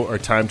I know are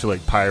timed to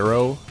like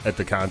pyro at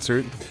the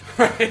concert.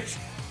 Right.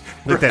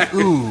 Like that,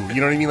 ooh, you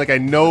know what I mean? Like I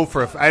know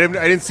I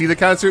didn't see the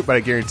concert, but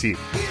I guarantee.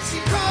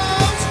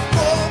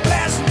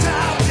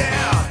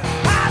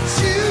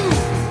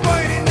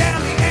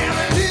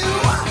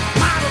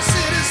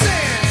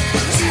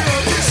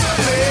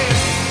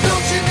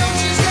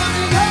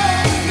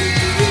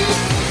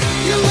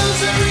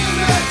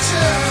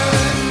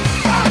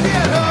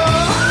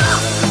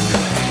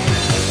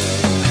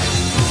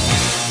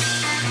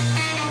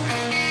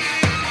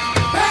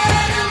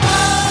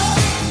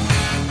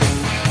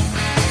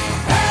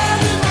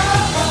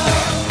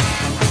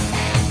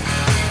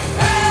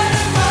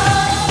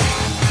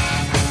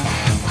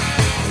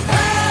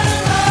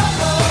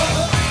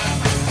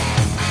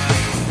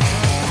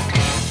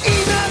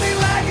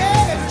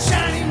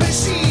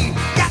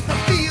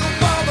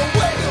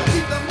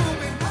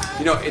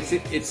 You know,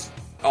 it's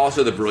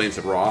also the brilliance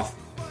of Roth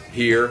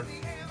here,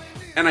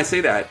 and I say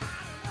that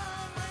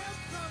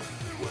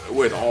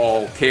with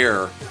all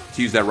care,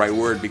 to use that right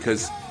word,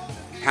 because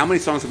how many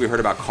songs have we heard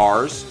about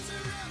cars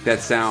that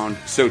sound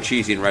so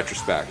cheesy in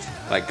retrospect,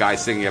 like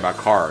guys singing about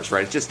cars,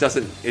 right?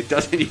 It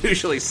doesn't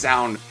usually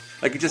sound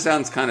like, it just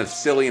sounds kind of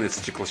silly, and it's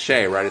such a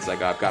cliche, right? It's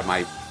like, I've got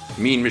my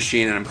mean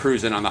machine and I'm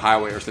cruising on the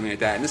highway or something like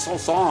that. And this whole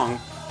song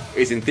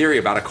is in theory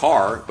about a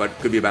car, but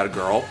could be about a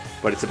girl,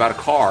 but it's about a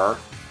car,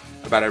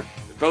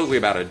 supposedly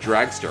about a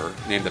dragster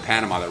named the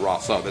Panama that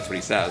Roth saw. That's what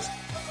he says.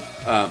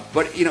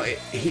 But, you know,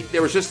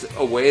 there was just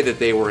a way that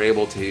they were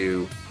able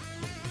to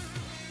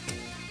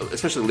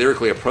especially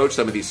lyrically, approached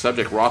some of these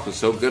subjects, Roth was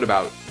so good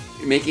about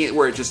making it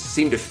where it just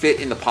seemed to fit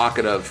in the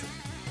pocket of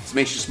it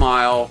makes you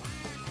smile,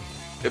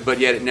 but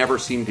yet it never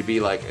seemed to be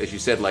like, as you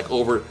said, like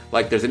over,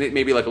 like there's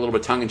maybe like a little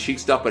bit tongue-in-cheek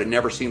stuff, but it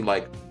never seemed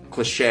like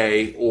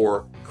cliche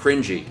or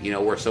cringy,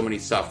 where so many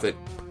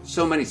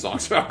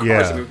songs about cars.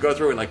 Yeah. And we go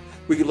through and like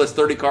we could list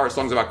 30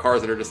 songs about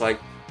cars that are just like,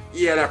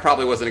 yeah, that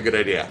probably wasn't a good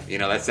idea.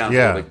 That sounds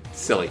really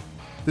silly.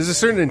 There's a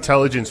certain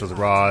intelligence with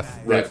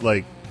Roth that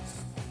like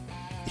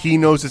he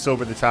knows it's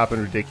over the top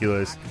and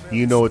ridiculous.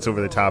 It's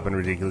over the top and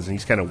ridiculous, and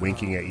he's kind of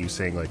winking at you,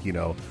 saying like,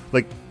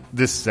 like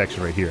this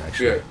section right here.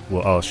 Actually, yeah.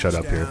 Well, I'll shut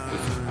up here.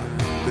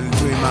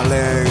 Between my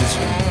legs,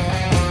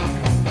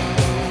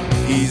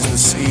 ease the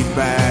seat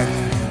back.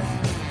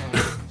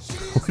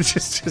 Which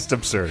is just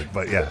absurd,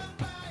 but yeah.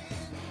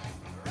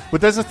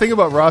 But that's the thing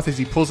about Roth is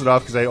he pulls it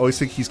off, because I always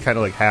think he's kind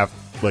of like half,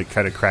 like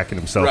kind of cracking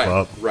himself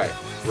up. Right.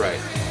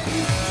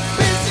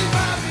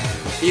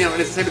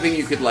 And it's the type of thing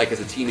you could, like, as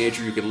a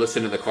teenager, you could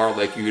listen in the car,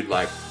 like, you could,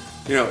 like,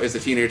 as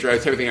a teenager, I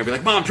was type of thing, I'd be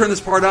like, Mom, turn this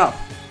part up.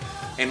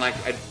 And, like,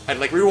 I'd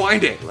like,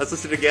 rewind it. Let's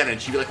listen again.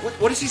 And she'd be like,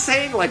 what is she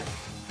saying? Like,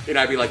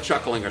 I'd be, like,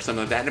 chuckling or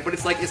something like that. But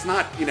it's, like, it's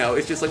not,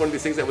 it's just, like, one of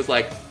these things that was,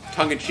 like,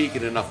 tongue-in-cheek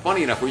and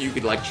funny enough where you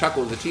could, like,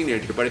 chuckle as a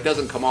teenager, but it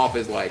doesn't come off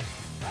as, like,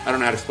 I don't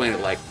know how to explain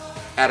it, like,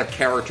 out of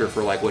character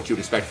for, like, what you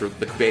would expect for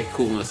the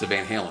coolness of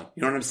Van Halen.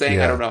 You know what I'm saying?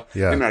 Yeah, I don't know.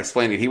 yeah. I'm not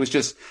explaining it. He was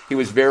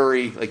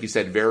very, like you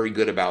said, very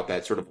good about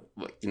that sort of,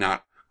 like,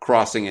 not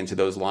crossing into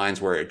those lines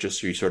where it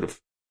just, you sort of,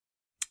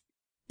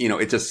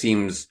 it just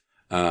seems,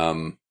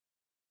 to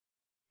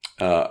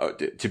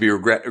be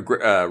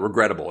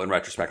regrettable in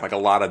retrospect. Like a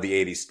lot of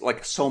the 80s,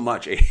 like so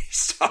much 80s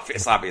stuff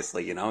is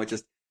obviously, it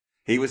just,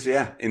 he was,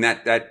 in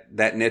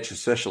that niche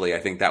especially. I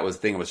think that was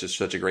the thing. It was just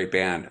such a great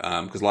band.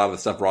 Cause a lot of the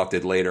stuff Roth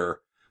did later,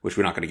 which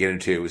we're not going to get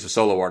into, as a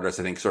solo artist,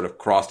 I think sort of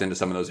crossed into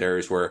some of those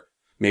areas where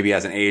maybe he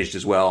hasn't aged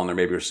as well and there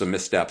maybe were some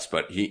missteps,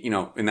 but he,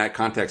 in that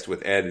context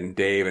with Ed and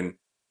Dave and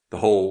the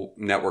whole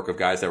network of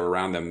guys that were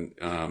around them,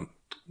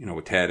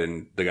 with Ted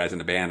and the guys in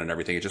the band and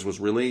everything, it just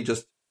was really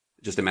just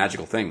a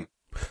magical thing.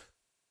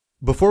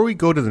 Before we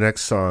go to the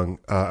next song,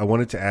 I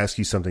wanted to ask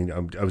you something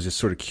I was just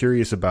sort of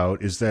curious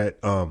about, is that,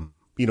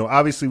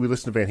 obviously we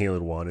listened to Van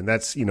Halen 1, and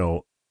that's,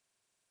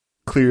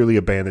 clearly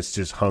a band that's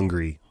just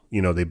hungry.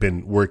 They've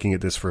been working at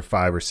this for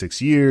 5 or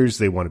 6 years.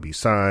 They want to be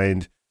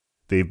signed.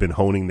 They've been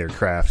honing their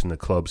craft in the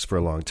clubs for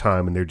a long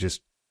time, and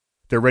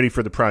they're ready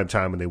for the prime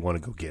time and they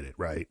want to go get it,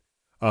 right?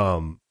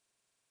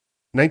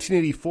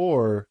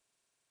 1984,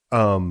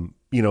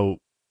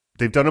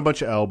 they've done a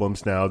bunch of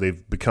albums now.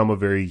 They've become a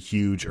very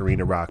huge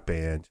arena rock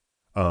band.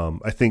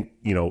 I think,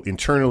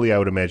 internally, I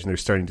would imagine they're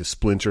starting to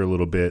splinter a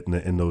little bit,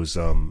 and those,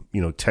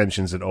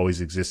 tensions that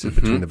always existed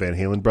between the Van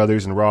Halen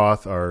brothers and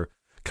Roth are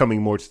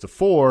coming more to the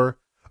fore.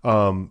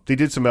 They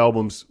did some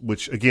albums,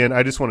 which, again,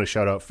 I just want to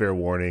shout out Fair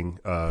Warning.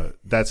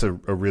 That's a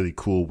really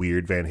cool,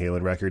 weird Van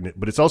Halen record,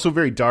 but it's also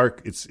very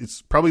dark.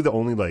 It's probably the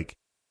only, like,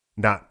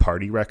 not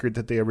party record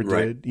that they ever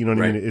did. You know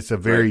what I mean? It's a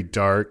very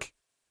dark,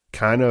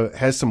 kind of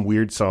has some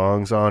weird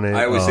songs on it.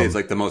 I always say it's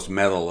like the most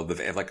metal of the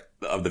Van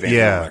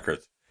Halen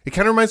records. It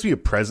kind of reminds me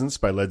of Presence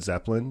by Led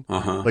Zeppelin.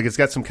 Uh-huh. Like, it's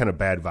got some kind of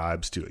bad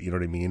vibes to it. You know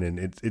what I mean? And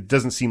it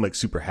doesn't seem like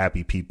super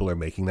happy people are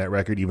making that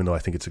record, even though I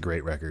think it's a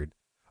great record.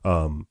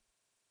 And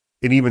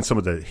even some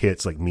of the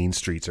hits, like Mean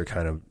Streets, are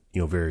kind of,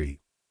 very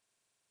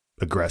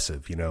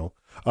aggressive,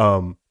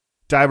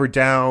 Diver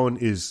Down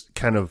is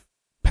kind of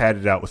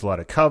padded out with a lot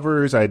of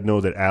covers. I know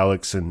that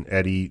Alex and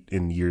Eddie,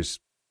 in years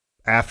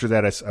after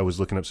that, I was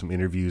looking up some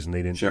interviews, and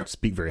they didn't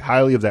speak very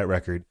highly of that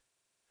record.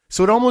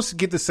 So it almost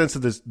get the sense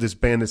of this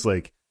band is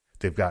like,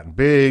 they've gotten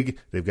big,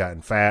 they've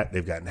gotten fat,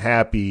 they've gotten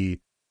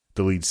happy.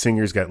 The lead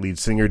singer's got lead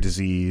singer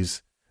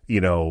disease.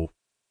 How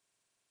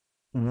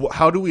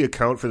do we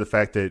account for the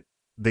fact that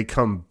they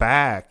come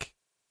back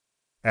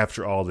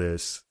after all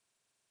this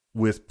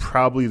with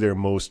probably their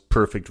most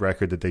perfect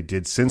record that they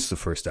did since the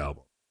first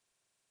album?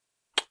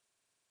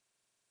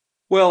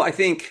 Well, I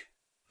think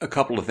a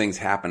couple of things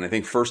happened. I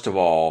think, first of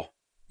all,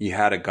 you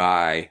had a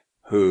guy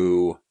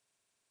who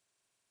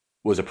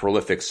was a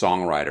prolific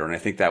songwriter, and I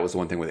think that was the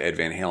one thing with Ed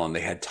Van Halen.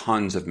 They had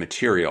tons of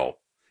material.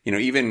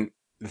 Even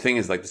the thing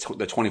is, like,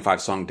 the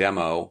 25-song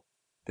demo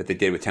that they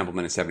did with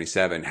Templeman in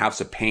 77,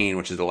 House of Pain,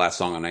 which is the last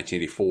song on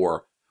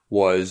 1984,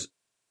 was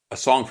a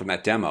song from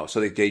that demo. So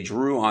they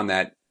drew on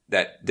that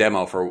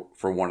demo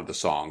for one of the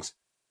songs.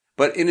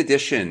 But in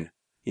addition,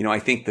 I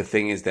think the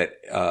thing is that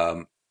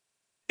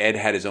Ed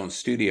had his own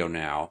studio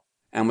now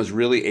and was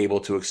really able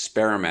to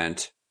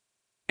experiment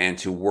and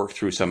to work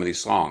through some of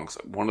these songs.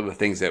 One of the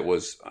things that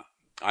was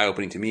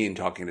eye-opening to me in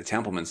talking to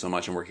Templeman so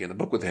much and working on the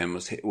book with him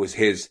was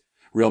his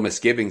real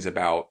misgivings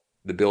about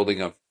the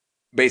building of,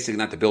 basically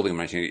not the building of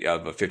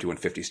a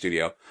 5150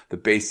 studio,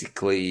 but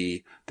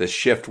basically the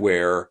shift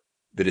where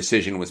the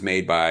decision was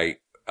made by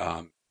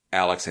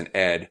Alex and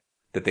Ed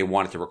that they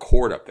wanted to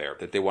record up there,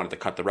 that they wanted to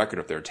cut the record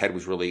up there. Ted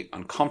was really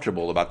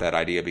uncomfortable about that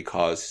idea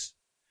because,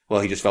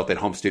 well, he just felt that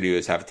home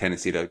studios have a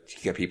tendency to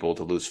get people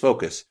to lose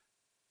focus.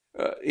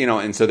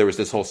 And so there was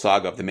this whole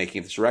saga of the making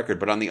of this record.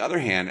 But on the other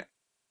hand,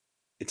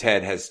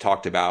 Ted has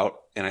talked about,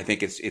 and I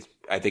think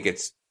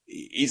it's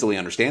easily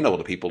understandable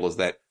to people, is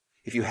that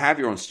if you have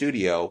your own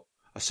studio,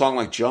 a song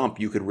like Jump,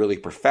 you could really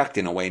perfect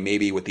in a way,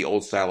 maybe with the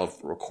old style of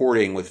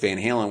recording with Van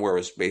Halen, where it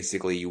was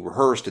basically you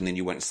rehearsed and then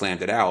you went and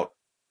slammed it out.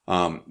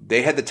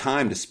 They had the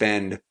time to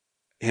spend,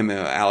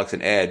 Alex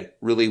and Ed,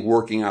 really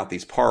working out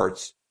these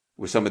parts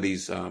with some of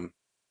these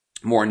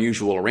more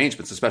unusual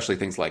arrangements, especially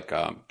things like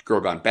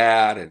Girl Gone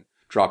Bad and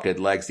Drop Dead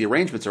Legs. The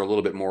arrangements are a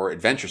little bit more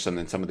adventuresome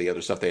than some of the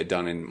other stuff they had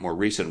done in more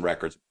recent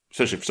records,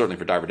 certainly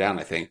for Diver Down,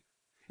 I think.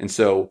 And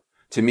so,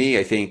 to me,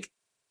 I think,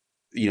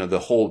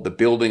 the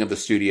building of the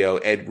studio,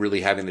 Ed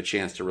really having the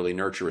chance to really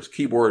nurture his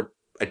keyboard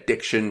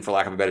addiction, for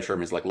lack of a better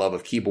term, his like love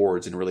of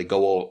keyboards, and really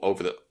go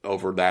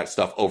over that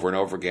stuff over and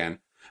over again.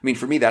 I mean,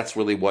 for me, that's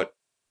really what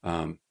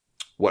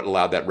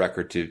allowed that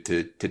record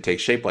to take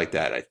shape like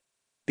that.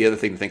 The other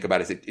thing to think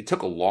about is it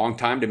took a long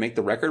time to make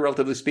the record,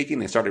 relatively speaking.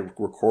 They started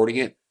recording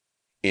it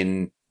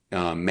in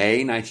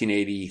May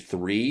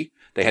 1983.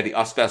 They had the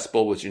US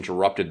Festival, which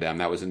interrupted them.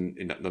 That was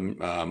in the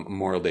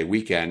Memorial Day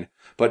weekend.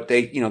 But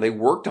they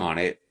worked on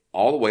it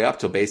all the way up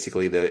till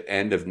basically the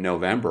end of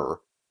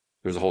November.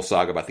 There's a whole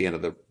saga about the end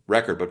of the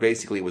record, but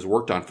basically it was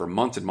worked on for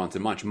months and months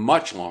and months,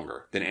 much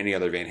longer than any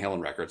other Van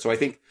Halen record. So I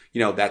think,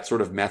 that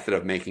sort of method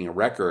of making a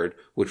record,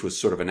 which was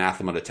sort of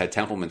anathema to Ted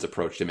Templeman's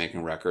approach to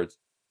making records,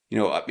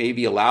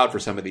 maybe allowed for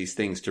some of these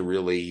things to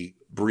really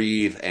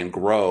breathe and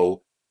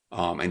grow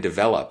and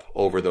develop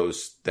over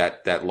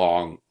that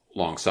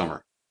long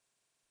summer.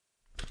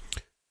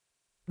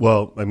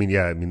 Well, I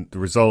mean, the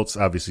results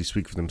obviously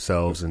speak for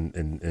themselves,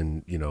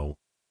 and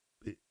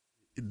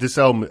this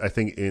album, I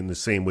think, in the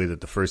same way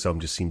that the first album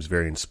just seems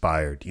very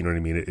inspired. You know what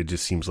I mean? It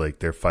just seems like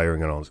they're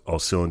firing on all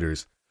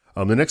cylinders.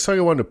 The next song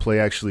I wanted to play,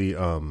 actually,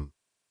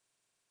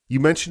 you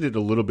mentioned it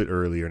a little bit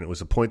earlier, and it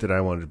was a point that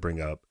I wanted to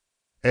bring up.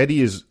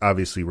 Eddie is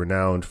obviously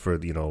renowned for,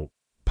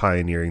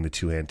 pioneering the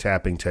two-hand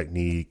tapping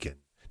technique and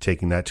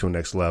taking that to a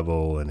next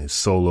level, and his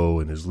solo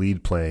and his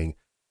lead playing.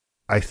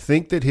 I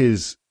think that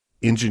his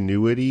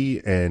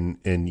ingenuity and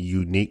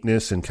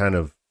uniqueness and kind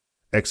of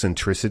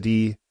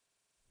eccentricity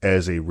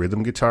as a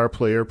rhythm guitar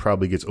player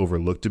probably gets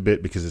overlooked a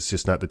bit because it's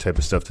just not the type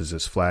of stuff that's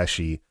as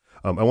flashy.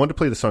 I wanted to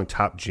play the song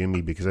Top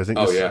Jimmy because I think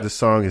this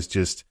song is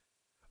just,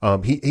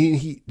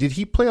 he did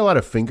he play a lot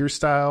of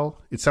fingerstyle?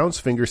 It sounds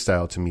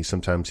fingerstyle to me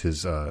sometimes,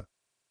 his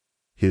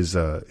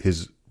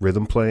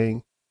rhythm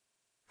playing.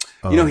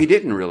 He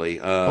didn't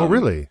really. Oh,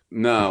 really?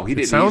 No, he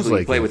didn't. Sounds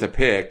usually like play with a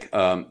pick.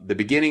 The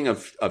beginning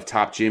of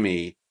Top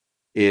Jimmy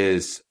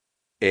is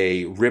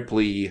a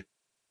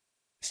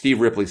Steve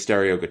Ripley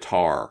stereo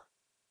guitar.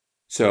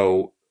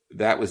 So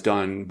that was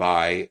done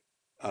by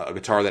a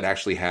guitar that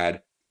actually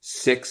had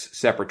 6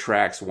 separate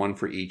tracks, one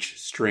for each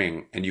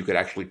string, and you could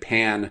actually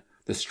pan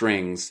the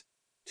strings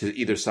to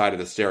either side of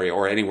the stereo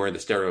or anywhere in the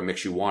stereo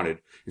mix you wanted.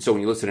 And so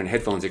when you listen in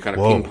headphones, it kind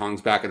of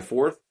ping-pongs back and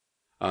forth.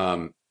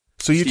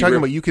 So you're talking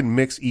about you can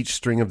mix each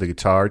string of the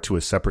guitar to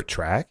a separate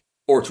track?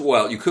 Or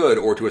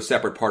to a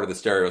separate part of the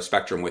stereo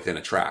spectrum within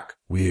a track.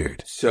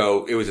 Weird.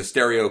 So it was a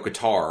stereo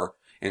guitar.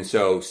 And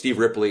so Steve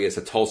Ripley is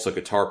a Tulsa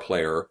guitar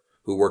player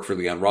who worked for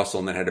Leon Russell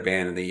and then had a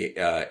band in the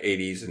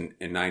 80s and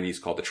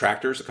 90s called the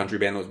Tractors, a country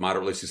band that was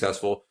moderately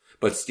successful.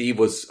 But Steve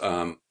was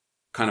kind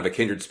of a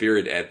kindred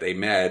spirit. They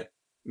met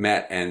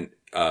and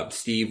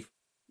Steve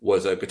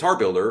was a guitar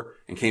builder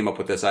and came up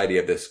with this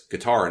idea of this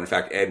guitar. And in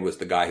fact, Ed was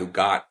the guy who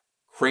got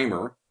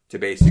Kramer to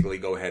basically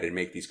go ahead and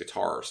make these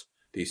guitars,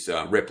 these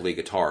Ripley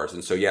guitars.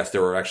 And so, yes,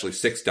 there were actually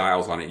 6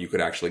 dials on it. You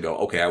could actually go,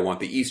 okay, I want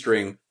the E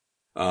string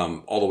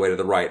all the way to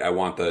the right. I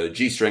want the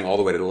G string all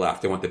the way to the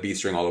left. I want the B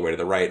string all the way to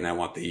the right. And I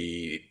want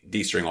the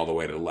D string all the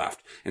way to the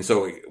left. And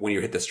so when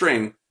you hit the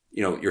string,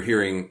 you're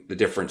hearing the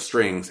different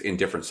strings in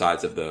different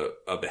sides of the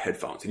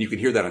headphones. And you can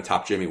hear that on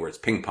Top Jimmy where it's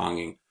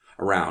ping-ponging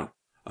around.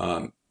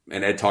 And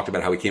Ed talked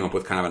about how he came up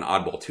with kind of an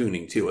oddball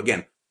tuning too.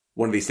 Again,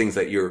 one of these things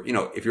that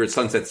if you're at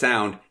Sunset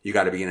Sound, you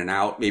got to be in and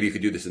out. Maybe you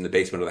could do this in the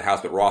basement of the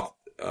house, but Roth's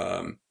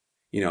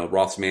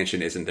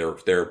mansion isn't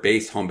their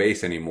home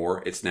base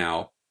anymore. It's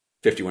now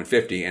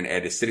 5150, and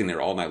Ed is sitting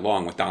there all night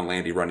long with Don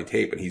Landy running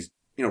tape, and he's,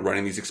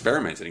 running these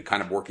experiments and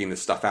kind of working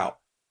this stuff out.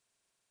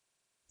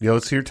 Yeah,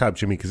 let's hear Top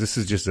Jimmy, because this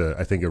is just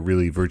I think a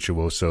really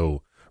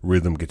virtuoso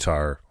rhythm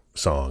guitar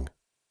song.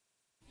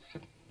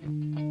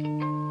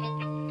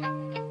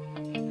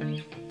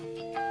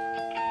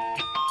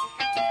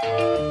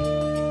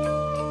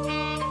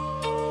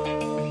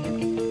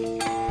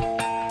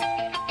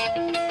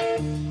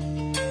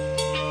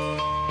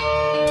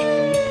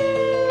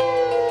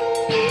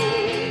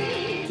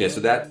 Yeah, so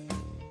that's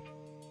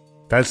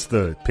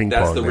the ping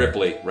pong. That's the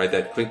Ripley, right?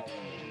 That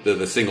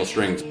the single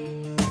strings.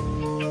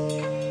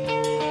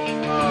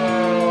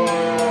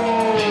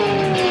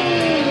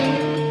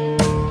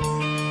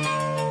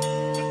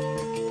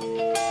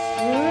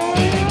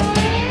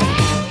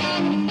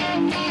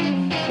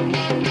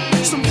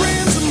 Some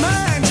friends of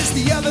mine just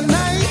the other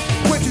night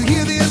went to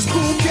hear this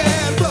cool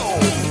cat blow.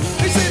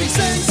 They said he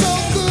sang so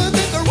good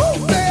that the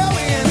roof fell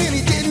in and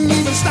he didn't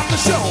even stop the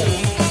show.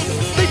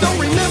 They don't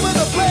remember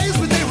the place,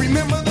 but they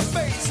remember the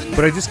face.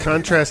 But I just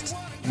contrast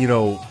you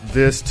know,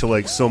 this to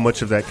like so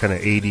much of that kind of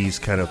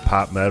 80s kind of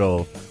pop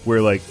metal,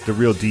 where like the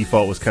real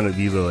default was kind of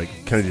either like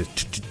kind of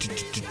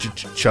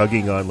just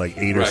chugging on like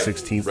 8 or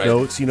 16th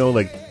notes, you know,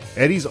 like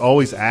Eddie's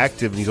always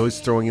active and he's always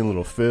throwing in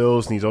little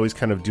fills and he's always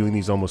kind of doing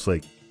these almost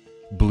like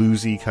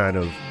bluesy kind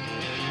of,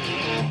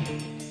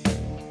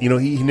 you know,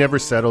 he never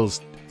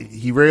settles,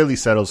 he rarely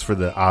settles for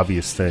the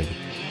obvious thing.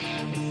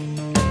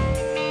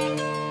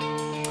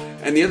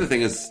 And the other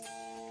thing is,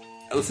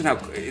 listen how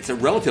it's a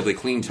relatively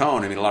clean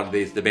tone. I mean, a lot of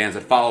the bands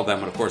that follow them,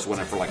 and of course,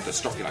 went for like the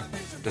story, like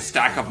the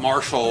Stack of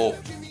Marshall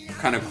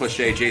kind of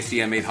cliche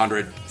JCM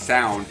 800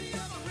 sound,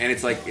 and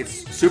it's like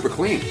it's super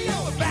clean.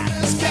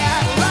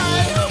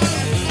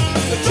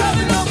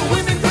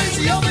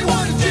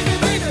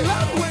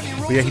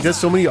 But yeah, he does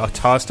so many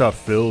tossed off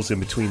fills in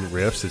between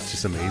riffs. It's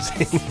just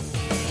amazing.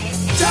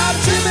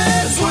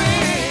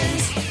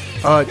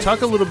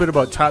 Talk a little bit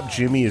about Top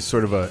Jimmy as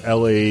sort of a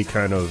LA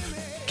kind of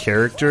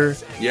character.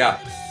 Yeah.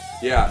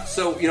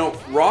 So, you know,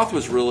 Roth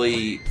was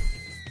really,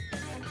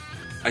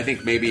 I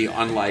think maybe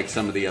unlike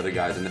some of the other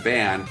guys in the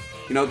band,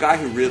 you know, a guy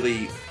who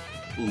really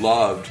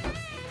loved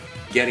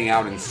getting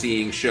out and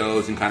seeing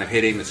shows and kind of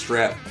hitting the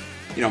strip.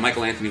 You know,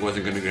 Michael Anthony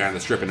wasn't going to go down the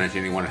strip in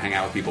 1981 and hang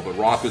out with people, but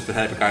Roth was the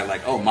type of guy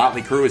like, oh,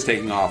 Motley Crue is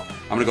taking off.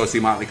 I'm going to go see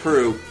Motley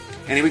Crue.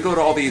 And he would go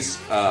to all these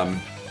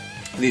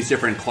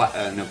different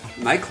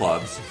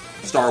nightclubs,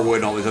 Starwood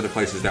and all these other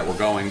places that were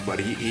going, but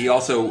he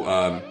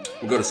also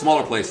would go to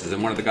smaller places.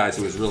 And one of the guys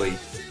who was really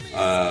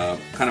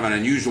kind of an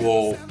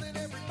unusual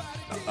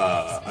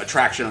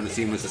attraction on the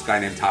scene was this guy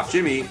named Top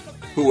Jimmy,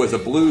 who was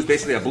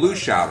basically a blues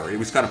shouter. He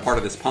was kind of part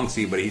of this punk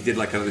scene, but he did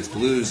like kind of this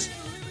blues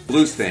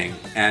thing.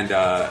 And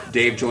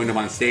Dave joined him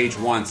on stage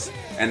once,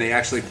 and they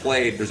actually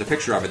played. There's a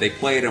picture of it. They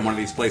played in one of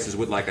these places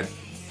with like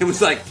it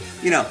was like,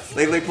 you know,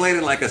 they played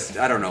in like a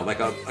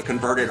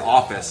converted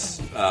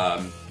office.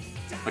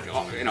 Like,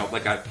 you know,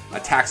 like a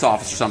tax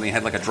office or something. It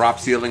had like a drop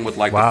ceiling with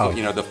like,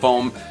 the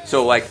foam.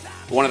 So like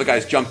one of the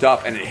guys jumped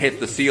up and it hit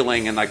the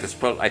ceiling, and like this,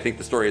 I think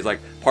the story is like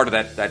part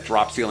of that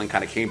drop ceiling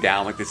kind of came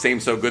down. Like the same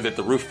so good that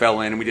the roof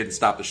fell in and we didn't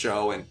stop the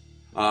show. And,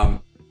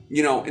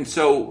 you know, and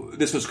so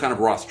this was kind of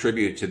Roth's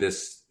tribute to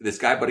this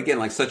guy. But again,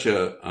 like such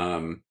a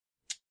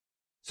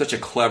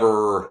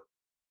clever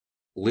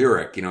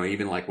lyric, you know,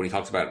 even like when he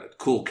talks about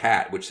Cool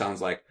Cat, which sounds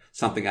like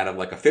something out of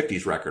like a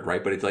 50s record,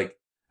 right? But it's like,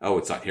 oh,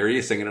 it's not, here he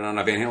is singing it on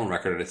a Van Halen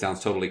record and it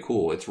sounds totally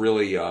cool. It's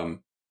really,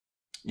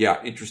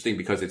 interesting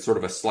because it's sort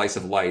of a slice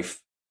of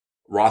life,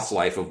 Roth's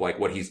life of like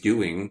what he's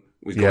doing.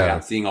 He's going out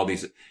and seeing all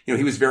these, you know,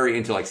 he was very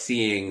into like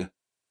seeing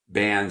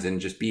bands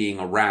and just being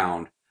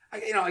around.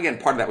 You know, again,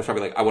 part of that was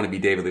probably like, I want to be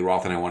David Lee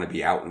Roth and I want to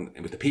be out and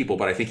with the people,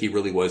 but I think he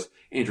really was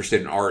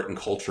interested in art and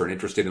culture and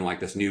interested in like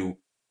this new, you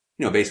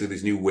know, basically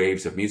these new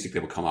waves of music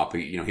that would come up.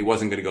 You know, he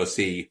wasn't going to go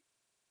see,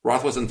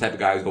 Roth wasn't the type of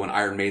guy who's going,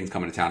 Iron Maiden's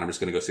coming to town, I'm just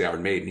going to go see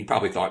Iron Maiden. He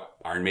probably thought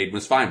Iron Maiden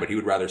was fine, but he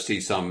would rather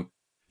see some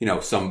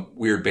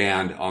weird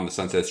band on the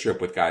Sunset Strip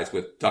with guys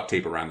with duct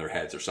tape around their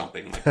heads or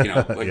something. Like, you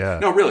know, like,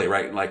 no, really,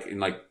 right? And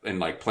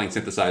like playing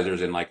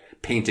synthesizers and like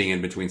painting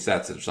in between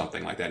sets or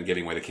something like that and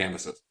giving away the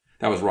canvases.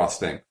 That was Roth's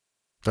thing.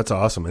 That's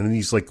awesome. And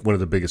he's like one of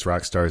the biggest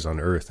rock stars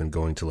on earth and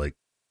going to like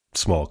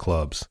small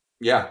clubs.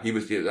 Yeah, he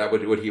was, that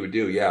was what he would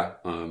do. Yeah.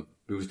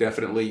 He was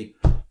definitely,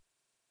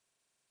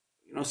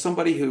 you know,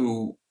 somebody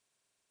who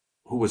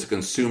was a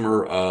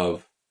consumer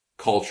of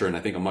culture in, I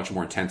think, a much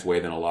more intense way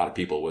than a lot of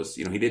people was.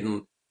 You know, he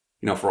didn't,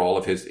 you know, for all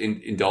of his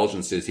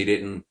indulgences, he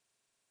didn't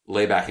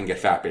lay back and get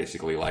fat,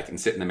 basically, like,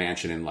 and sit in the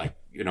mansion and, like,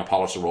 you know,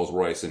 polish the Rolls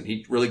Royce. And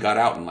he really got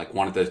out and, like,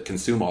 wanted to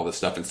consume all this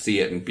stuff and see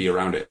it and be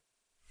around it.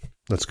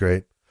 That's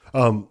great.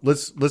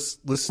 Let's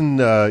listen,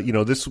 you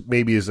know, this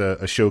maybe is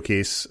a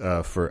showcase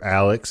for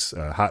Alex,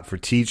 Hot for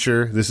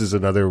Teacher. This is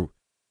another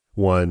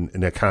one,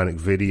 an iconic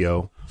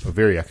video, a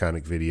very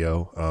iconic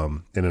video,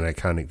 and an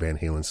iconic Van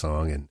Halen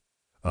song.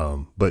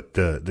 And, but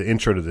the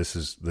intro to this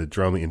is, the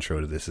drum intro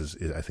to this is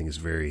I think is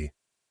very,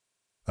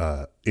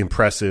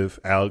 impressive.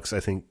 Alex,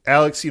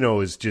 you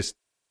know, is just,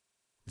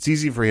 it's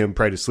easy for him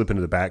probably to slip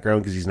into the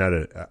background because he's not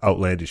an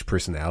outlandish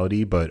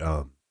personality, but,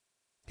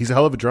 he's a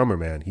hell of a drummer,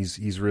 man.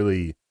 He's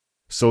really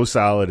so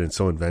solid and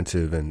so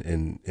inventive.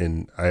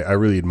 And I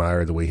really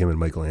admire the way him and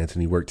Michael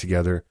Anthony work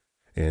together.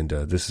 And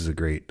this is a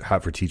great,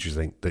 Hot for Teachers.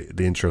 I think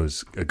the intro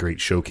is a great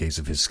showcase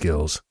of his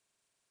skills.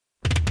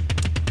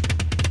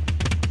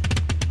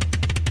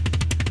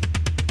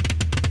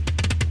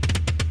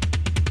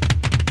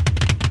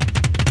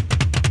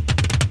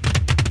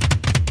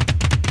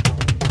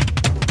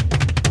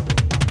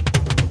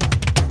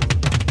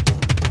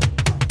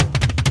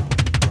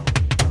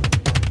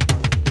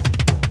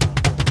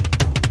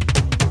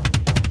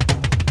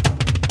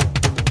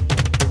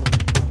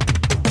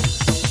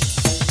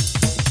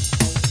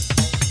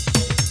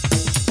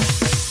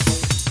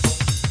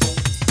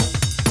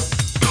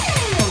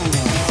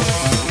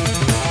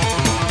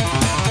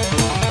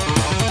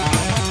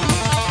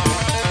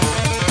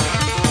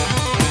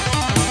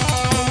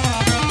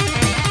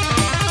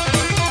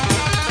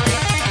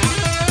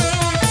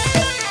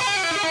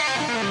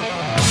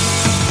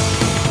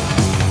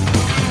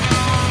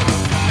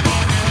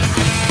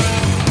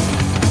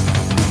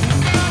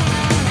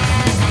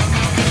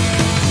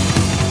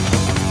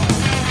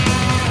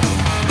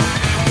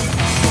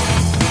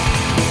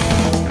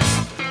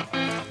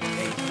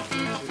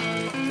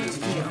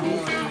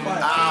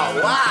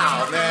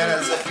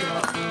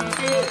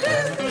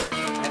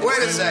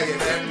 Wait a second,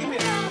 man.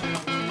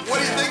 What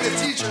do you think the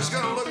teacher's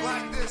gonna look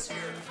like this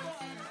year?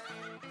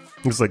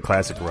 It's like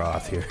classic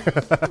Roth here.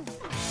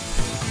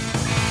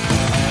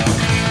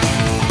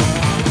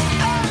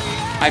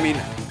 I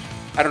mean,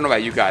 I don't know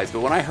about you guys,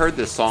 but when I heard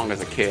this song as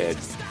a kid,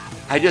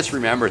 I just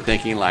remember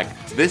thinking, like,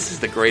 this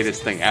is the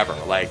greatest thing ever.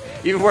 Like,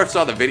 even before I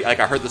saw the video, like,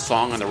 I heard the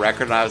song on the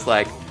record, and I was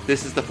like,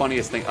 this is the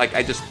funniest thing. Like,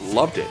 I just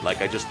loved it.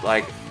 Like, I just,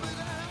 like,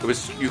 it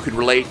was, you could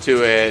relate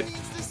to it,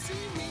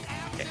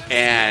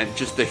 and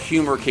just the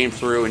humor came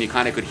through, and you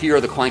kind of could hear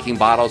the clanking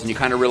bottles, and you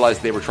kind of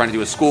realized they were trying to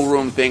do a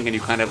schoolroom thing, and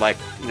you kind of, like,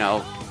 you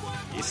know,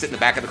 you sit in the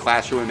back of the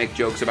classroom and make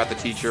jokes about the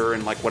teacher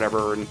and, like,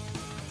 whatever, and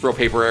throw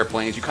paper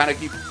airplanes. You kind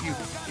of,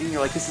 and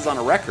you're like, this is on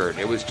a record.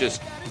 It was just,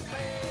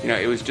 you know,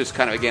 it was just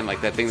kind of, again,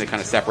 like that thing that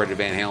kind of separated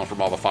Van Halen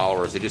from all the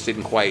followers. They just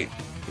didn't quite,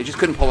 they just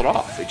couldn't pull it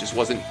off. It just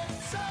wasn't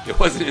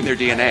in their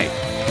DNA.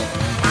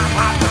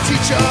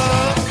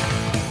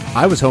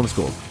 I was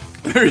homeschooled.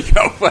 There you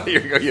go.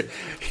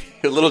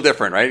 You're a little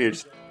different, right? You're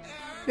just...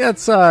 Yeah,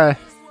 it's a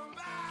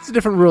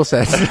different rule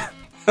set.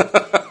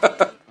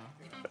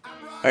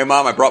 Hey,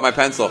 Mom, I brought my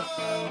pencil. Give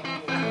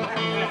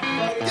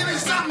me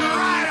something to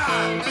write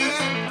on, man.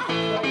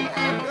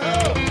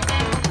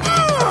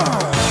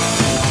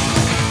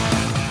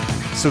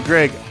 So,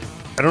 Greg,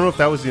 I don't know if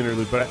that was the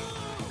interlude, but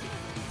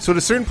so at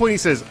a certain point he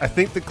says, I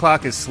think the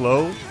clock is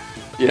slow.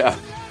 Yeah.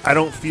 I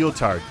don't feel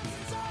tired.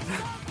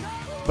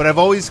 But I've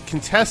always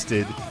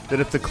contested that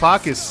if the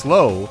clock is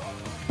slow,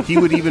 he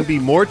would even be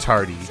more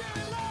tardy.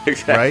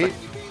 Exactly. Right?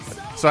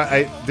 So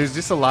there's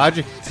just a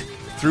logic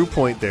through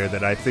point there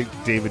that I think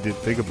David didn't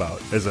think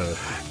about as a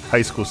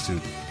high school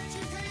student.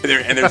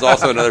 And there's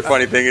also another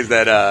funny thing is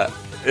that,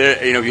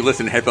 you know, if you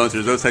listen to headphones,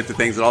 there's those types of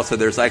things. And also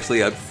there's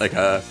actually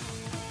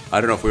I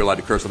don't know if we're allowed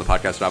to curse on the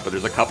podcast or not, but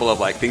there's a couple of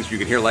like things you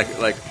can hear, like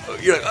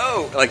you're like,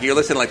 oh, like you're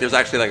listening, like there's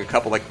actually like a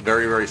couple like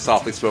very, very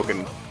softly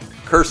spoken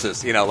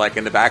curses, you know, like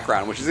in the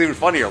background, which is even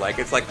funnier. Like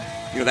it's like,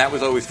 you know, that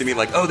was always to me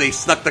like, oh, they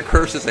snuck the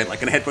curses in.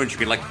 Like in headphones, you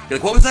can like, you're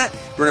like, what was that?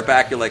 Run it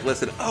back. You're like,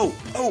 listen,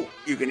 oh,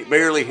 you can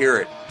barely hear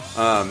it.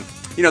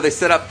 You know, they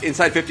set up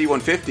inside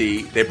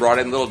 5150. They brought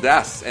in little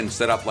desks and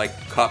set up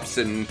like cups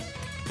and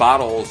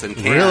bottles and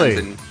cans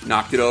and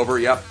knocked it over.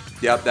 Yep.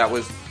 That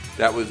was.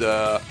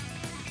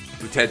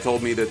 Ted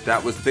told me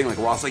that was the thing. Like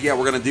Ross, like, yeah,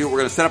 we're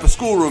gonna set up a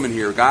schoolroom in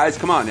here, guys.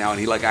 Come on now. And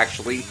he like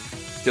actually,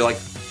 they like,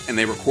 and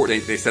they record.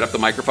 They set up the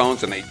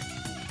microphones and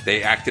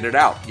they acted it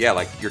out. Yeah,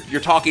 like you're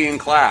talking in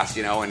class,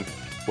 you know, and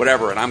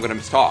whatever. And I'm gonna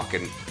talk,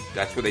 and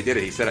that's what they did.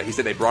 He said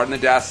they brought in the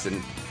desks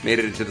and made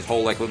it into this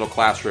whole like little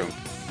classroom.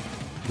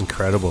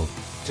 Incredible.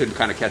 To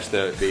kind of catch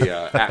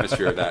the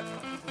atmosphere of that.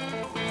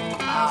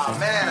 Oh,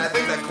 man, I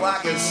think the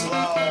clock is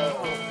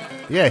slow.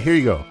 Yeah, here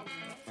you go.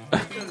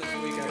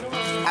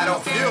 I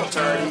don't feel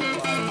tardy.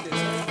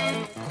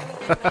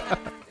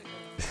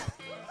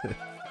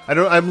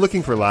 I'm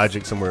looking for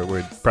logic somewhere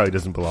where it probably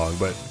doesn't belong,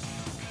 but...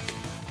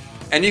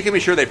 And you can be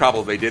sure they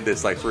probably did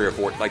this like 3 or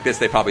 4, like this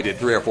they probably did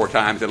 3 or 4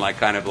 times and like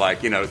kind of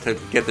like, you know, to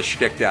get the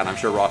shtick down. I'm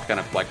sure Roth kind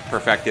of like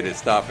perfected his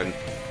stuff and,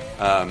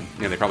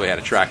 you know, they probably had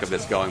a track of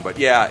this going. But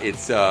yeah, it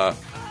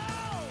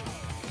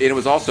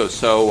was also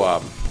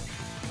so,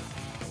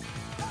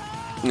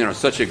 you know,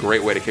 such a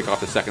great way to kick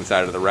off the second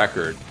side of the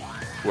record,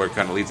 where it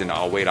kind of leads into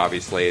I'll Wait,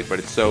 obviously, but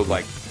it's so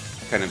like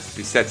kind of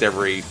he sets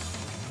every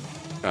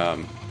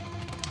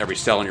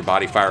cell in your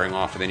body firing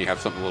off, and then you have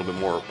something a little bit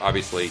more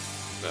obviously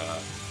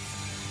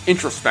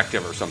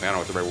introspective or something. I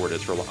don't know what the right word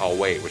is for I'll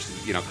Wait, which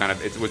is, you know, kind of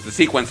the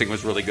sequencing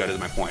was really good, is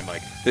my point.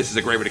 Like this is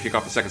a great way to kick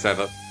off the second side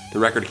of the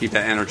record to keep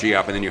that energy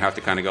up, and then you have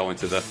to kind of go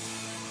into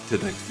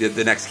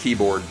the next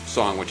keyboard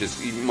song, which is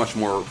much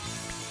more,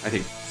 I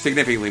think,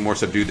 significantly more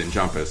subdued than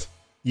Jump is.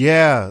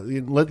 Yeah,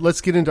 let's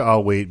get into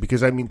I'll Wait,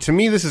 because I mean, to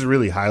me, this is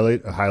really a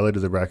highlight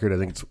of the record. I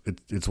think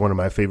it's one of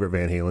my favorite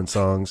Van Halen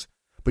songs.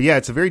 But yeah,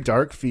 it's a very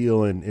dark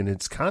feel, and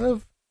it's kind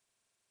of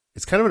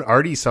an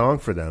arty song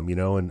for them, you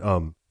know.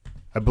 And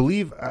I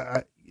believe,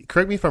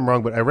 correct me if I'm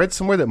wrong, but I read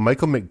somewhere that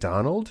Michael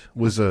McDonald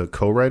was a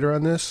co-writer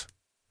on this.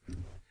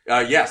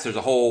 Yes, there's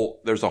a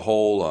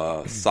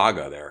whole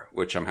saga there,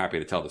 which I'm happy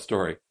to tell the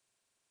story.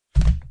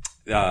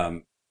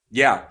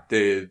 Yeah,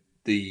 the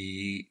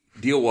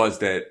deal was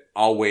that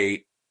I'll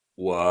Wait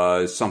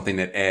was something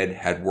that Ed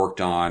had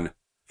worked on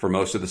for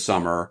most of the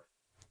summer,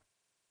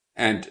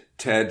 and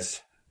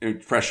Ted's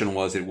impression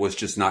was it was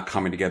just not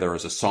coming together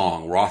as a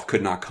song. Roth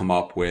could not come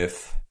up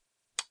with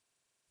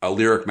a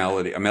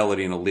melody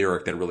and a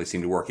lyric that really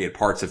seemed to work. He had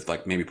parts of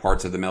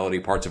the melody,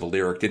 parts of a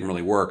lyric didn't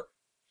really work.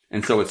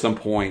 And so at some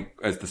point,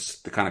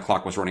 as the kind of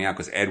clock was running out,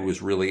 because Ed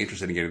was really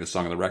interested in getting the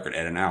song on the record,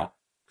 Ed and Al,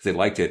 because they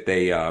liked it.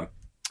 They,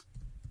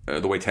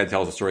 the way Ted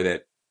tells the story,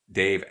 that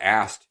Dave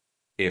asked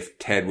if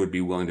Ted would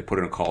be willing to put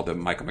in a call to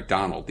Michael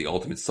McDonald, the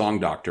ultimate song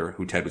doctor,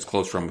 who Ted was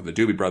close from with the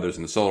Doobie Brothers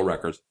and the solo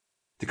records,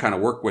 to kind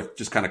of work with,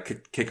 just kind of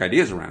kick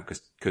ideas around,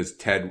 because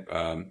Ted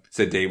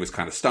said Dave was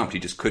kind of stumped. He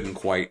just couldn't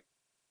quite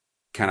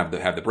kind of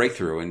have the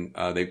breakthrough.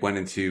 And they went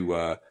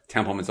into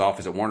Templeman's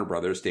office at Warner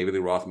Brothers. David Lee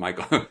Roth,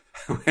 Michael,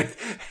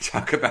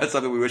 talk about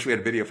something we wish we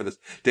had a video for this.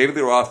 David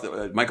Lee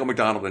Roth, Michael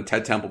McDonald, and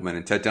Ted Templeman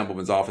in Ted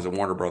Templeman's office at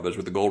Warner Brothers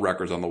with the gold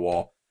records on the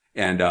wall.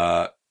 And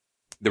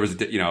there was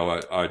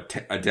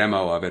a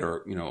demo of it,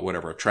 or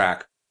whatever, a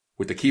track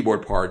with the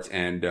keyboard parts,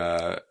 and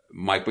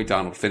Mike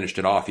McDonald finished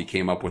it off. He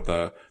came up with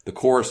the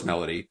chorus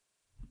melody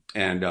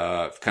and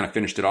kind of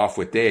finished it off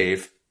with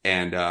Dave.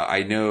 And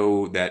I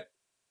know that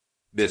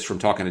this from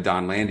talking to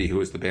Don Landy, who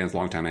was the band's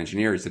longtime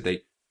engineer, is that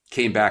they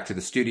came back to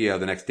the studio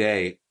the next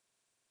day,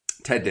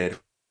 Ted did,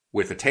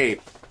 with a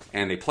tape,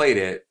 and they played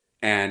it,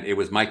 and it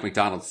was Mike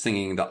McDonald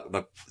singing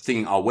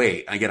singing "I'll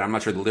Wait." Again, I'm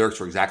not sure the lyrics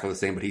were exactly the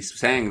same, but he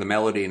sang the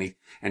melody,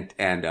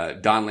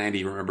 and Don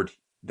Landy remembered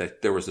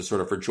that there was a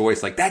sort of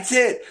rejoice, like, that's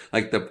it,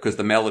 like because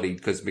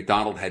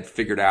McDonald had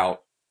figured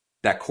out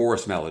that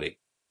chorus melody.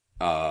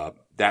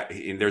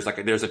 There's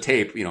a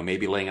tape,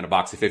 maybe laying in a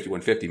box of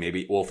 5150,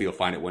 maybe Wolfie will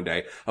find it one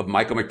day, of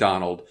Michael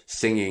McDonald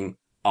singing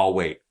 "I'll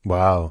Wait."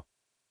 Wow.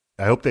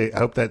 I hope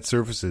that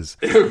surfaces.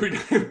 It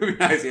would be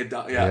nice.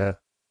 Yeah.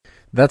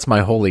 That's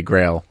my holy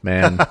grail,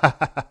 man.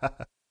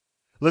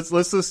 Let's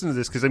listen to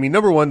this, because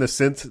number one, the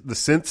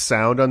synth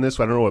sound on this,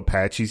 I don't know what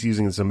patch he's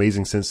using. It's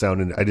amazing synth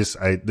sound, and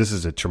this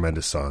is a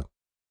tremendous song.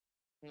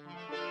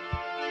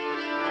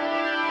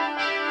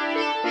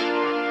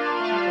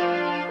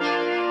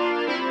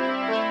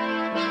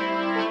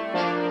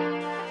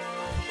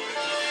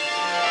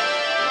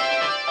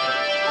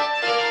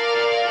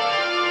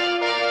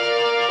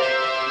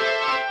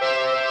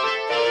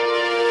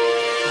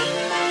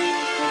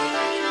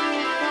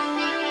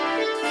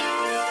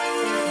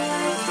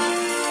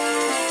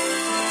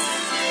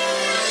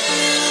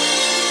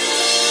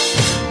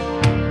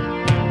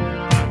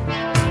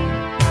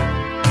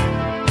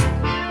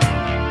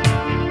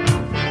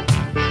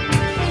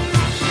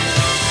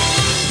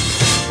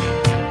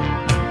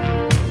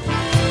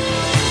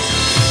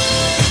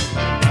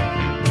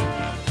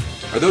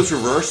 Those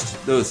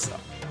reversed? Those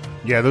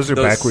are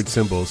backward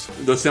cymbals.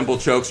 Those cymbal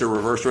chokes are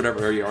reversed or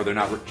whatever, or they're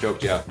not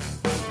choked, yeah.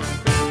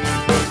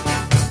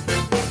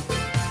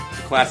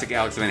 The classic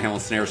Alex Van Halen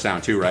snare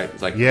sound too, right?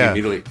 It's like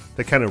immediately.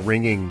 The kind of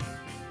ringing.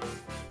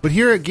 But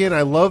here again,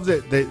 I love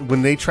that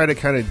when they try to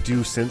kind of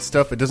do synth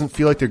stuff, it doesn't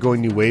feel like they're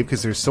going new wave,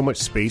 because there's so much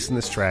space in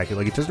this track.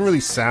 Like, it doesn't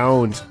really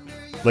sound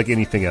like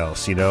anything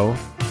else, I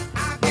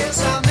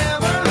guess I'll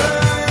never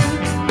learn.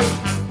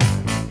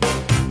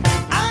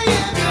 I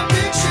am your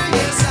picture,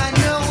 yes, I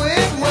know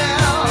it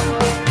well.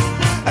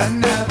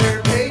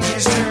 Another page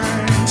is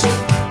turned.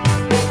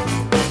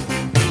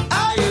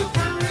 Are you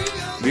for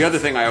real? The other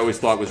thing I always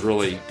thought was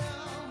really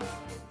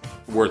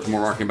worth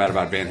remarking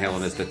about Van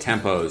Halen is the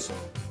tempos.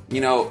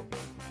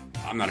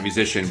 I'm not a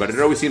musician, but it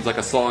always seems like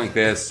a song like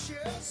this,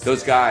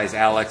 those guys,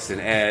 Alex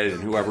and Ed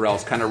and whoever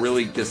else, kind of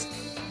really just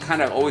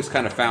always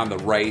found the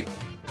right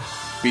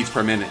beats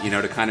per minute,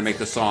 to kind of make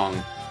the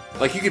song.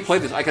 Like, you could play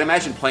this, I can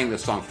imagine playing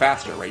this song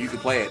faster, right? You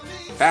could play it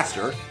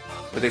faster,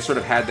 but they sort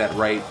of had that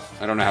right,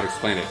 I don't know how to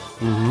explain it.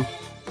 Mm-hmm.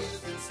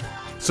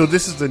 So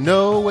this is the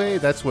No Way,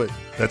 that's what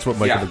Michael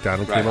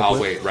McDonald came up I'll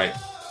with? Wait, right.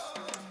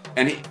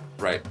 And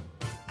right.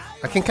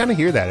 I can kind of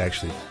hear that,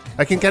 actually.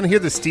 I can kind of hear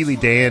the Steely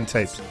Dan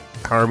type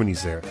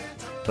harmonies there.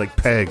 Like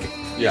Peg.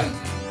 Yeah.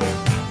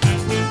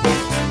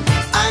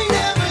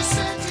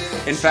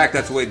 In fact,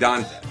 that's the way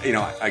Don,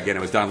 again,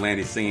 it was Don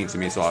Landy singing to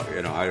me, so,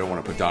 I don't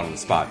want to put Don on the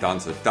spot.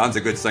 Don's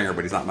a good singer,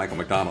 but he's not Michael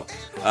McDonald.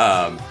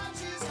 But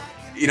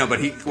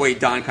the way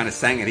Don kind of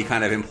sang it, he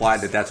kind of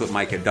implied that that's what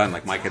Mike had done.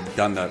 Like, Mike had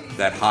done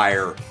that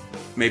higher,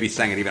 maybe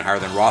sang it even higher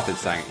than Roth had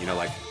sang it,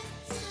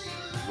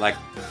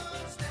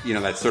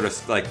 that sort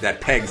of, like,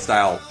 that Peg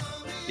style,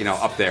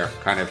 up there,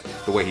 kind of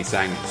the way he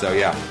sang it. So,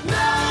 yeah. No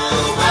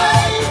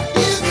way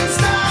you can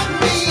stop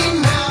me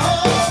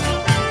now.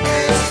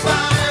 As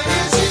fine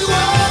as you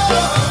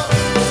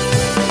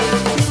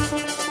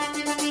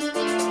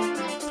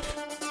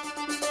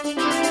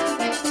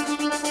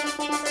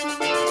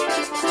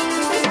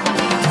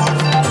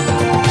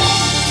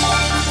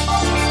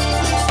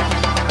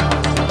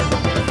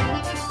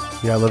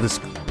Yeah, I love this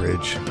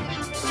bridge.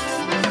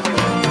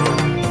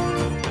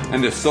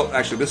 And this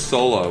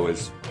solo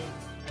is...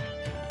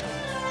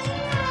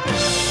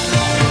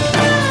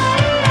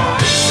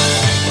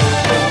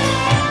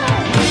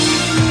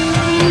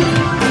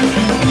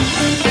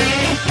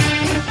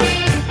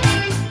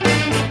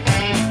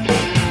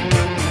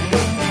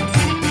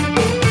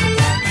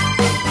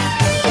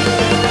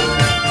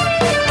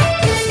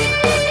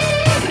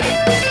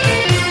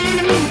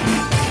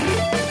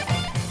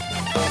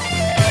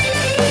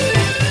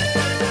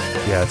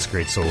 It's a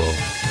great solo.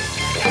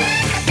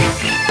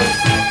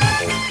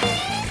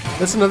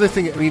 That's another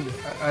thing.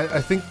 I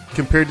think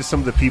compared to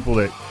some of the people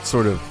that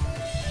sort of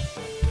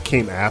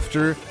came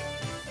after,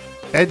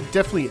 Ed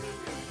definitely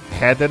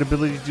had that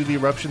ability to do the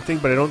eruption thing,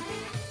 but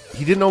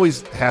he didn't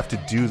always have to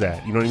do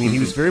that. You know what I mean? He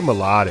was very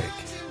melodic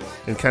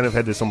and kind of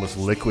had this almost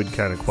liquid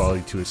kind of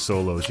quality to his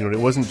solos. It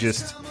wasn't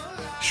just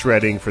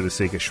shredding for the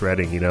sake of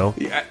shredding,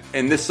 Yeah,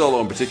 and this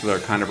solo in particular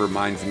kind of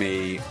reminds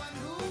me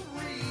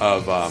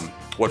of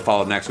what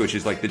followed next, which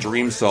is like the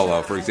Dream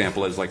solo, for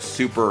example, is like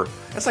super.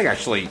 That's like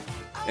actually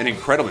an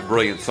incredibly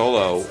brilliant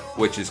solo,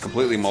 which is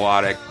completely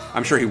melodic.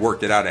 I'm sure he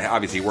worked it out.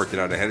 Obviously, he worked it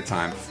out ahead of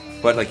time.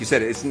 But like you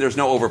said, there's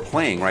no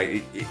overplaying,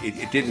 right?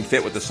 It didn't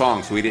fit with the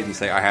song, so he didn't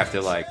say, I have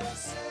to like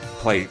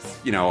play,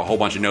 a whole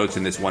bunch of notes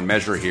in this one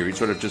measure here. He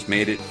sort of just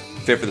made it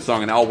fit for the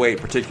song. And I'll Wait,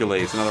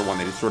 particularly, is another one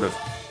that it sort of,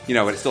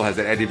 it still has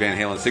that Eddie Van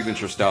Halen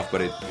signature stuff,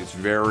 but it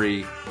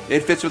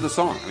fits with the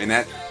song. I mean,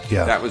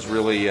 that was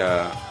really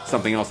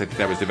something else I think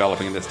that was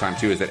developing at this time,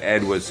 too, is that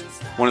Ed was,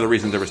 one of the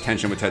reasons there was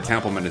tension with Ted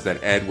Templeman is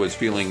that Ed was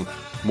feeling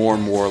more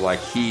and more like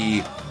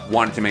he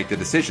wanted to make the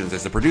decisions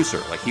as the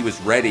producer. Like, he was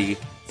ready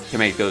to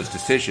make those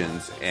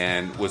decisions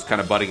and was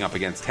kind of butting up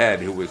against Ted,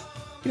 who was,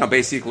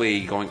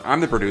 basically going, I'm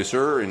the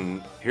producer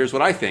and here's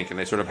what I think. And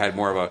they sort of had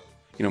more of a,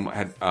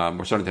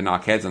 we're starting to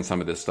knock heads on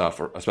some of this stuff,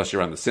 or especially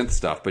around the synth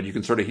stuff. But you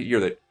can sort of hear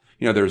that,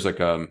 there's like,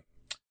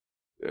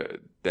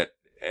 that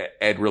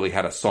Ed really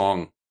had a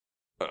song,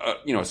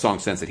 a song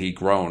sense that he'd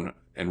grown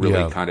and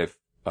really kind of,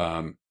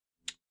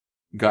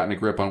 gotten a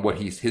grip on what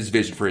his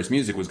vision for his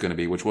music was going to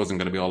be, which wasn't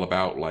going to be all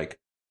about like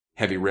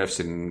heavy riffs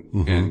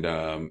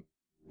and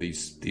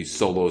these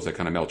solos that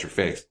kind of melt your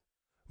face.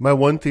 My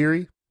one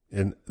theory,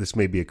 and this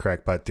may be a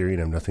crackpot theory and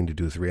have nothing to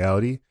do with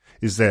reality,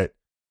 is that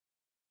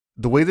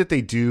the way that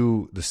they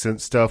do the synth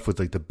stuff with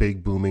like the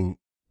big booming,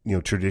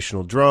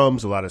 traditional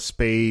drums, a lot of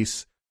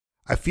space,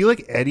 I feel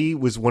like Eddie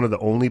was one of the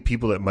only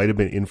people that might have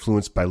been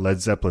influenced by Led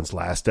Zeppelin's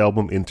last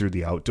album, In Through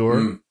the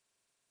Outdoor.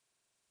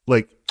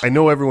 Like, I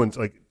know everyone's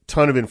like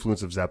ton of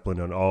influence of Zeppelin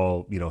on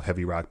all,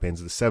 heavy rock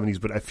bands of the 70s,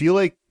 but I feel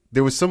like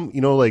there was some,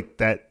 like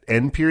that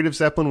end period of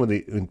Zeppelin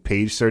when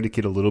Page started to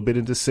get a little bit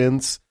into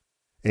synths.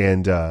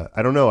 And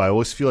I don't know. I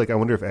always feel like I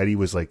wonder if Eddie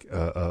was like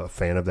a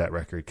fan of that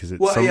record because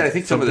it's I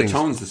think some of the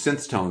tones, the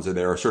synth tones are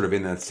there, are sort of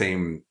in that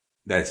same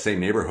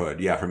neighborhood.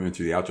 Yeah, from In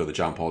Through the Outdoor, the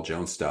John Paul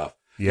Jones stuff.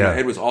 Yeah,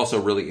 Ed was also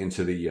really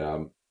into the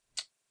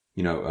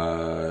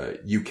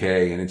UK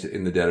and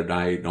In the Dead of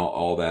Night and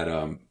all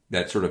that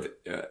that sort of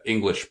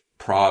English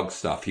prog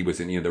stuff. He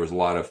was in. There was a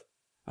lot of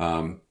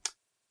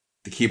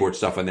the keyboard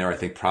stuff in there. I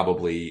think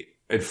probably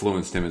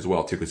influenced him as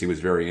well too, because he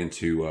was very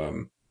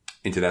into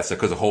that stuff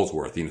because of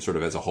Holdsworth. Sort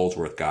of as a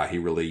Holdsworth guy, he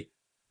really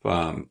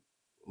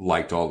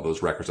liked all of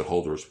those records that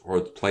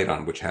Holdsworth played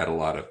on, which had a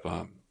lot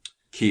of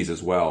keys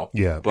as well.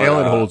 Yeah, but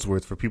Alan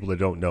Holdsworth, for people that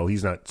don't know,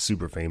 he's not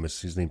super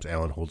famous. His name's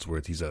Alan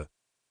Holdsworth. He's a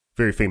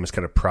very famous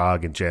kind of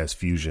prog and jazz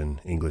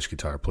fusion English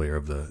guitar player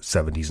of the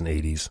 70s and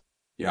 80s.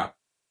 Yeah,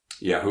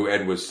 who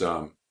Ed was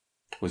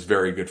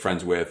very good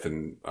friends with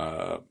and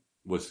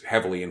was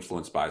heavily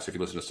influenced by. So if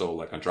you listen to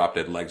like on Drop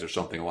Dead Legs or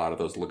something, a lot of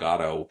those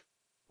legato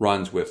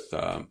runs with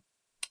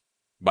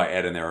by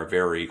Ed in there are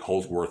very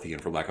Holdsworthy,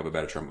 and for lack of a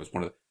better term, was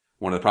one of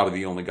the probably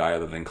the only guy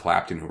other than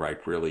Clapton who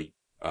really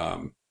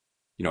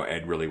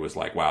Ed really was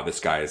like, wow, this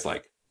guy is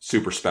like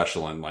super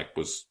special, and like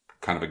was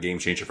kind of a game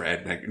changer for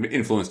Ed, and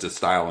influenced his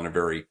style in a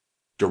very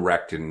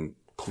direct and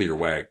clear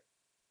way.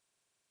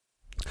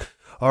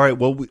 All right,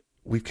 well,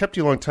 we've kept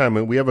you a long time,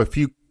 and we have a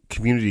few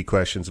community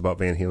questions about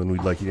Van Halen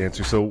we'd like you to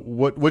answer. So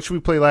what should we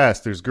play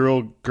last? There's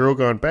Girl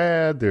Gone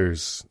Bad,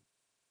 there's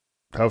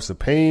House of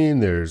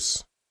Pain,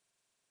 there's...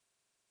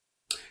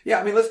 Yeah,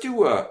 I mean, let's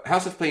do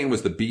House of Pain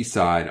was the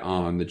B-side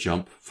on the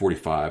Jump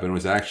 45, and it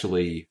was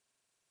actually,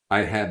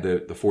 I had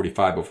the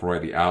 45 before I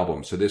had the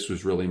album, so this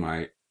was really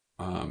my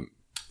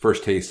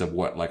first taste of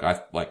what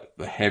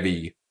the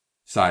heavy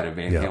side of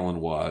Van Halen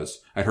was.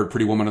 I'd heard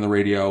Pretty Woman on the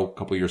radio a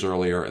couple of years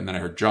earlier, and then I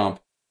heard Jump,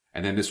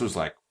 and then this was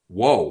like,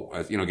 whoa.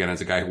 Again, as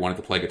a guy who wanted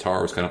to play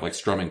guitar, was kind of like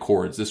strumming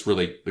chords.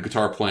 The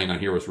guitar playing on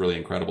here was really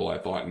incredible, I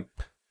thought. And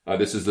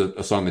this is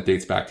a song that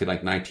dates back to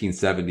like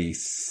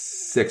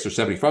 1976 or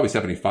 70, probably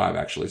 75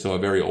 actually. So a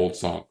very old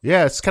song.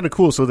 Yeah, it's kind of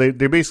cool. So they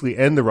basically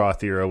end the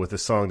Roth era with a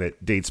song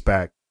that dates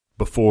back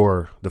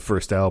before the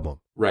first album.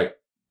 Right.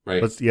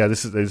 This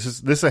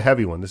is a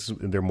heavy one.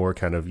 They're more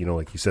kind of,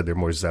 like you said, they're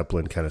more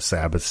Zeppelin kind of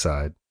Sabbath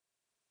side.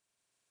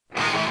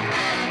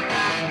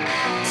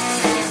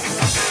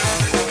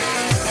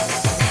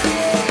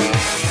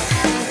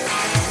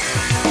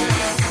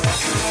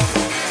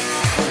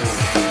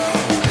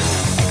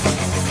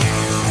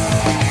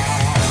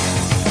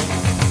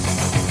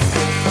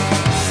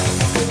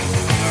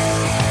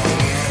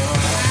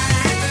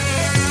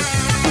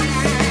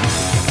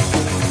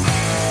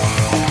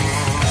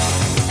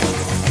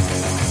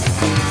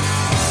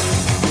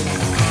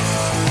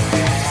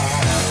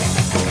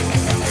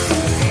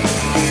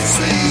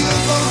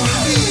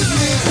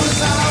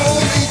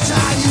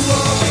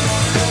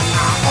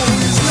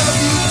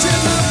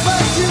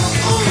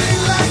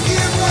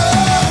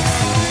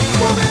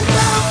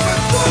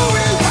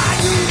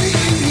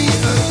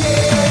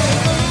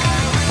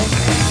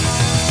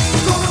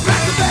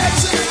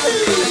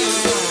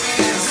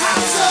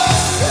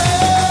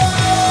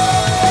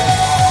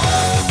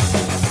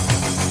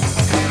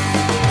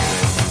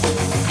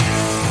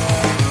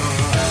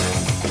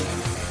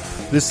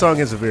 This song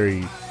has a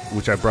very,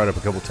 which I brought up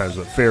a couple times,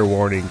 but Fair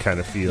Warning kind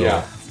of feel.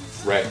 Yeah,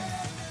 right.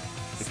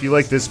 If you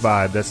like this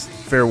vibe, that's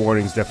Fair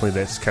Warning's definitely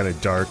that's kind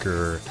of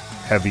darker,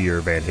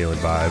 heavier Van Halen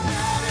vibe.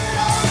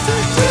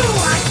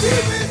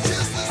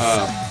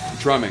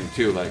 Drumming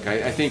too. Like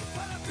I think,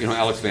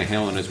 Alex Van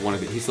Halen is one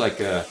of he's like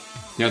the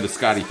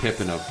Scottie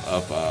Pippen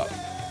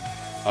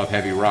of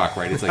heavy rock,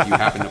 right? It's like you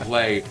happen to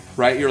play,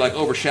 right? You're like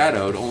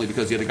overshadowed only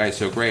because the other guy's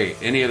so great.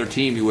 Any other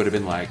team, you would have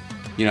been like,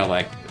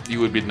 like you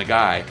would have been the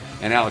guy.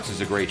 And Alex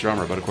is a great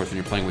drummer, but of course when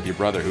you're playing with your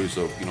brother, who's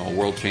a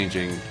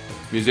world-changing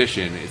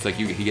musician, it's like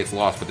he gets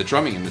lost. But the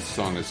drumming in this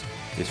song is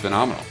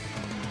phenomenal.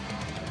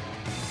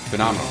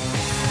 Phenomenal.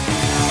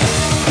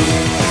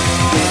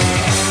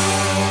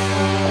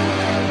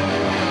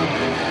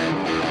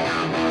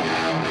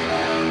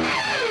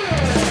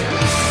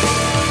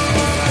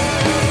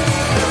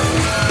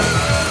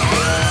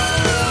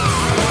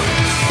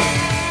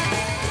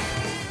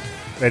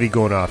 Eddie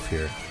going off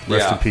here.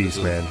 Rest in peace,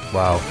 man.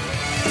 Wow.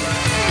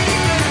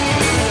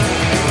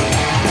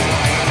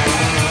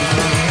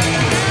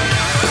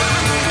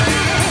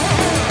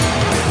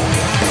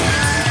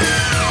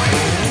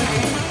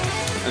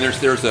 And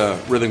there's a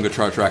rhythm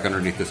guitar track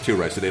underneath this too,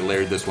 right? So they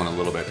layered this one a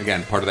little bit.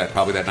 Again, part of that,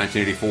 probably that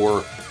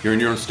 1984. You're in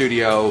your own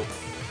studio.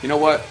 You know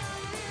what?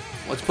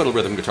 Let's put a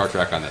rhythm guitar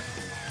track on it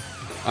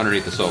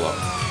underneath the solo.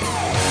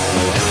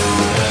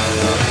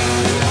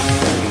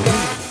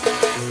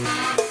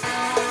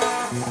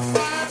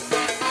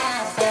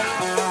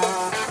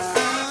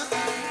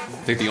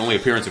 I think the only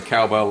appearance of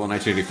Cowbell in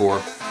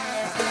 1984.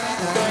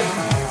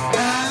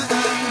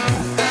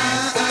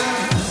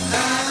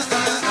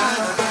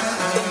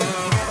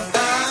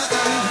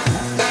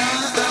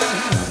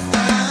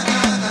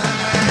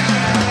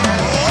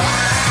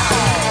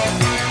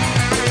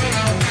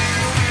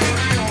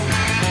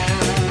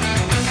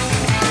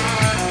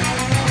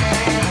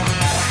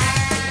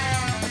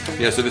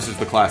 Yeah, so this is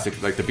the classic,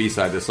 like the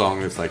B-side of the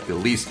song. It's like the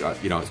least,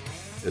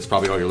 it's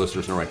probably all your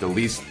listeners know, right? The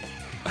least,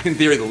 in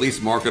theory, the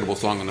least marketable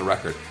song on the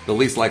record. The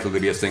least likely to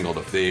be a single.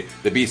 The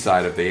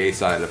B-side of the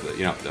A-side of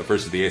the,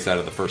 versus the A-side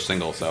of the first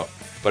single. So,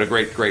 but a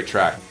great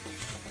track.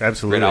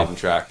 Absolutely. Great album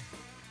track.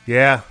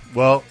 Yeah,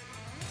 well,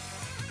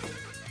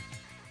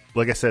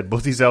 like I said,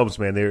 both these albums,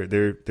 man,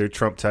 they're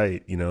Trump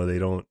tight. They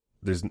don't,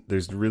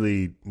 there's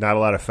really not a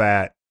lot of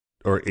fat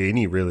or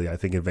any really, I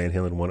think, in Van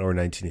Halen 1 or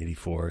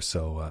 1984.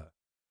 So,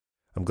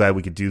 I'm glad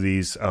we could do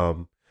these.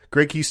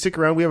 Greg, can you stick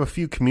around? We have a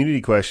few community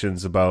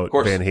questions about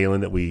Van Halen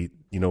that we're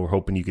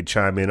hoping you could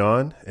chime in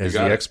on as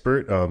the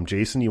expert.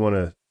 Jason, you want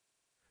to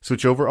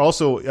switch over?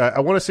 Also, I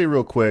want to say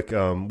real quick,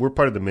 we're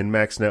part of the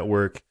MinMax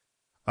Network,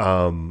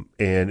 and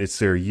it's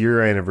their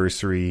year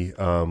anniversary.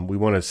 We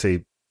want to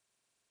say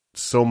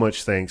so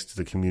much thanks to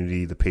the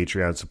community, the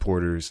Patreon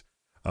supporters.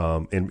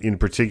 And in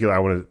particular, I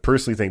want to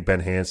personally thank Ben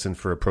Hansen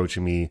for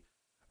approaching me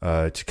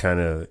to kind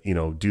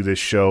of, do this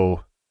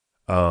show.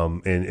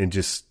 And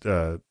just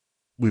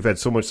we've had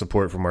so much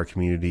support from our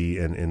community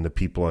and the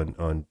people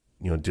on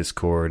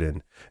Discord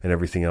and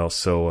everything else.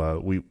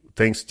 So we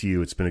thanks to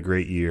you, it's been a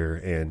great year,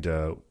 and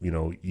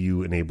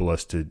you enable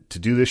us to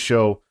do this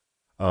show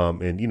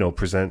and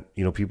present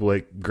people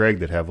like Greg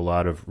that have a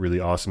lot of really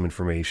awesome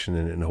information,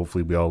 and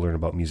hopefully we all learn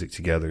about music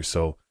together.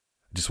 So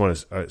I just want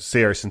to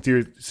say our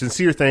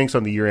sincere thanks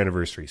on the year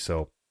anniversary.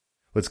 So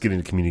let's get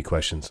into community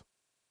questions.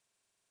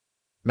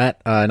 Matt,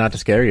 not to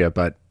scare you,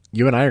 but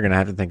you and I are going to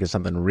have to think of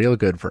something real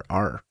good for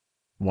our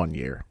 1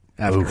 year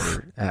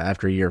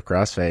after a year of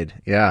Crossfade.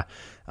 Yeah.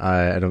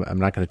 I'm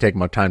not going to take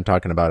much time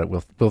talking about it.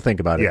 We'll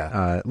think about it.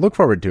 Yeah. Look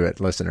forward to it,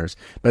 listeners.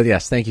 But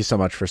yes, thank you so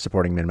much for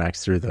supporting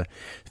MinMax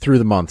through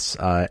the months,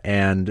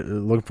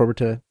 and looking forward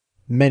to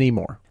many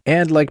more.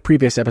 And like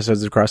previous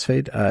episodes of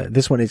Crossfade,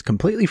 this one is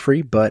completely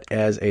free, but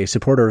as a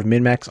supporter of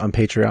MinMax on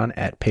Patreon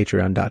at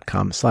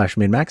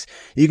patreon.com/MinMax,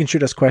 you can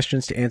shoot us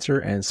questions to answer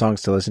and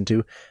songs to listen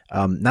to.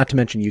 Not to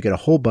mention, you get a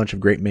whole bunch of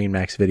great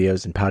MinMax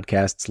videos and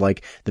podcasts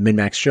like the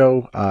MinMax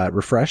Show,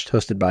 Refreshed,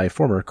 hosted by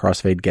former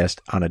Crossfade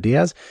guest Ana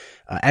Diaz,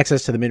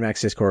 access to the MinMax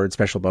Discord,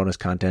 special bonus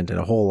content, and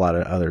a whole lot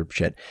of other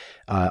shit.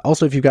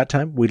 Also, if you've got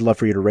time, we'd love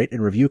for you to rate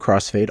and review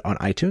Crossfade on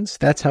iTunes.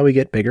 That's how we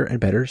get bigger and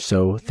better,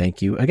 so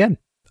thank you again.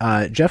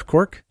 Jeff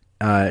Cork,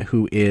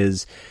 who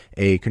is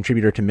a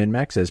contributor to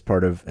MinMax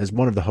as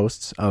one of the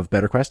hosts of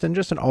Better Quest and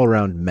just an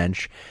all-around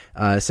mensch,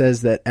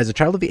 says that as a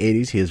child of the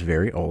 80s, he is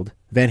very old.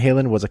 Van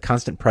Halen was a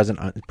constant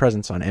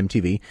presence on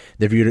MTV.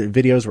 Their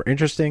videos were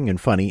interesting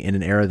and funny in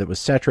an era that was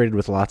saturated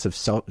with lots of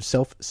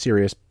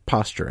self-serious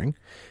posturing.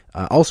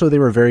 Also, they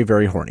were very,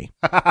 very horny.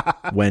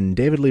 When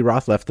David Lee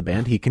Roth left the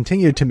band, he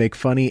continued to make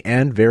funny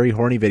and very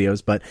horny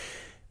videos, but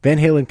Van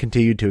Halen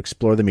continued to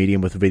explore the medium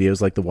with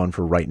videos like the one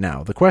for Right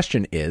Now. The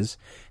question is,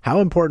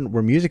 how important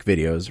were music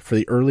videos for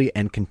the early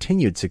and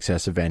continued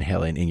success of Van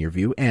Halen in your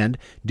view? And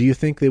do you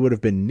think they would have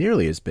been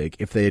nearly as big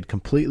if they had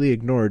completely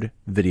ignored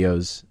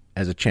videos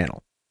as a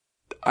channel?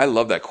 I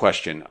love that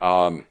question.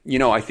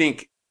 I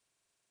think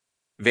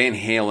Van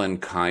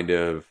Halen kind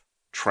of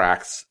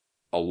tracks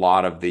a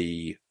lot of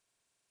the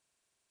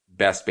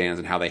best bands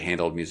and how they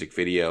handled music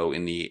video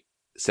in the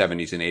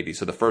 70s and 80s.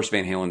 So the first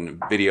Van Halen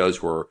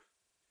videos were,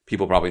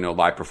 people probably know,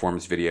 live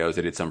performance videos.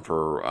 They did some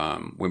for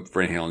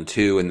Van Halen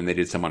 2, and then they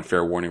did some on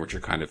Fair Warning, which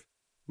are kind of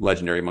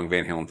legendary among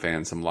Van Halen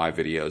fans, some live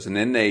videos. And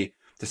then they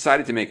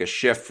decided to make a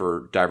shift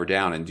for Diver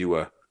Down and do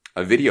a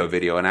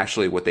video. And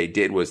actually what they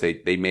did was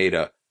they made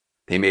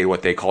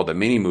what they called a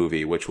mini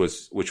movie, which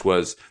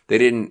was they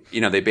didn't,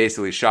 they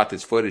basically shot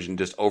this footage and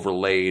just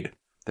overlaid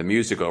the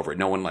music over it.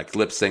 No one like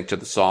lip synced to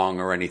the song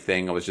or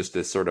anything. It was just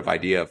this sort of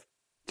idea of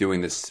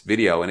doing this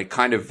video. And it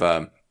kind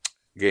of,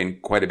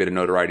 gained quite a bit of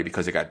notoriety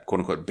because it got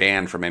quote unquote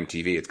banned from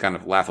MTV. It's kind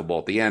of laughable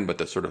at the end, but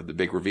the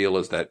big reveal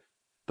is that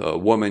the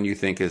woman you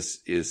think is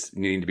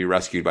needing to be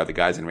rescued by the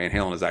guys in Van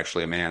Halen is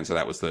actually a man. So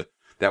that was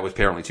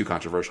apparently too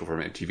controversial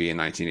from MTV in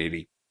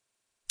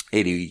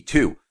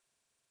 1982.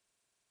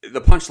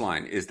 The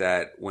punchline is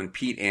that when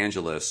Pete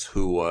Angelus,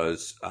 who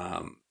was,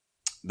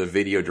 the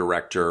video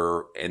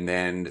director and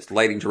then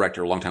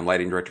longtime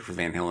lighting director for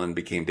Van Halen,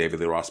 became David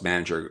Lee Roth's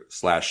manager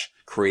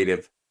 /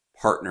 creative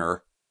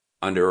partner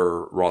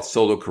under Roth's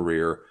solo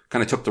career,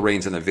 kind of took the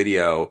reins in the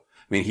video. I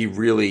mean, he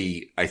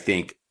really, I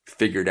think,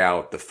 figured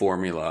out the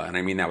formula, and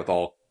I mean that with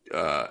all,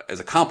 as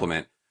a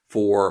compliment,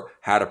 for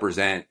how to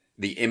present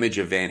the image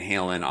of Van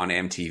Halen on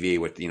MTV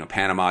with,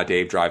 Panama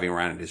Dave driving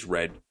around in his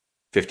red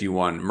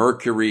 51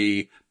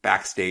 Mercury,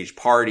 backstage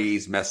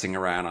parties, messing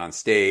around on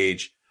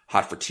stage,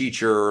 Hot for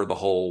Teacher, the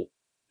whole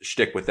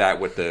shtick with that,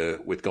 with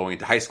going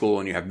into high school,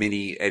 and you have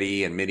Mini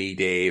Eddie and Mini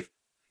Dave.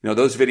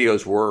 Those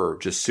videos were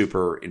just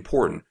super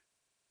important.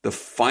 The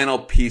final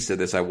piece of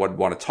this I would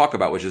want to talk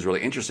about, which is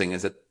really interesting,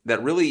 is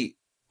that really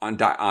on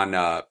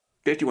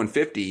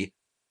 5150,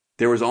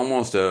 there was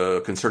almost a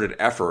concerted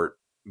effort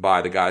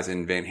by the guys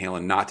in Van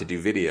Halen not to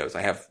do videos.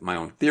 I have my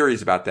own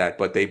theories about that,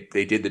 but they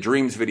did the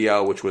Dreams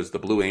video, which was the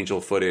Blue Angel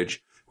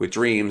footage with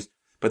Dreams,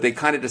 but they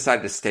kind of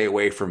decided to stay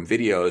away from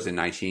videos in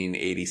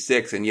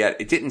 1986, and yet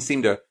it didn't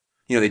seem to,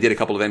 they did a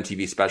couple of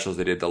MTV specials.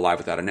 They did the Live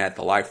Without a Net,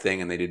 the live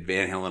thing, and they did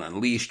Van Halen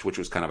Unleashed, which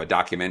was kind of a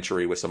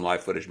documentary with some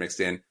live footage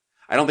mixed in.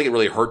 I don't think it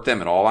really hurt them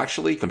at all,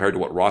 actually, compared to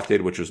what Roth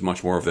did, which was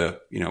much more of the,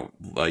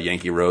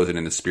 Yankee Rose and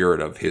in the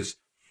spirit of his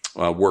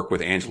work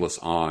with Angelus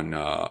on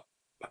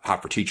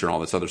Hot for Teacher and all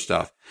this other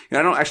stuff.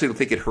 I don't actually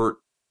think it hurt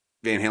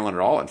Van Halen at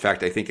all. In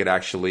fact, I think it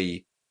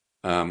actually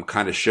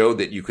kind of showed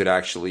that you could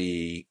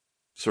actually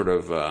sort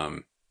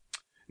of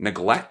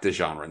neglect the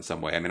genre in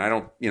some way. I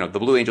mean, the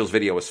Blue Angels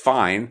video was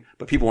fine,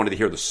 but people wanted to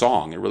hear the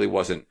song. It really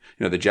wasn't,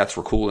 the Jets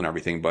were cool and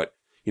everything, but,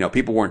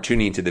 people weren't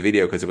tuning into the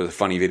video because it was a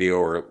funny video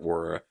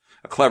or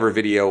a clever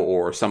video,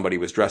 or somebody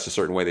was dressed a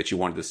certain way that you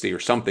wanted to see, or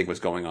something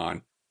was going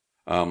on.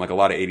 Like a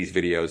lot of 80s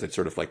videos that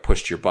sort of like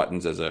pushed your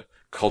buttons as a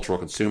cultural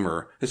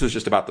consumer. This was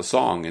just about the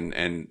song,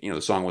 and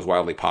the song was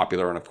wildly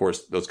popular. And of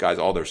course, those guys,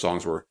 all their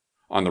songs were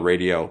on the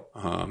radio.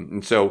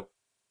 And so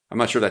I'm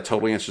not sure that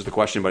totally answers the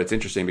question, but it's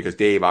interesting because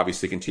Dave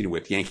obviously continued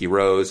with Yankee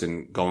Rose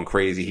and Going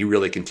Crazy. He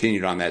really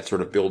continued on that,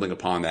 sort of building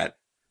upon that,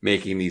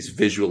 making these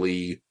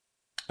visually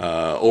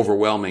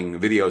overwhelming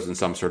videos in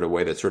some sort of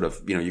way that sort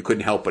of, you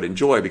couldn't help but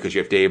enjoy because you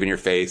have Dave in your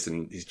face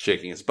and he's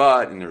shaking his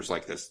butt, and there's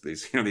like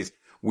these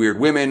weird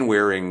women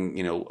wearing,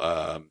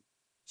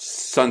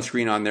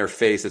 sunscreen on their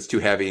face that's too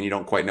heavy and you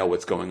don't quite know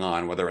what's going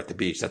on, whether at the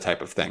beach, that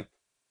type of thing.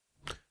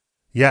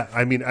 Yeah,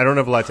 I mean, I don't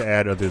have a lot to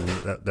add other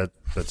than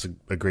that's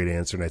a great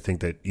answer. And I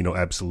think that,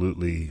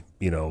 absolutely,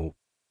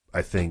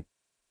 I think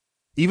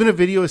even a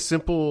video as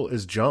simple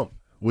as Jump,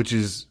 which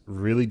is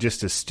really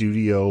just a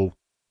studio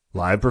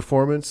live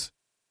performance,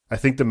 I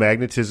think the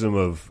magnetism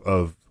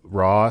of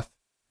Roth,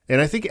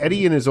 and I think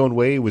Eddie in his own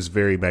way was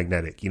very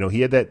magnetic.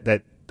 He had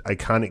that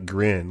iconic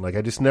grin. Like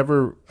I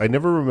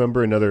never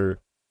remember another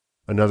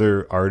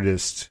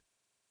artist,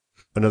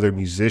 another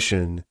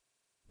musician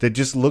that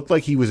just looked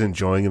like he was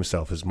enjoying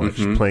himself as much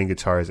playing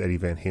guitar as Eddie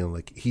Van Halen.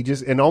 Like he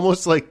just, and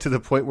almost like to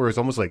the point where it's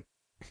almost like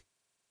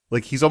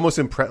he's almost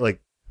impressed. Like,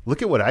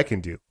 look at what I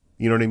can do.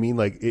 You know what I mean?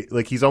 Like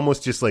he's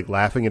almost just like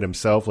laughing at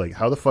himself. Like,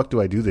 how the fuck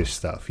do I do this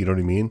stuff? You know what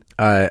I mean?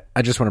 I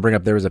just want to bring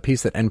up, there was a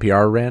piece that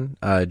NPR ran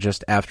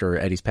just after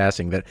Eddie's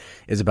passing that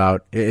is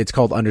about, it's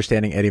called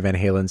Understanding Eddie Van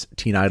Halen's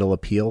Teen Idol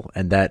Appeal.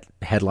 And that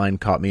headline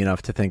caught me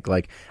enough to think,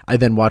 like, I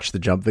then watched the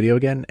Jump video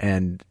again,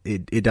 and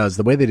it does,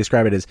 the way they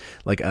describe it is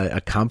like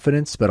a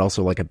confidence, but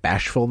also like a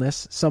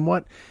bashfulness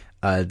somewhat.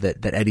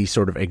 That Eddie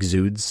sort of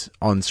exudes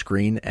on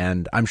screen,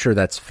 and I'm sure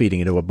that's feeding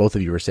into what both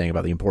of you were saying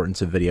about the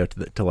importance of video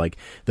to like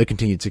the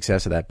continued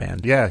success of that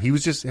band. Yeah, he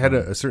was just had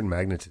a certain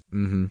magnetism.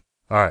 Mm-hmm.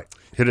 All right,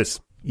 hit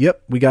us.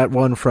 Yep, we got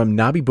one from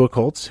Nobby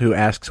Buchholz, who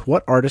asks,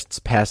 what artist's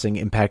passing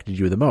impacted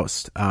you the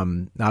most?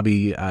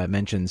 Nobby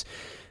mentions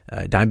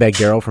Dimebag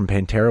Darrell from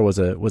Pantera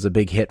was a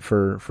big hit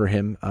for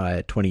him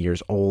at 20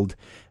 years old,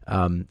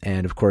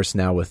 and of course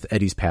now with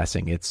Eddie's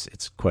passing, it's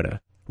quite a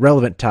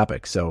relevant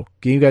topic. So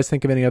can you guys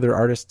think of any other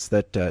artists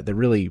that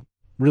really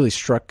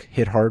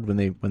hit hard when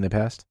they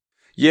passed?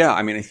 Yeah,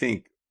 I mean, I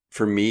think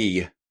for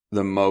me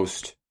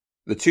the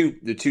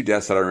two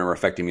deaths that I remember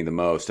affecting me the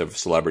most of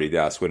celebrity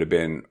deaths would have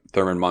been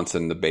Thurman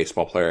Munson, the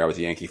baseball player. I was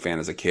a Yankee fan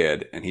as a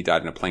kid, and he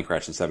died in a plane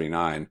crash in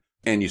 '79.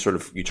 And you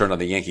turned on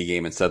the Yankee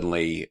game, and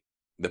suddenly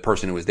the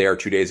person who was there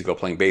 2 days ago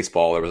playing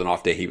baseball, there was an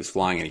off day, he was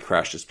flying and he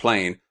crashed his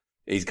plane,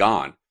 he's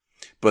gone.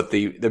 But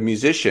the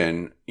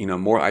musician,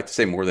 I'd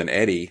say more than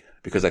Eddie,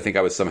 because I think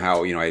I was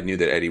somehow, you know, I knew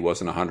that Eddie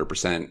wasn't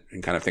 100%,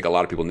 and kind of think a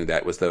lot of people knew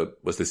that was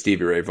the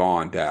Stevie Ray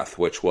Vaughan death,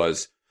 which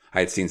was, I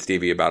had seen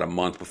Stevie about a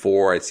month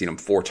before. I'd seen him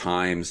 4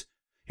 times.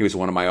 He was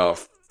one of my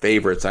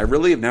favorites. I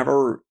really have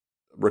never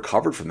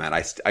recovered from that.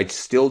 I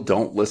still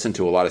don't listen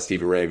to a lot of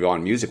Stevie Ray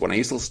Vaughan music when I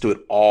used to listen to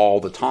it all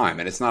the time.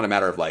 And it's not a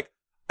matter of like,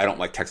 I don't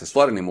like Texas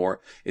Flood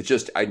anymore. It's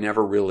just, I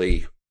never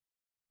really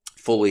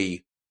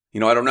fully, you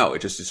know, I don't know.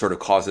 It just sort of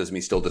causes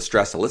me still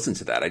distress to listen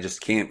to that. I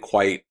just can't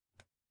quite,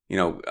 you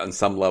know, on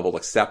some level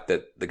accept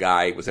that the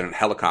guy was in a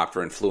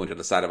helicopter and flew into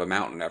the side of a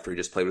mountain after he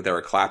just played with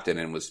Eric Clapton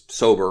and was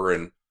sober.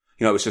 And,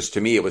 you know, it was just,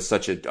 to me, it was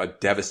such a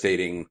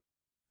devastating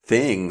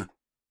thing,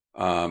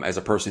 as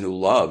a person who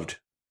loved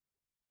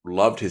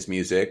his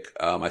music.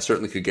 I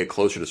certainly could get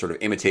closer to sort of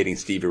imitating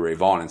Stevie Ray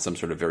Vaughan in some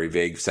sort of very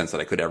vague sense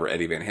that I could ever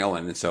Eddie Van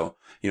Halen. And so,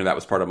 you know, that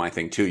was part of my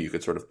thing too. You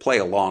could sort of play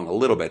along a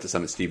little bit to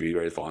some of Stevie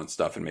Ray Vaughan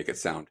stuff and make it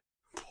sound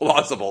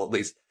plausible, at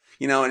least,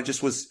 you know, and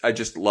I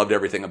just loved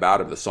everything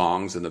about it, the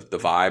songs and the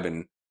vibe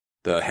and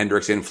the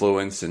Hendrix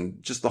influence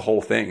and just the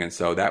whole thing. And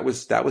so that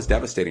was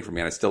devastating for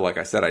me. And I still, like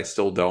I said, I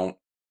still don't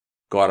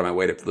go out of my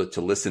way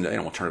to listen to, you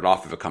know, we'll turn it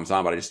off if it comes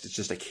on, but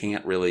I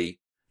can't really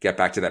get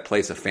back to that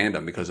place of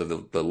fandom because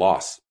of the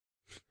loss.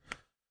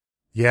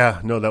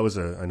 Yeah, no, that was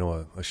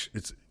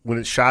it's when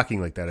it's shocking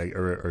like that,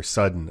 or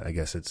sudden, I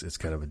guess it's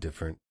kind of a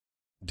different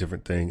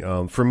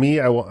thing. For me,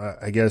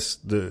 I guess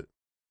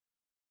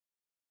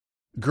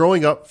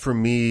growing up for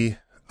me,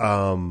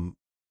 and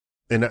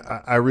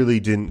I really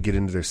didn't get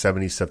into their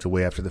 70s stuff till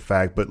way after the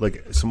fact, but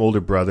like some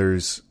older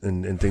brothers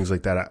and things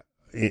like that.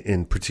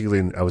 In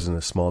particularly, I was in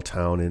a small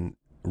town, and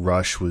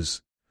Rush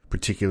was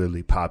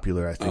particularly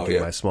popular, I think,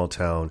 in my small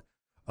town.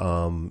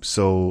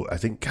 So I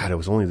think, God, it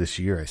was only this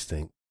year, I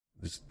think.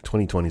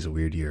 2020 is a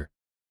weird year.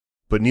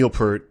 But Neil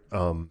Peart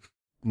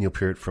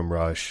from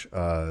Rush,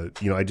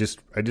 you know, I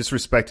just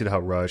respected how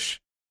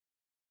Rush,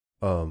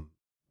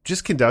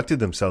 just conducted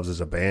themselves as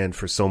a band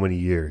for so many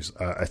years.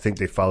 I think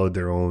they followed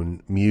their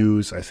own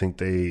muse. I think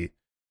they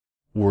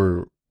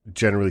were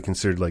generally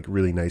considered like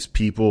really nice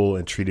people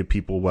and treated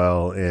people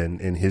well,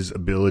 and his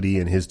ability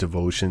and his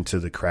devotion to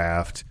the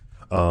craft.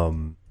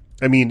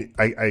 I mean,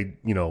 I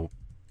you know,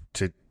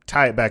 to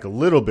tie it back a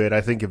little bit,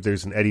 I think if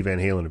there's an Eddie Van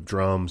Halen of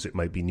drums, it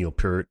might be Neil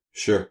Peart.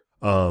 Sure.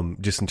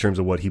 Just in terms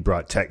of what he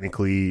brought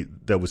technically,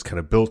 that was kind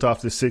of built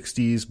off the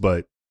 60s,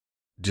 but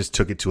just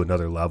took it to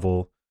another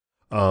level.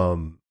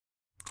 And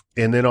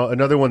then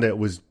another one that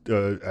was,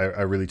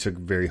 I really took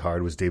very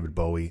hard was David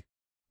Bowie.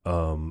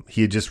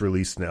 He had just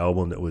released an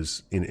album that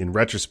was in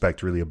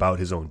retrospect really about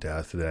his own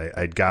death that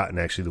I'd gotten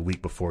actually the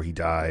week before he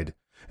died.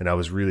 And I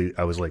was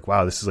like,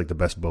 wow, this is like the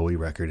best Bowie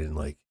record in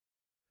like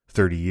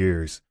 30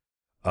 years.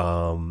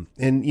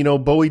 And you know,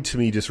 Bowie to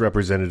me just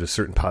represented a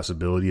certain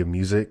possibility of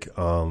music,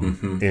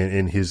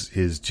 and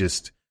his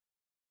just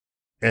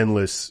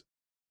endless,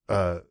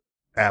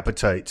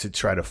 appetite to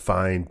try to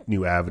find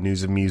new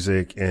avenues of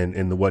music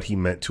and what he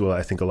meant to,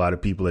 I think, a lot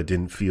of people that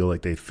didn't feel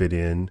like they fit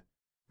in,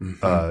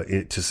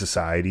 to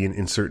society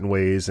in certain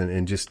ways,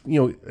 and just, you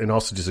know, and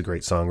also just a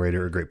great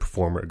songwriter, a great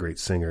performer, a great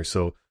singer.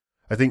 So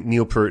I think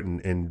Neil Peart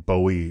and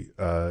Bowie,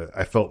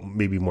 I felt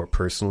maybe more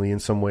personally in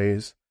some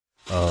ways.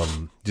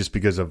 Just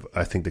because of,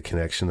 I think, the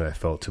connection that I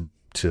felt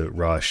to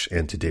Rush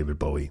and to David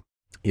Bowie.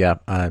 Yeah.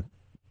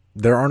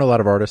 There aren't a lot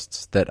of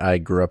artists that I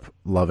grew up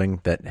loving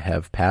that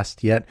have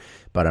passed yet,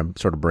 but I'm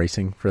sort of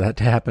bracing for that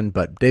to happen.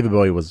 But David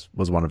Bowie was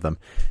one of them.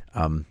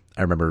 I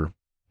remember,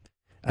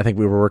 I think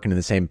we were working in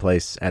the same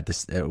place at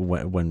this,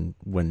 when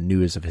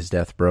news of his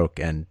death broke,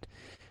 and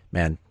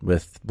man,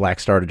 with Black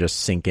Star to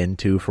just sink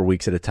into for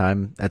weeks at a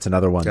time. That's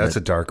another one. That's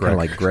a dark kind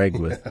record. Of like Greg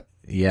with,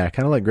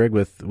 kind of like Greg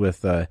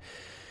with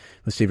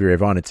Stevie Ray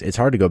Vaughan. It's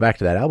hard to go back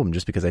to that album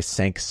just because I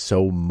sank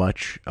so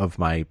much of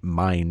my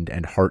mind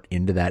and heart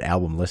into that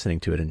album, listening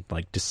to it and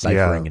like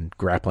deciphering and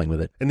grappling with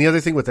it. And the other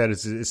thing with that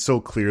is it's so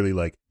clearly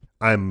like,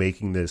 I'm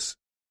making this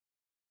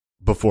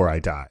before I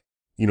die.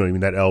 You know what I mean?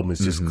 That album is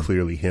just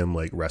clearly him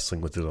like wrestling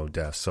with his own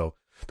death. So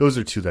those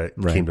are two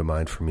that came to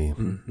mind for me.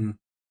 Mm-hmm.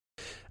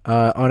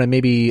 On a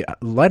maybe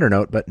lighter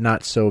note, but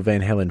not so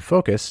Van Halen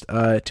focused,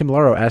 Tim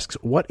Laro asks,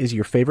 what is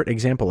your favorite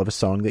example of a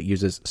song that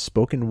uses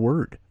spoken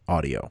word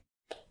audio?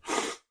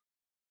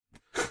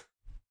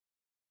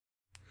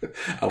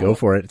 Go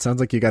for it. It sounds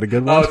like you got a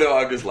good one. Oh no,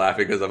 I'm just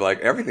laughing because I'm like,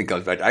 everything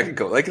comes back. I can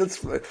go like,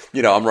 let's,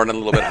 you know, I'm running a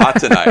little bit hot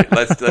tonight.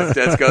 Let's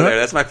go there.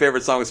 That's my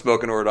favorite song with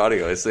spoken word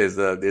audio. Is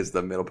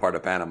the middle part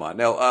of Panama.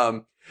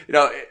 No, you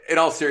know, in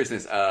all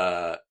seriousness,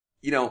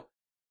 you know,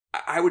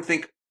 I would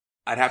think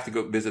I'd have to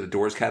go visit the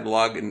Doors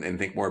catalog and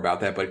think more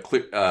about that. But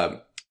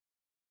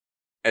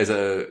as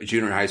a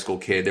junior high school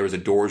kid, there was a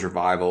Doors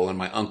revival, and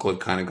my uncle had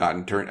kind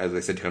of turned, as I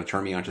said, to kind of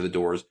turn me onto the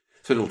Doors.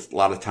 So a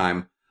lot of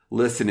time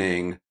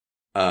listening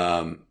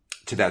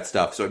to that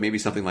stuff. So it may be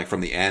something like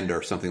From the End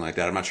or something like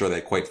that. I'm not sure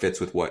that quite fits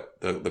with what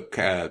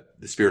the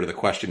spirit of the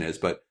question is,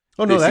 but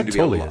that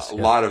totally is. A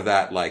lot of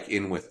that, like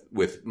in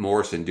with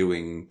Morrison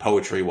doing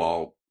poetry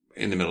while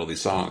in the middle of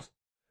these songs.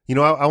 You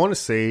know, I want to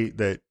say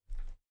that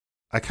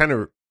I kind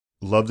of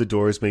love the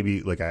Doors.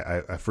 Maybe like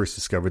I first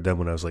discovered them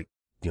when I was like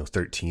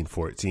 13,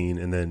 14.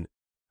 And then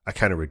I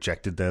kind of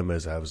rejected them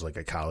as I was like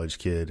a college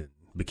kid and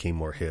became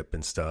more hip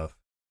and stuff.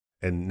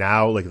 And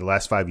now, like the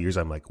last 5 years,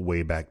 I'm like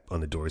way back on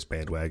the Doors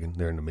bandwagon.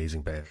 They're an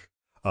amazing band.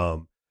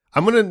 I'm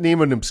going to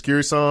name an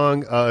obscure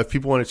song. If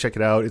people want to check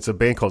it out, it's a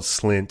band called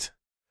Slint.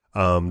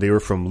 They were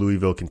from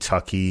Louisville,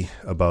 Kentucky,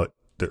 about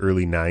the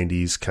early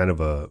 90s, kind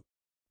of a,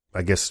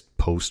 I guess,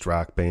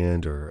 post-rock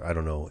band, or I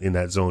don't know, in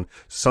that zone.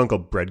 It's a song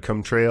called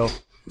Breadcrumb Trail.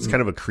 It's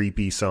kind of a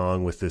creepy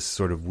song with this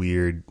sort of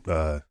weird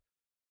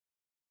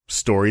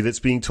story that's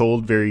being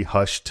told, very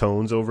hushed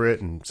tones over it.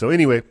 And so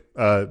anyway,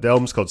 the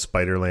album's called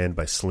Spiderland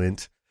by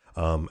Slint.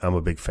 I'm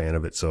a big fan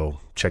of it, so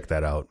check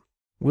that out.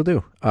 Will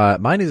do.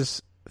 Mine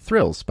is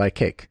Thrills by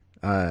Cake.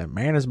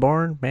 Man is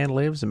born, man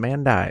lives, and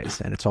man dies,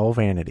 and it's all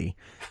vanity.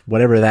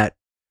 Whatever that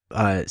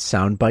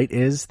sound bite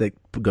is that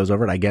goes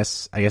over it, I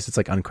guess it's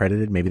like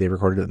uncredited. Maybe they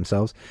recorded it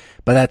themselves,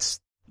 but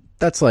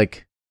that's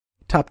like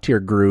top tier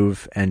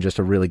groove and just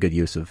a really good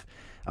use of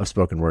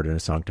spoken word in a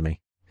song to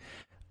me.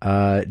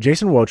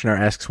 Jason Wochner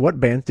asks, what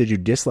bands did you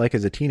dislike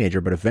as a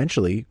teenager but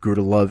eventually grew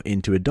to love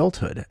into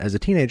adulthood? As a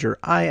teenager,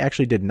 I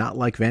actually did not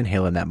like Van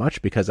Halen that much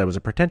because I was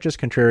a pretentious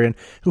contrarian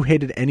who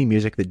hated any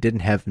music that didn't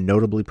have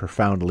notably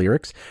profound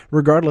lyrics,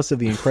 regardless of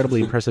the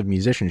incredibly impressive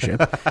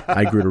musicianship.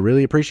 I grew to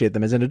really appreciate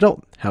them as an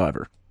adult,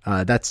 however.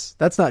 That's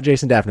not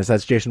Jason Daphnis,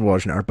 that's Jason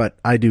Wojnar, but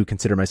I do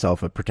consider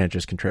myself a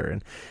pretentious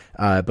contrarian.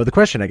 But the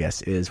question, I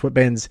guess, is what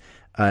bands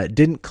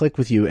didn't click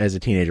with you as a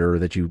teenager or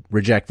that you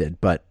rejected,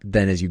 but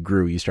then as you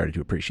grew, you started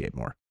to appreciate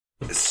more?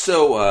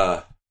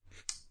 So,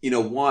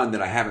 one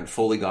that I haven't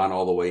fully gone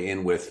all the way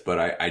in with, but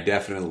I've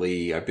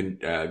been,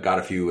 got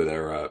a few of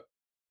their,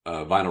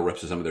 vinyl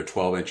rips of some of their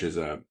 12 inches,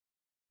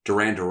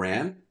 Duran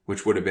Duran,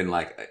 which would have been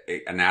like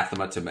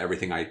anathema to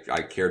everything I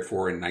cared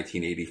for in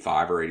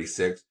 1985 or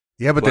 86.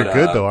 Yeah, but they're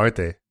good though, aren't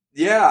they?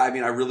 Yeah, I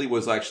mean, I really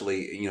was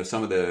actually,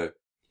 some of the,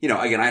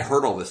 again, I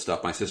heard all this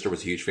stuff. My sister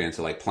was a huge fan,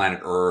 so like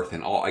Planet Earth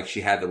and all, like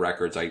she had the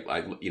records.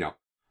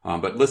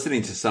 But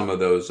listening to some of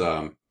those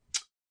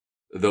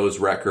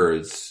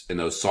records and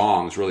those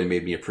songs really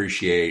made me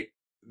appreciate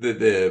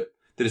the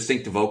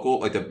distinct vocal,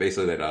 like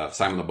basically that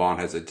Simon Le Bon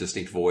has a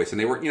distinct voice, and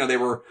they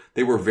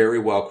were very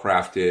well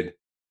crafted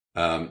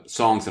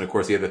songs. And of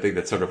course, the other thing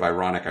that's sort of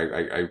ironic,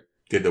 I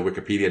did the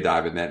Wikipedia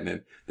dive in that, and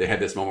then they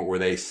had this moment where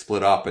they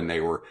split up and they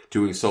were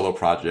doing solo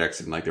projects,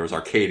 and like there was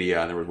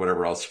Arcadia and there was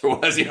whatever else there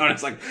was, and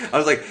it's like, I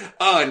was like,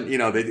 oh, and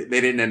they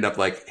didn't end up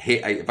like,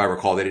 if I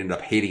recall, they didn't end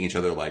up hating each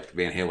other like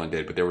Van Halen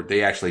did, but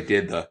they actually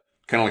did the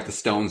kind of like the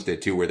Stones did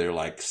too, where they're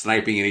like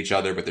sniping at each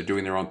other, but they're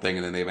doing their own thing,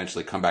 and then they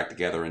eventually come back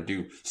together and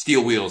do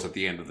Steel Wheels at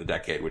the end of the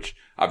decade, which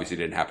obviously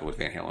didn't happen with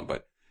Van Halen,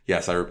 but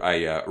yes, I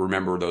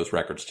remember those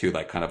records too,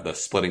 like kind of the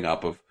splitting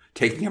up of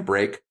taking a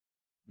break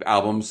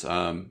albums,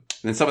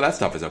 and then some of that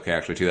stuff is okay,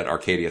 actually, too, that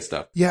Arcadia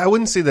stuff. Yeah, I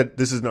wouldn't say that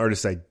this is an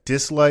artist I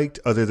disliked,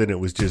 other than it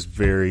was just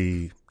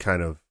very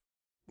kind of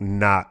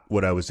not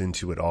what I was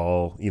into at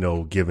all.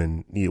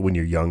 Given when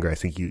you're younger, I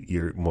think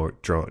you're more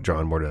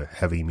drawn more to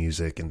heavy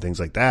music and things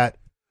like that.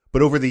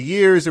 But over the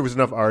years, there was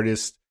enough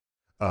artists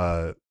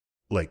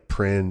like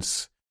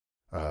Prince,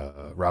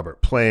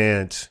 Robert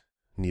Plant,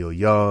 Neil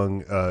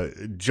Young,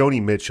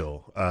 Joni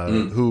Mitchell,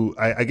 who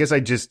I guess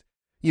I just,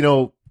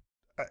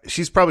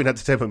 she's probably not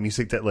the type of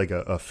music that like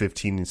a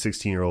 15 and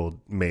 16-year-old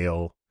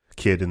male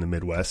kid in the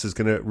Midwest is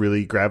going to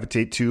really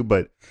gravitate to.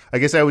 But I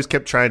guess I always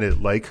kept trying to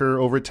like her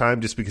over time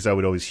just because I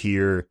would always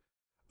hear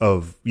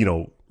of,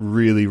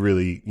 really,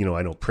 really,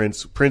 I know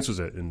Prince was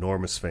an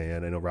enormous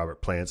fan. I know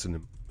Robert Plant's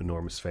an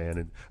enormous fan.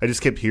 And I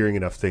just kept hearing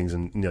enough things.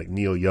 And like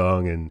Neil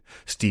Young and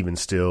Stephen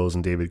Stills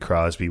and David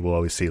Crosby will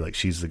always say like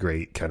she's the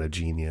great kind of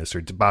genius,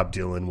 or Bob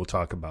Dylan will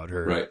talk about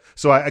her. Right.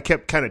 So I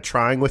kept kind of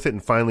trying with it.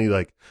 And finally,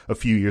 like a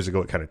few years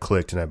ago, it kind of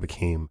clicked and I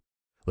became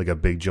like a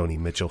big Joni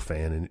Mitchell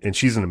fan. And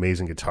she's an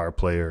amazing guitar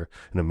player,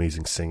 an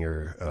amazing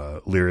singer,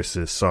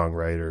 lyricist,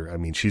 songwriter. I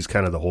mean, she's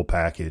kind of the whole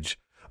package.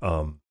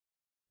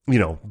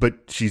 But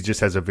she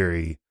just has a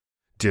very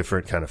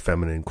different kind of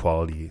feminine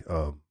quality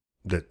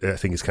that I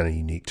think is kind of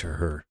unique to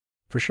her.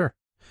 For sure.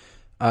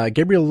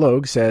 Gabriel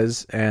Logue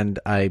says, and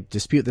I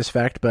dispute this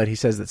fact, but he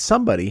says that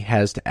somebody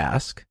has to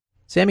ask,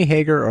 Sammy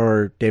Hagar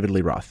or David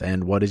Lee Roth,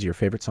 and what is your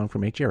favorite song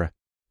from each era?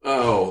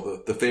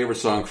 Oh, the favorite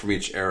song from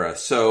each era.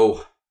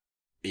 So,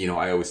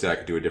 I always say I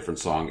could do a different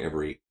song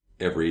every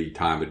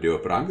time to do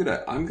it, but I'm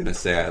gonna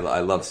say I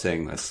love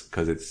saying this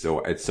because it's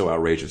so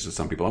outrageous to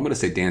some people. I'm gonna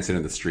say "Dancing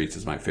in the Streets"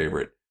 is my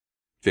favorite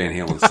Van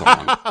Halen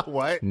song.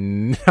 What?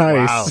 Nice.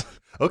 Wow.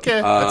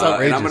 Okay, that's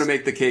outrageous. And I'm going to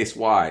make the case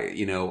why.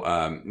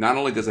 Not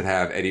only does it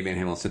have Eddie Van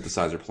Halen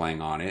synthesizer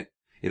playing on it,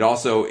 it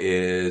also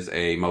is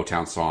a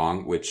Motown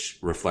song, which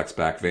reflects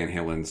back Van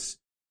Halen's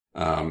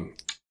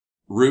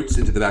roots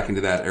into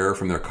that era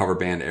from their cover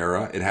band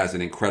era. It has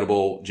an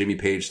incredible Jimmy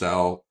Page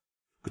style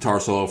guitar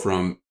solo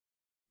from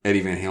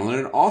Eddie Van Halen,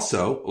 and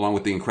also, along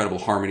with the incredible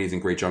harmonies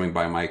and great drumming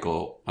by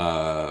Michael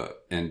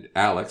and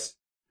Alex.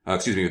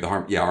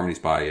 Harmonies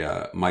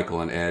by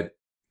Michael and Ed.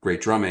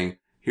 Great drumming.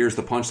 Here's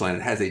the punchline.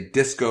 It has a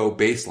disco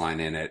bass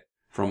line in it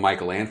from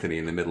Michael Anthony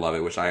in the middle of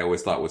it, which I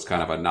always thought was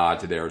kind of a nod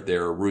to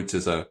their roots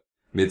as a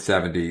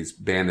mid-70s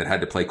band that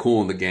had to play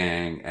Kool and the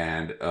Gang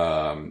and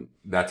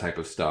that type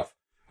of stuff.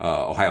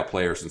 Ohio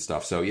Players and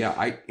stuff. So yeah,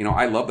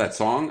 I love that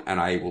song, and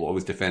I will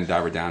always defend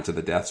Diver Down to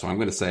the death. So I'm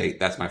going to say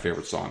that's my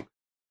favorite song.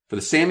 For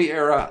the Sammy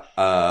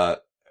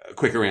era,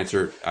 quicker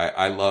answer,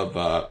 I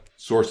love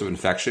Source of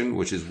Infection,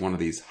 which is one of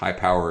these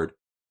high-powered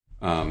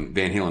Van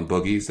Halen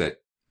boogies that,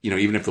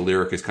 even if the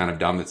lyric is kind of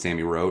dumb that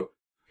Sammy wrote,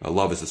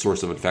 Love is the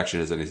Source of Infection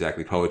isn't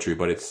exactly poetry,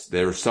 but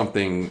there's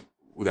something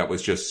that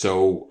was just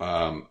so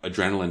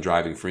adrenaline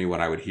driving for me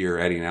when I would hear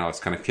Eddie and Alex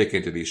kind of kick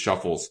into these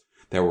shuffles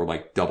that were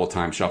like double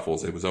time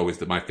shuffles. It was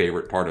always my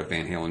favorite part of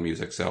Van Halen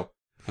music. So,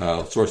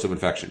 Source of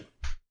Infection.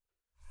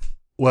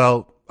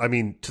 Well, I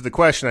mean, to the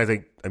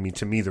question,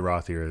 to me, the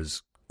Roth era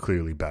is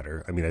clearly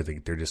better. I mean, I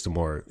think they're just a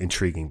more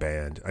intriguing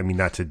band. I mean,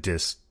 not to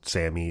diss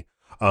Sammy,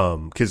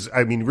 because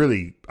I mean,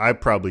 really, I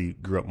probably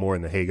grew up more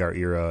in the Hagar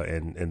era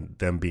and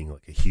them being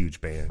like a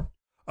huge band.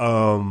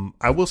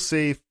 I will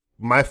say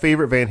my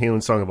favorite Van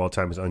Halen song of all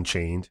time is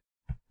Unchained.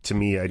 To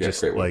me, I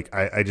just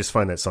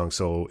find that song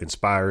so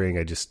inspiring.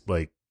 I just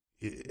like.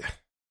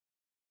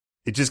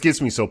 It just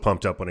gets me so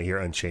pumped up when I hear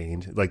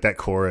Unchained, like that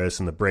chorus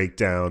and the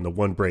breakdown, the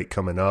one break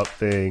coming up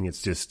thing.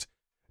 It's just,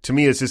 to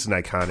me, it's just an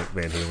iconic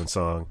Van Halen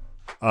song.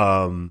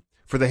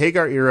 For the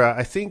Hagar era,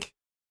 I think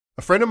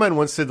a friend of mine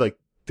once said like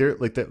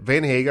that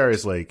Van Hagar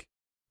is like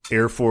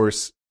Air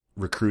Force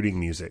recruiting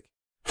music.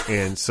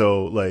 And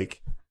so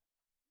like,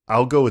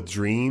 I'll go with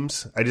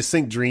Dreams. I just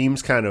think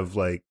Dreams kind of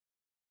like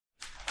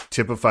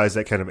typifies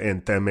that kind of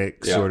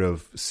anthemic sort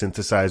of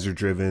synthesizer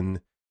driven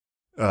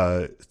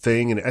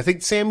thing. And I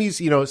think Sammy's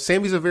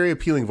a very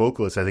appealing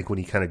vocalist, I think, when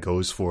he kind of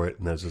goes for it,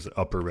 and there's this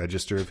upper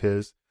register of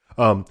his.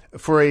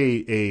 For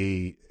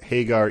a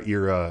Hagar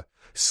era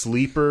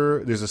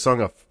sleeper, there's a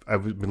song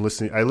I've been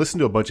listening. I listened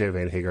to a bunch of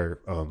Van Hagar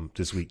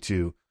this week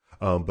too.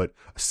 But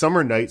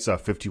Summer Nights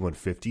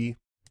 5150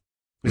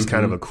 is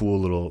kind of a cool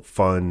little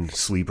fun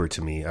sleeper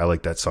to me. I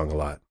like that song a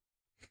lot.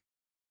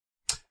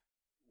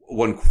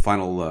 One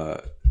final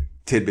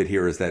tidbit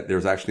here is that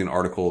there's actually an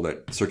article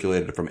that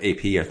circulated from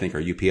AP, I think,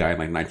 or UPI in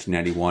like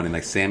 1991, and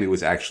like Sammy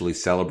was actually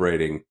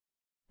celebrating.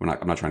 I'm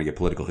not trying to get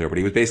political here, but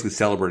he was basically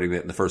celebrating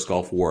that in the first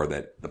Gulf War,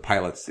 that the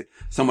pilots,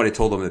 somebody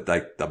told him that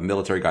like the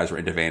military guys were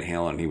into Van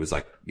Halen, and he was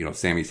like,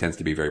 Sammy tends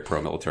to be very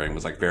pro-military and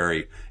was like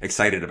very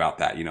excited about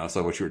that,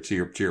 So what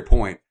to your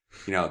point,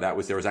 there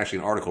was actually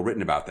an article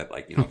written about that,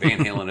 like, Van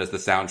Halen is the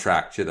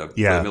soundtrack to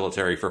the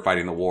military for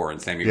fighting the war, and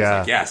Sammy was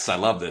like, yes, I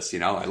love this,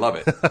 I love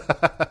it.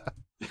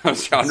 I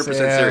was 100%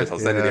 serious. I'll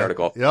send you the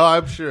article. No,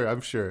 I'm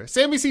sure.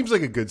 Sammy seems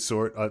like a good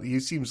sort. He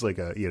seems like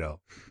a,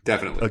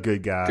 definitely a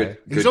good guy. Good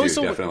he's dude,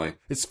 so, definitely.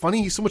 It's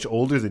funny. He's so much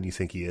older than you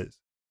think he is.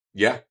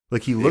 Yeah.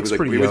 Like he looks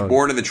pretty young. He was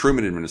born in the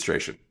Truman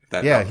administration.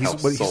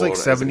 He's like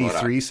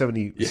 73,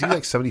 70. Is he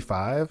like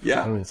 75?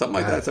 Yeah. Something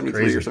like that.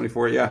 73 crazy. Or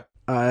 74.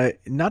 Yeah.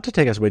 Not to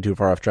take us way too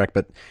far off track,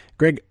 but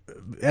Greg,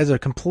 as a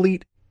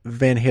complete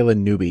Van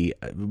Halen newbie,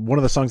 one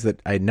of the songs that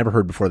I had never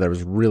heard before that I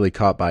was really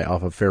caught by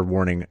off of Fair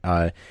Warning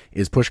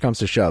is Push Comes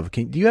to Shove.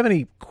 Do you have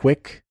any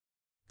quick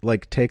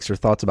takes or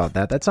thoughts about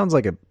that? That sounds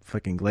like a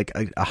fucking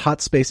a Hot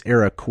Space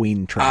era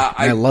Queen track.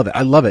 I love it.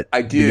 I love it.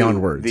 I do.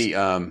 Beyond words.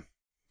 The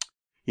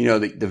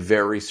the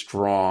very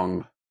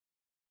strong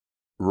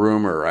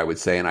rumor, I would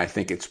say, and I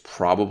think it's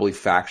probably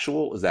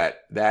factual, is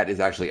that is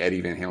actually Eddie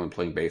Van Halen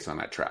playing bass on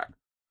that track.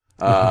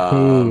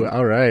 Ooh,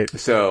 all right.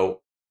 So,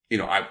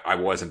 I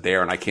wasn't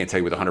there, and I can't tell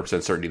you with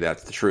 100% certainty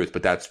that's the truth,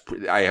 but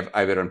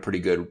I've it on pretty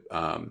good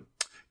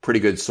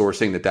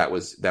sourcing that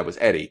was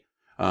Eddie,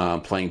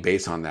 playing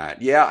bass on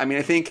that. Yeah. I mean,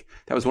 I think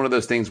that was one of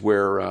those things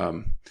where,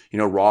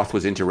 Roth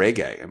was into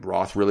reggae, and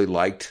Roth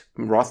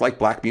liked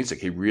black music.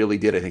 He really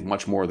did, I think,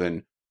 much more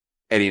than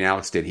Eddie and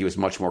Alex did. He was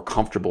much more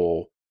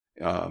comfortable,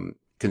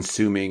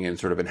 consuming and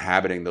sort of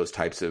inhabiting those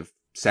types of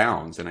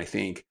sounds. And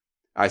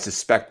I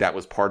suspect that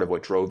was part of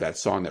what drove that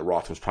song, that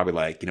Roth was probably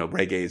like,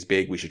 reggae is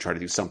big, we should try to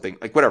do something,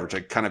 like whatever,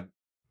 like kind of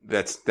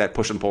that's that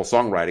push and pull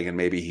songwriting. And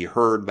maybe he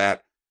heard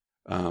that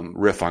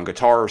riff on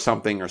guitar or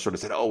something, or sort of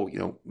said,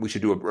 oh, we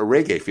should do a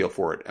reggae feel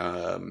for it.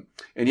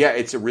 And yeah,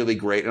 it's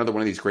another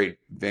one of these great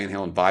Van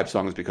Halen vibe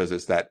songs, because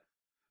it's that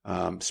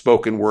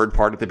spoken word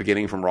part at the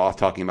beginning from Roth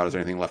talking about, is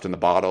there anything left in the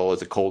bottle?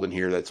 Is it cold in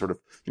here? That sort of,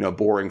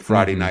 boring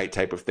Friday night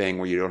type of thing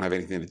where you don't have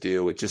anything to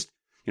do. It just,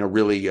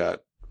 really,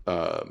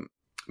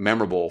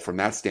 memorable from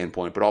that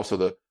standpoint, but also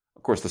of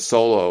course the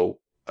solo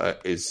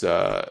is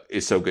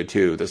so good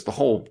too. There's the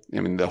whole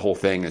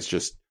thing is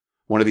just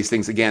one of these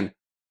things. Again,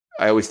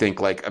 I always think,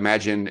 like,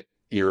 imagine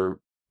your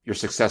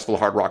successful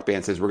hard rock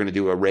band says, we're going to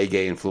do a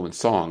reggae influenced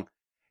song.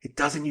 It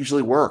doesn't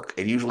usually work.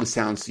 It usually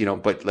sounds,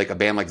 but like a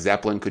band like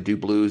Zeppelin could do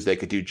blues, they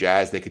could do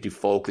jazz, they could do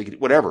folk, they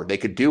could whatever, they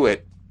could do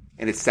it,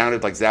 and it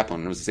sounded like Zeppelin.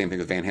 And it was the same thing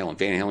with Van Halen.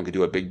 Van Halen could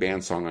do a big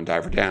band song on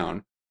Diver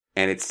Down,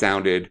 and it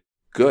sounded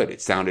good.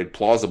 It sounded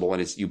plausible,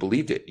 and you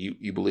believed it.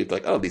 You believed,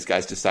 like, oh, these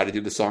guys decided to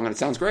do the song and it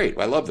sounds great.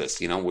 I love this.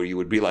 Where you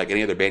would be like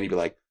any other band, you'd be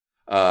like,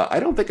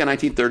 I don't think a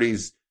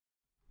 1930s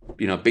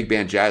big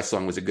band jazz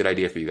song was a good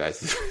idea for you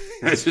guys.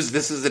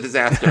 This is a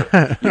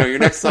disaster. Your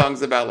next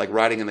song's about like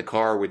riding in the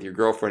car with your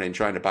girlfriend and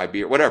trying to buy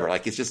beer, whatever.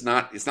 Like it's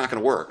not going to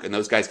work. And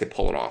those guys could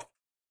pull it off.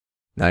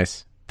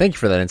 Nice. Thank you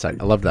for that insight.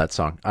 I love that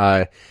song.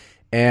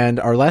 And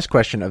our last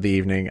question of the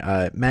evening,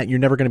 Matt, you're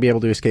never going to be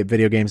able to escape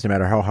video games no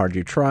matter how hard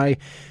you try.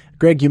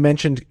 Greg, you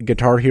mentioned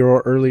Guitar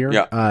Hero earlier.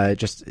 Yeah.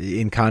 Just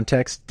in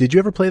context, did you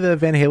ever play the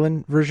Van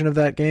Halen version of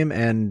that game?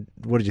 And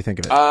what did you think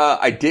of it?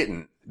 I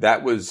didn't.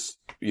 That was,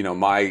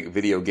 my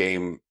video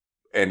game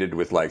ended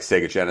with like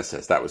Sega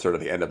Genesis. That was sort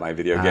of the end of my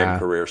video game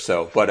career.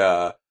 So,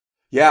 but,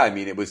 yeah, I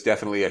mean, it was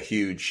definitely a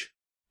huge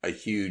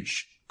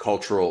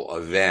cultural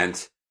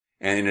event.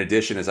 And in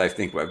addition, as I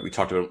think we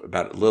talked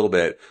about it a little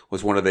bit,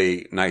 was one of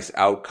the nice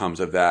outcomes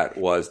of that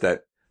was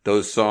that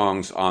those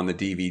songs on the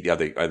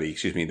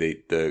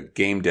the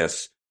game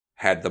discs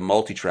had the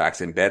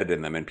multi-tracks embedded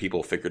in them, and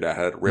people figured out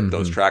how to rip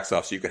those tracks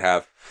off. So you could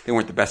have, they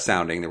weren't the best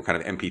sounding, they were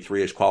kind of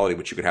MP3-ish quality,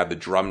 but you could have the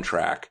drum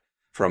track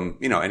from,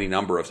 any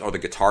number of, or the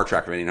guitar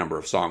track from any number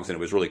of songs. And it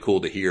was really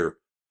cool to hear,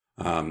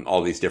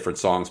 all these different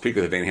songs,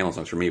 particularly the Van Halen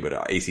songs for me, but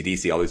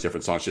AC/DC, all these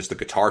different songs, just the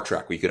guitar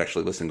track where you could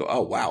actually listen and go,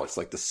 oh wow, it's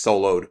like the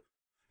soloed,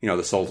 the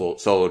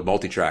soloed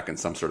multi-track in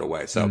some sort of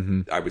way.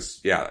 So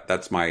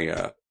that's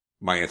my,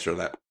 my answer to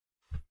that.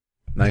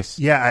 Nice.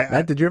 Yeah.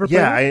 Matt, did you ever play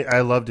that?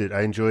 I loved it.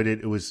 I enjoyed it.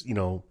 It was,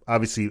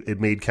 obviously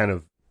it made kind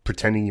of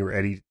pretending you were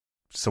Eddie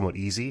somewhat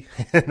easy.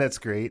 And that's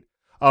great.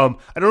 I don't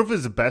know if it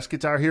was the best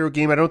Guitar Hero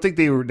game. I don't think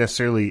they were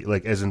necessarily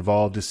like as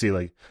involved as say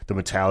like the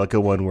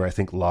Metallica one, where I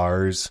think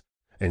Lars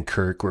and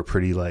Kirk were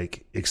pretty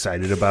like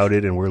excited about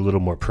it and were a little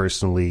more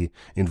personally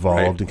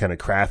involved in kind of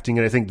crafting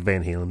it. I think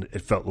Van Halen,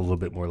 it felt a little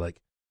bit more like,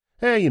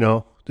 hey,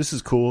 this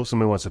is cool.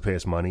 Somebody wants to pay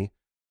us money.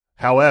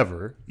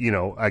 However,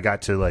 I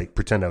got to like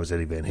pretend I was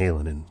Eddie Van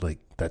Halen, and like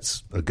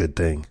that's a good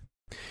thing.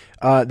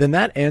 Then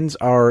that ends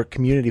our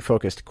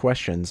community-focused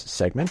questions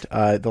segment.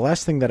 The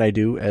last thing that I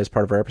do as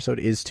part of our episode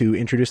is to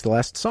introduce the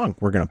last song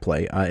we're going to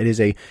play. It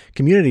is a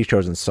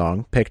community-chosen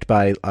song picked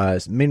by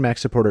MinMax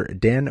supporter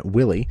Dan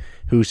Willie,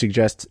 who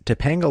suggests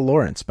Topanga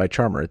Lawrence by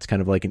Charmer. It's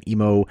kind of like an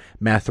emo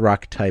math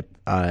rock type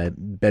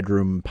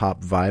bedroom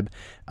pop vibe.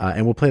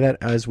 And we'll play that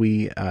as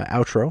we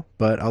outro,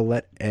 but I'll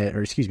let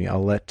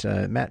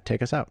Matt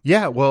take us out.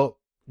 Yeah, well,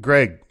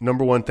 Greg,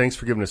 number one, thanks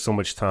for giving us so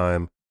much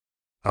time.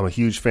 I'm a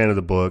huge fan of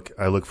the book.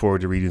 I look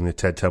forward to reading the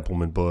Ted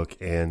Templeman book,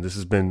 and this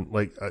has been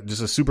like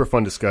just a super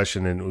fun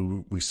discussion,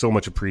 and we so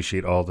much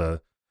appreciate all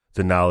the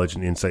knowledge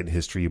and insight and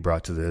history you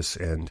brought to this.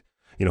 And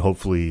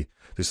hopefully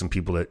there's some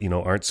people that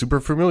aren't super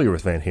familiar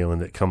with Van Halen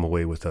that come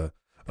away with a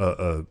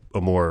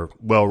more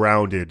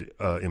well-rounded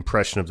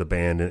impression of the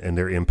band and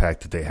their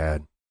impact that they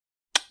had.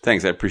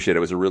 Thanks, I appreciate it.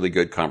 It was a really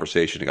good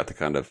conversation. I got to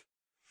kind of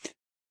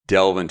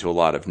delve into a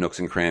lot of nooks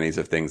and crannies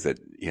of things that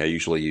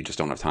usually you just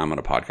don't have time on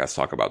a podcast to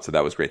talk about. So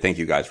that was great. Thank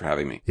you guys for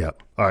having me. Yeah.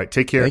 All right.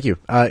 Take care. Thank you.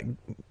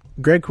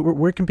 Greg,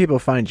 where can people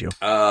find you?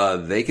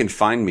 They can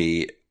find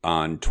me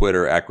on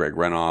Twitter at Greg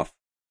Renoff,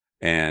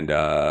 and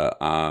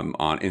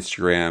on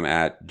Instagram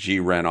at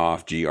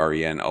GRenoff,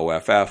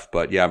 GRENOFF.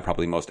 But yeah, I'm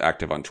probably most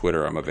active on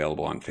Twitter. I'm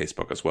available on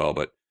Facebook as well,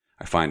 but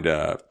I find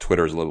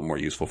Twitter is a little more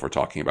useful for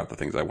talking about the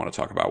things I want to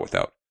talk about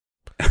without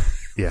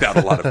without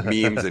a lot of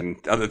memes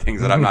and other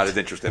things that I'm not as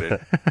interested in.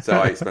 So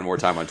I spend more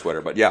time on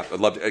Twitter. But yeah, I'd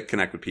love to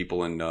connect with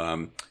people,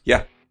 and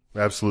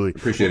absolutely.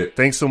 Appreciate it.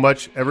 Thanks so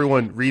much.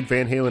 Everyone, read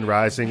Van Halen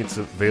Rising. It's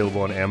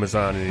available on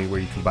Amazon and anywhere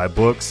you can buy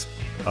books.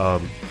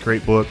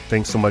 Great book.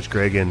 Thanks so much,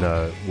 Greg, and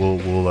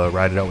we'll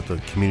ride it out with the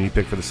community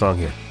pick for the song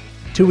here.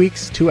 2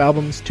 weeks, 2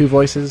 albums, 2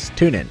 voices.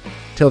 Tune in.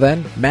 Till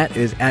then, Matt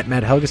is at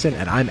Matt Helgeson,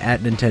 and I'm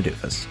at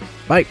Nintendoofus.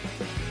 Bye.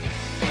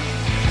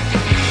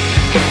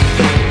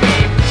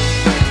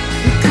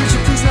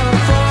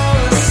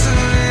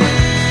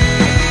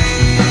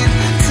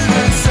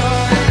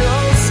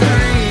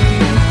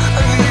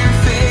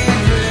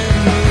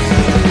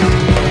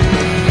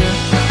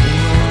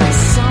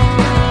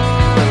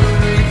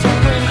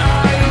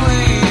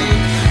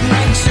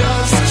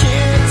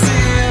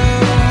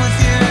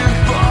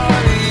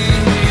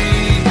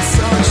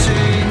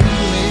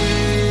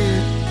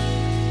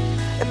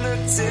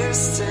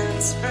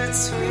 Distance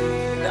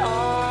between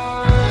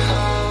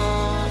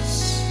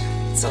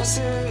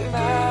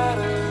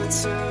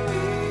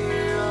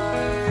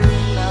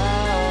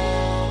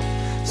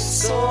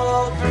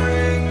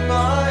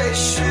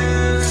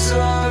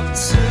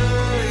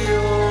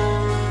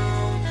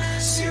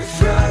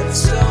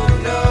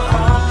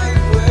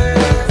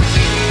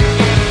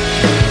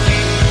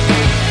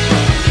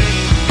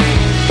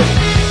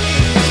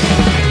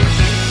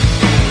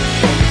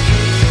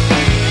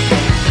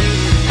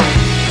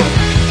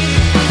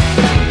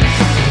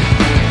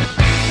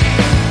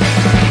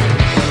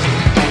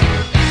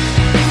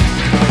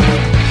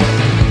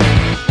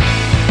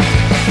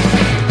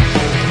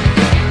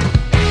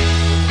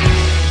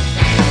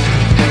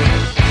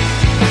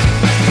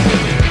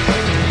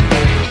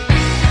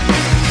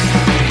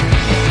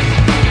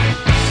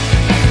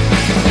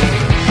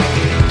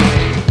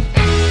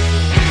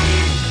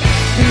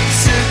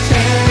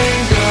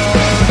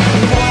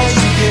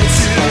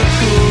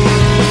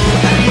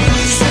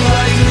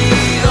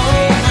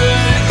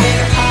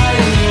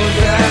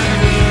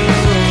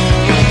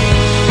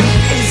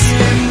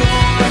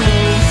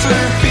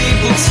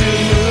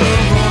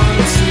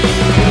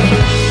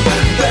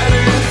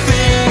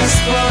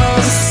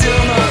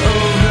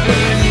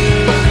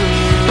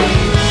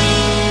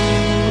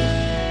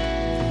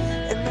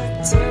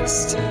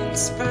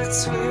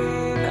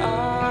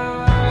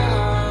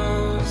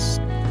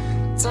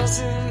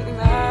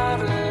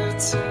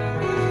to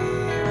me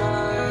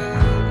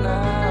right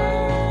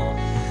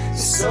now.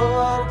 So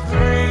I'll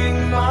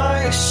bring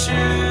my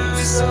shoes.